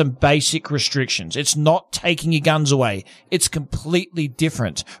some basic restrictions? It's not taking your guns away. It's completely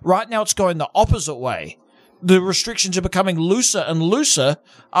different. Right now, it's going the opposite way. The restrictions are becoming looser and looser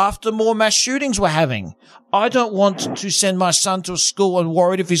after more mass shootings we're having. I don't want to send my son to a school and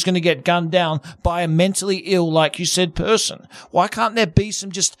worried if he's going to get gunned down by a mentally ill, like you said, person. Why can't there be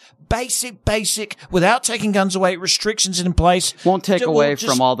some just basic, without taking guns away, restrictions in place? Won't take away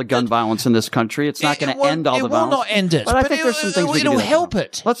from all the gun violence in this country. It's not going to end all the violence. It will not end it. But I think there's some things we can do. It'll help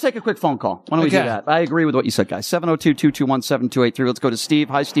it. Let's take a quick phone call. Why don't we do that? I agree with what you said, guys. 702-221-7283. Let's go to Steve.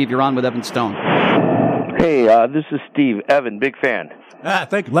 Hi, Steve. You're on with Evan Stone. Hey, this is Steve. Evan, big fan.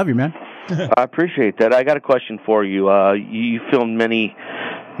 Thank you. Love you, man. I appreciate that. I got a question for you. You filmed many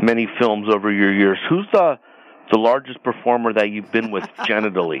films over your years. Who's the largest performer that you've been with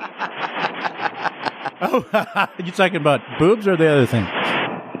genitally? Oh, you talking about boobs or the other thing?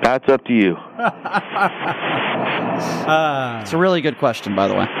 That's up to you. It's a really good question, by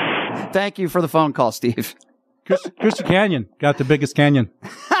the way. Thank you for the phone call, Steve. Christy Canyon got the biggest canyon.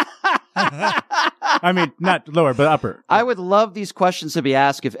 I mean, not lower, but upper. I would love these questions to be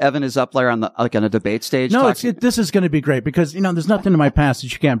asked if Evan is up there on a debate stage. No, this is going to be great because, there's nothing in my past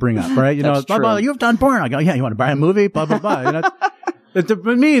that you can't bring up, right? That's blah, blah, you've done porn. I go, yeah, you want to buy a movie? Blah, blah, blah.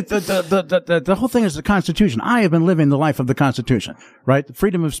 For me, the whole thing is the Constitution. I have been living the life of the Constitution, right? The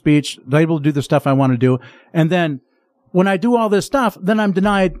freedom of speech, able to do the stuff I want to do. And then when I do all this stuff, then I'm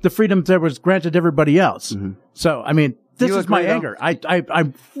denied the freedom that was granted to everybody else. Mm-hmm. So, this is my anger.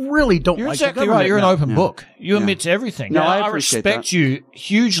 I really don't You're like exactly the right. You're an open Yeah. book. You Yeah. admit to everything. No, Now, I I appreciate respect that. you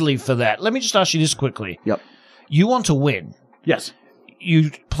hugely for that. Let me just ask you this quickly. Yep. You want to win. Yes.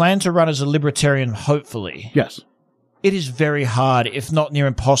 You plan to run as a libertarian, hopefully. Yes. It is very hard, if not near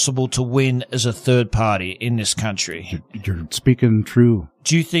impossible, to win as a third party in this country. You're speaking true.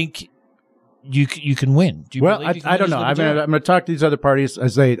 Do you think you can win? Do you Well, believe you can I win don't as know. a I'm libertarian? going to talk to these other parties.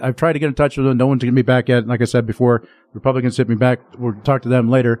 I've tried to get in touch with them. No one's going to be back yet. Like I said before, Republicans hit me back. We'll talk to them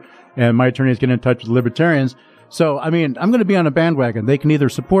later. And my attorney is getting in touch with libertarians. So, I'm going to be on a bandwagon. They can either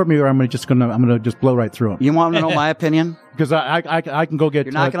support me or I'm going to just blow right through them. You want to know my opinion? Because I can go get.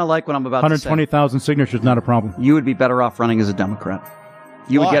 You're not going to like what I'm about to say. 120,000 signatures, not a problem. You would be better off running as a Democrat.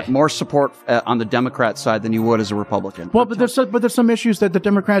 You Why? would get more support on the Democrat side than you would as a Republican. Well, but there's some issues that the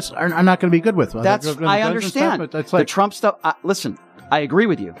Democrats are not going to be good with. I understand. It's The like, Trump stuff. Listen, I agree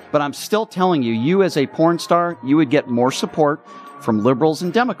with you, but I'm still telling you, you as a porn star, you would get more support from liberals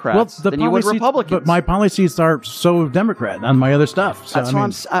and Democrats than you would Republicans. But my policies are so Democrat on my other stuff. So,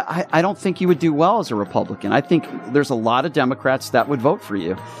 That's I don't think you would do well as a Republican. I think there's a lot of Democrats that would vote for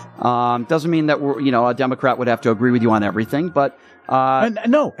you. Doesn't mean that a Democrat would have to agree with you on everything, but and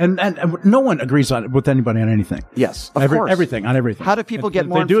no one agrees with anybody on anything. Yes, of course. Everything on everything. How do people get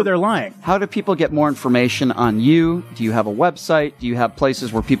more? They do. They're lying. How do people get more information on you? Do you have a website? Do you have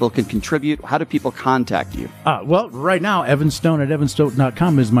places where people can contribute? How do people contact you? Well, right now,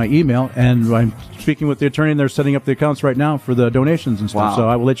 evanstone@evanstone.com is my email, and I'm speaking with the attorney, and they're setting up the accounts right now for the donations and stuff. Wow. So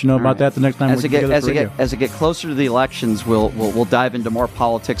I will let you know about that the next time as it get closer to the elections, we'll dive into more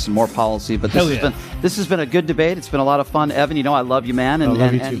politics and more policy. But this has been a good debate. It's been a lot of fun, Evan. You know I love you, man,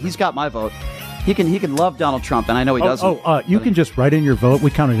 and he's got my vote. He can love Donald Trump, and I know he doesn't. You can just write in your vote.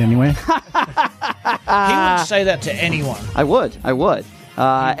 We count it anyway. He wouldn't say that to anyone. I would.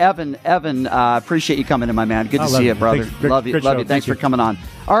 Evan, appreciate you coming in, my man. Good to see you, brother. Love you. Thanks for coming on.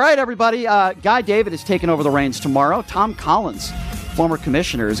 All right, everybody. Guy David is taking over the reins tomorrow. Tom Collins, former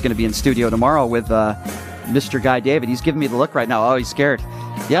commissioner, is going to be in studio tomorrow with Mr. Guy David. He's giving me the look right now. Oh, he's scared.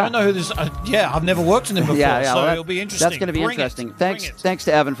 Yeah. I don't know who this. I've never worked with him before, so it'll be interesting. That's going to be interesting. Thanks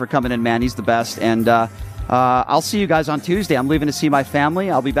to Evan for coming in, man. He's the best. And I'll see you guys on Tuesday. I'm leaving to see my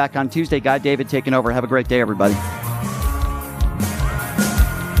family. I'll be back on Tuesday. Guy David taking over. Have a great day, everybody.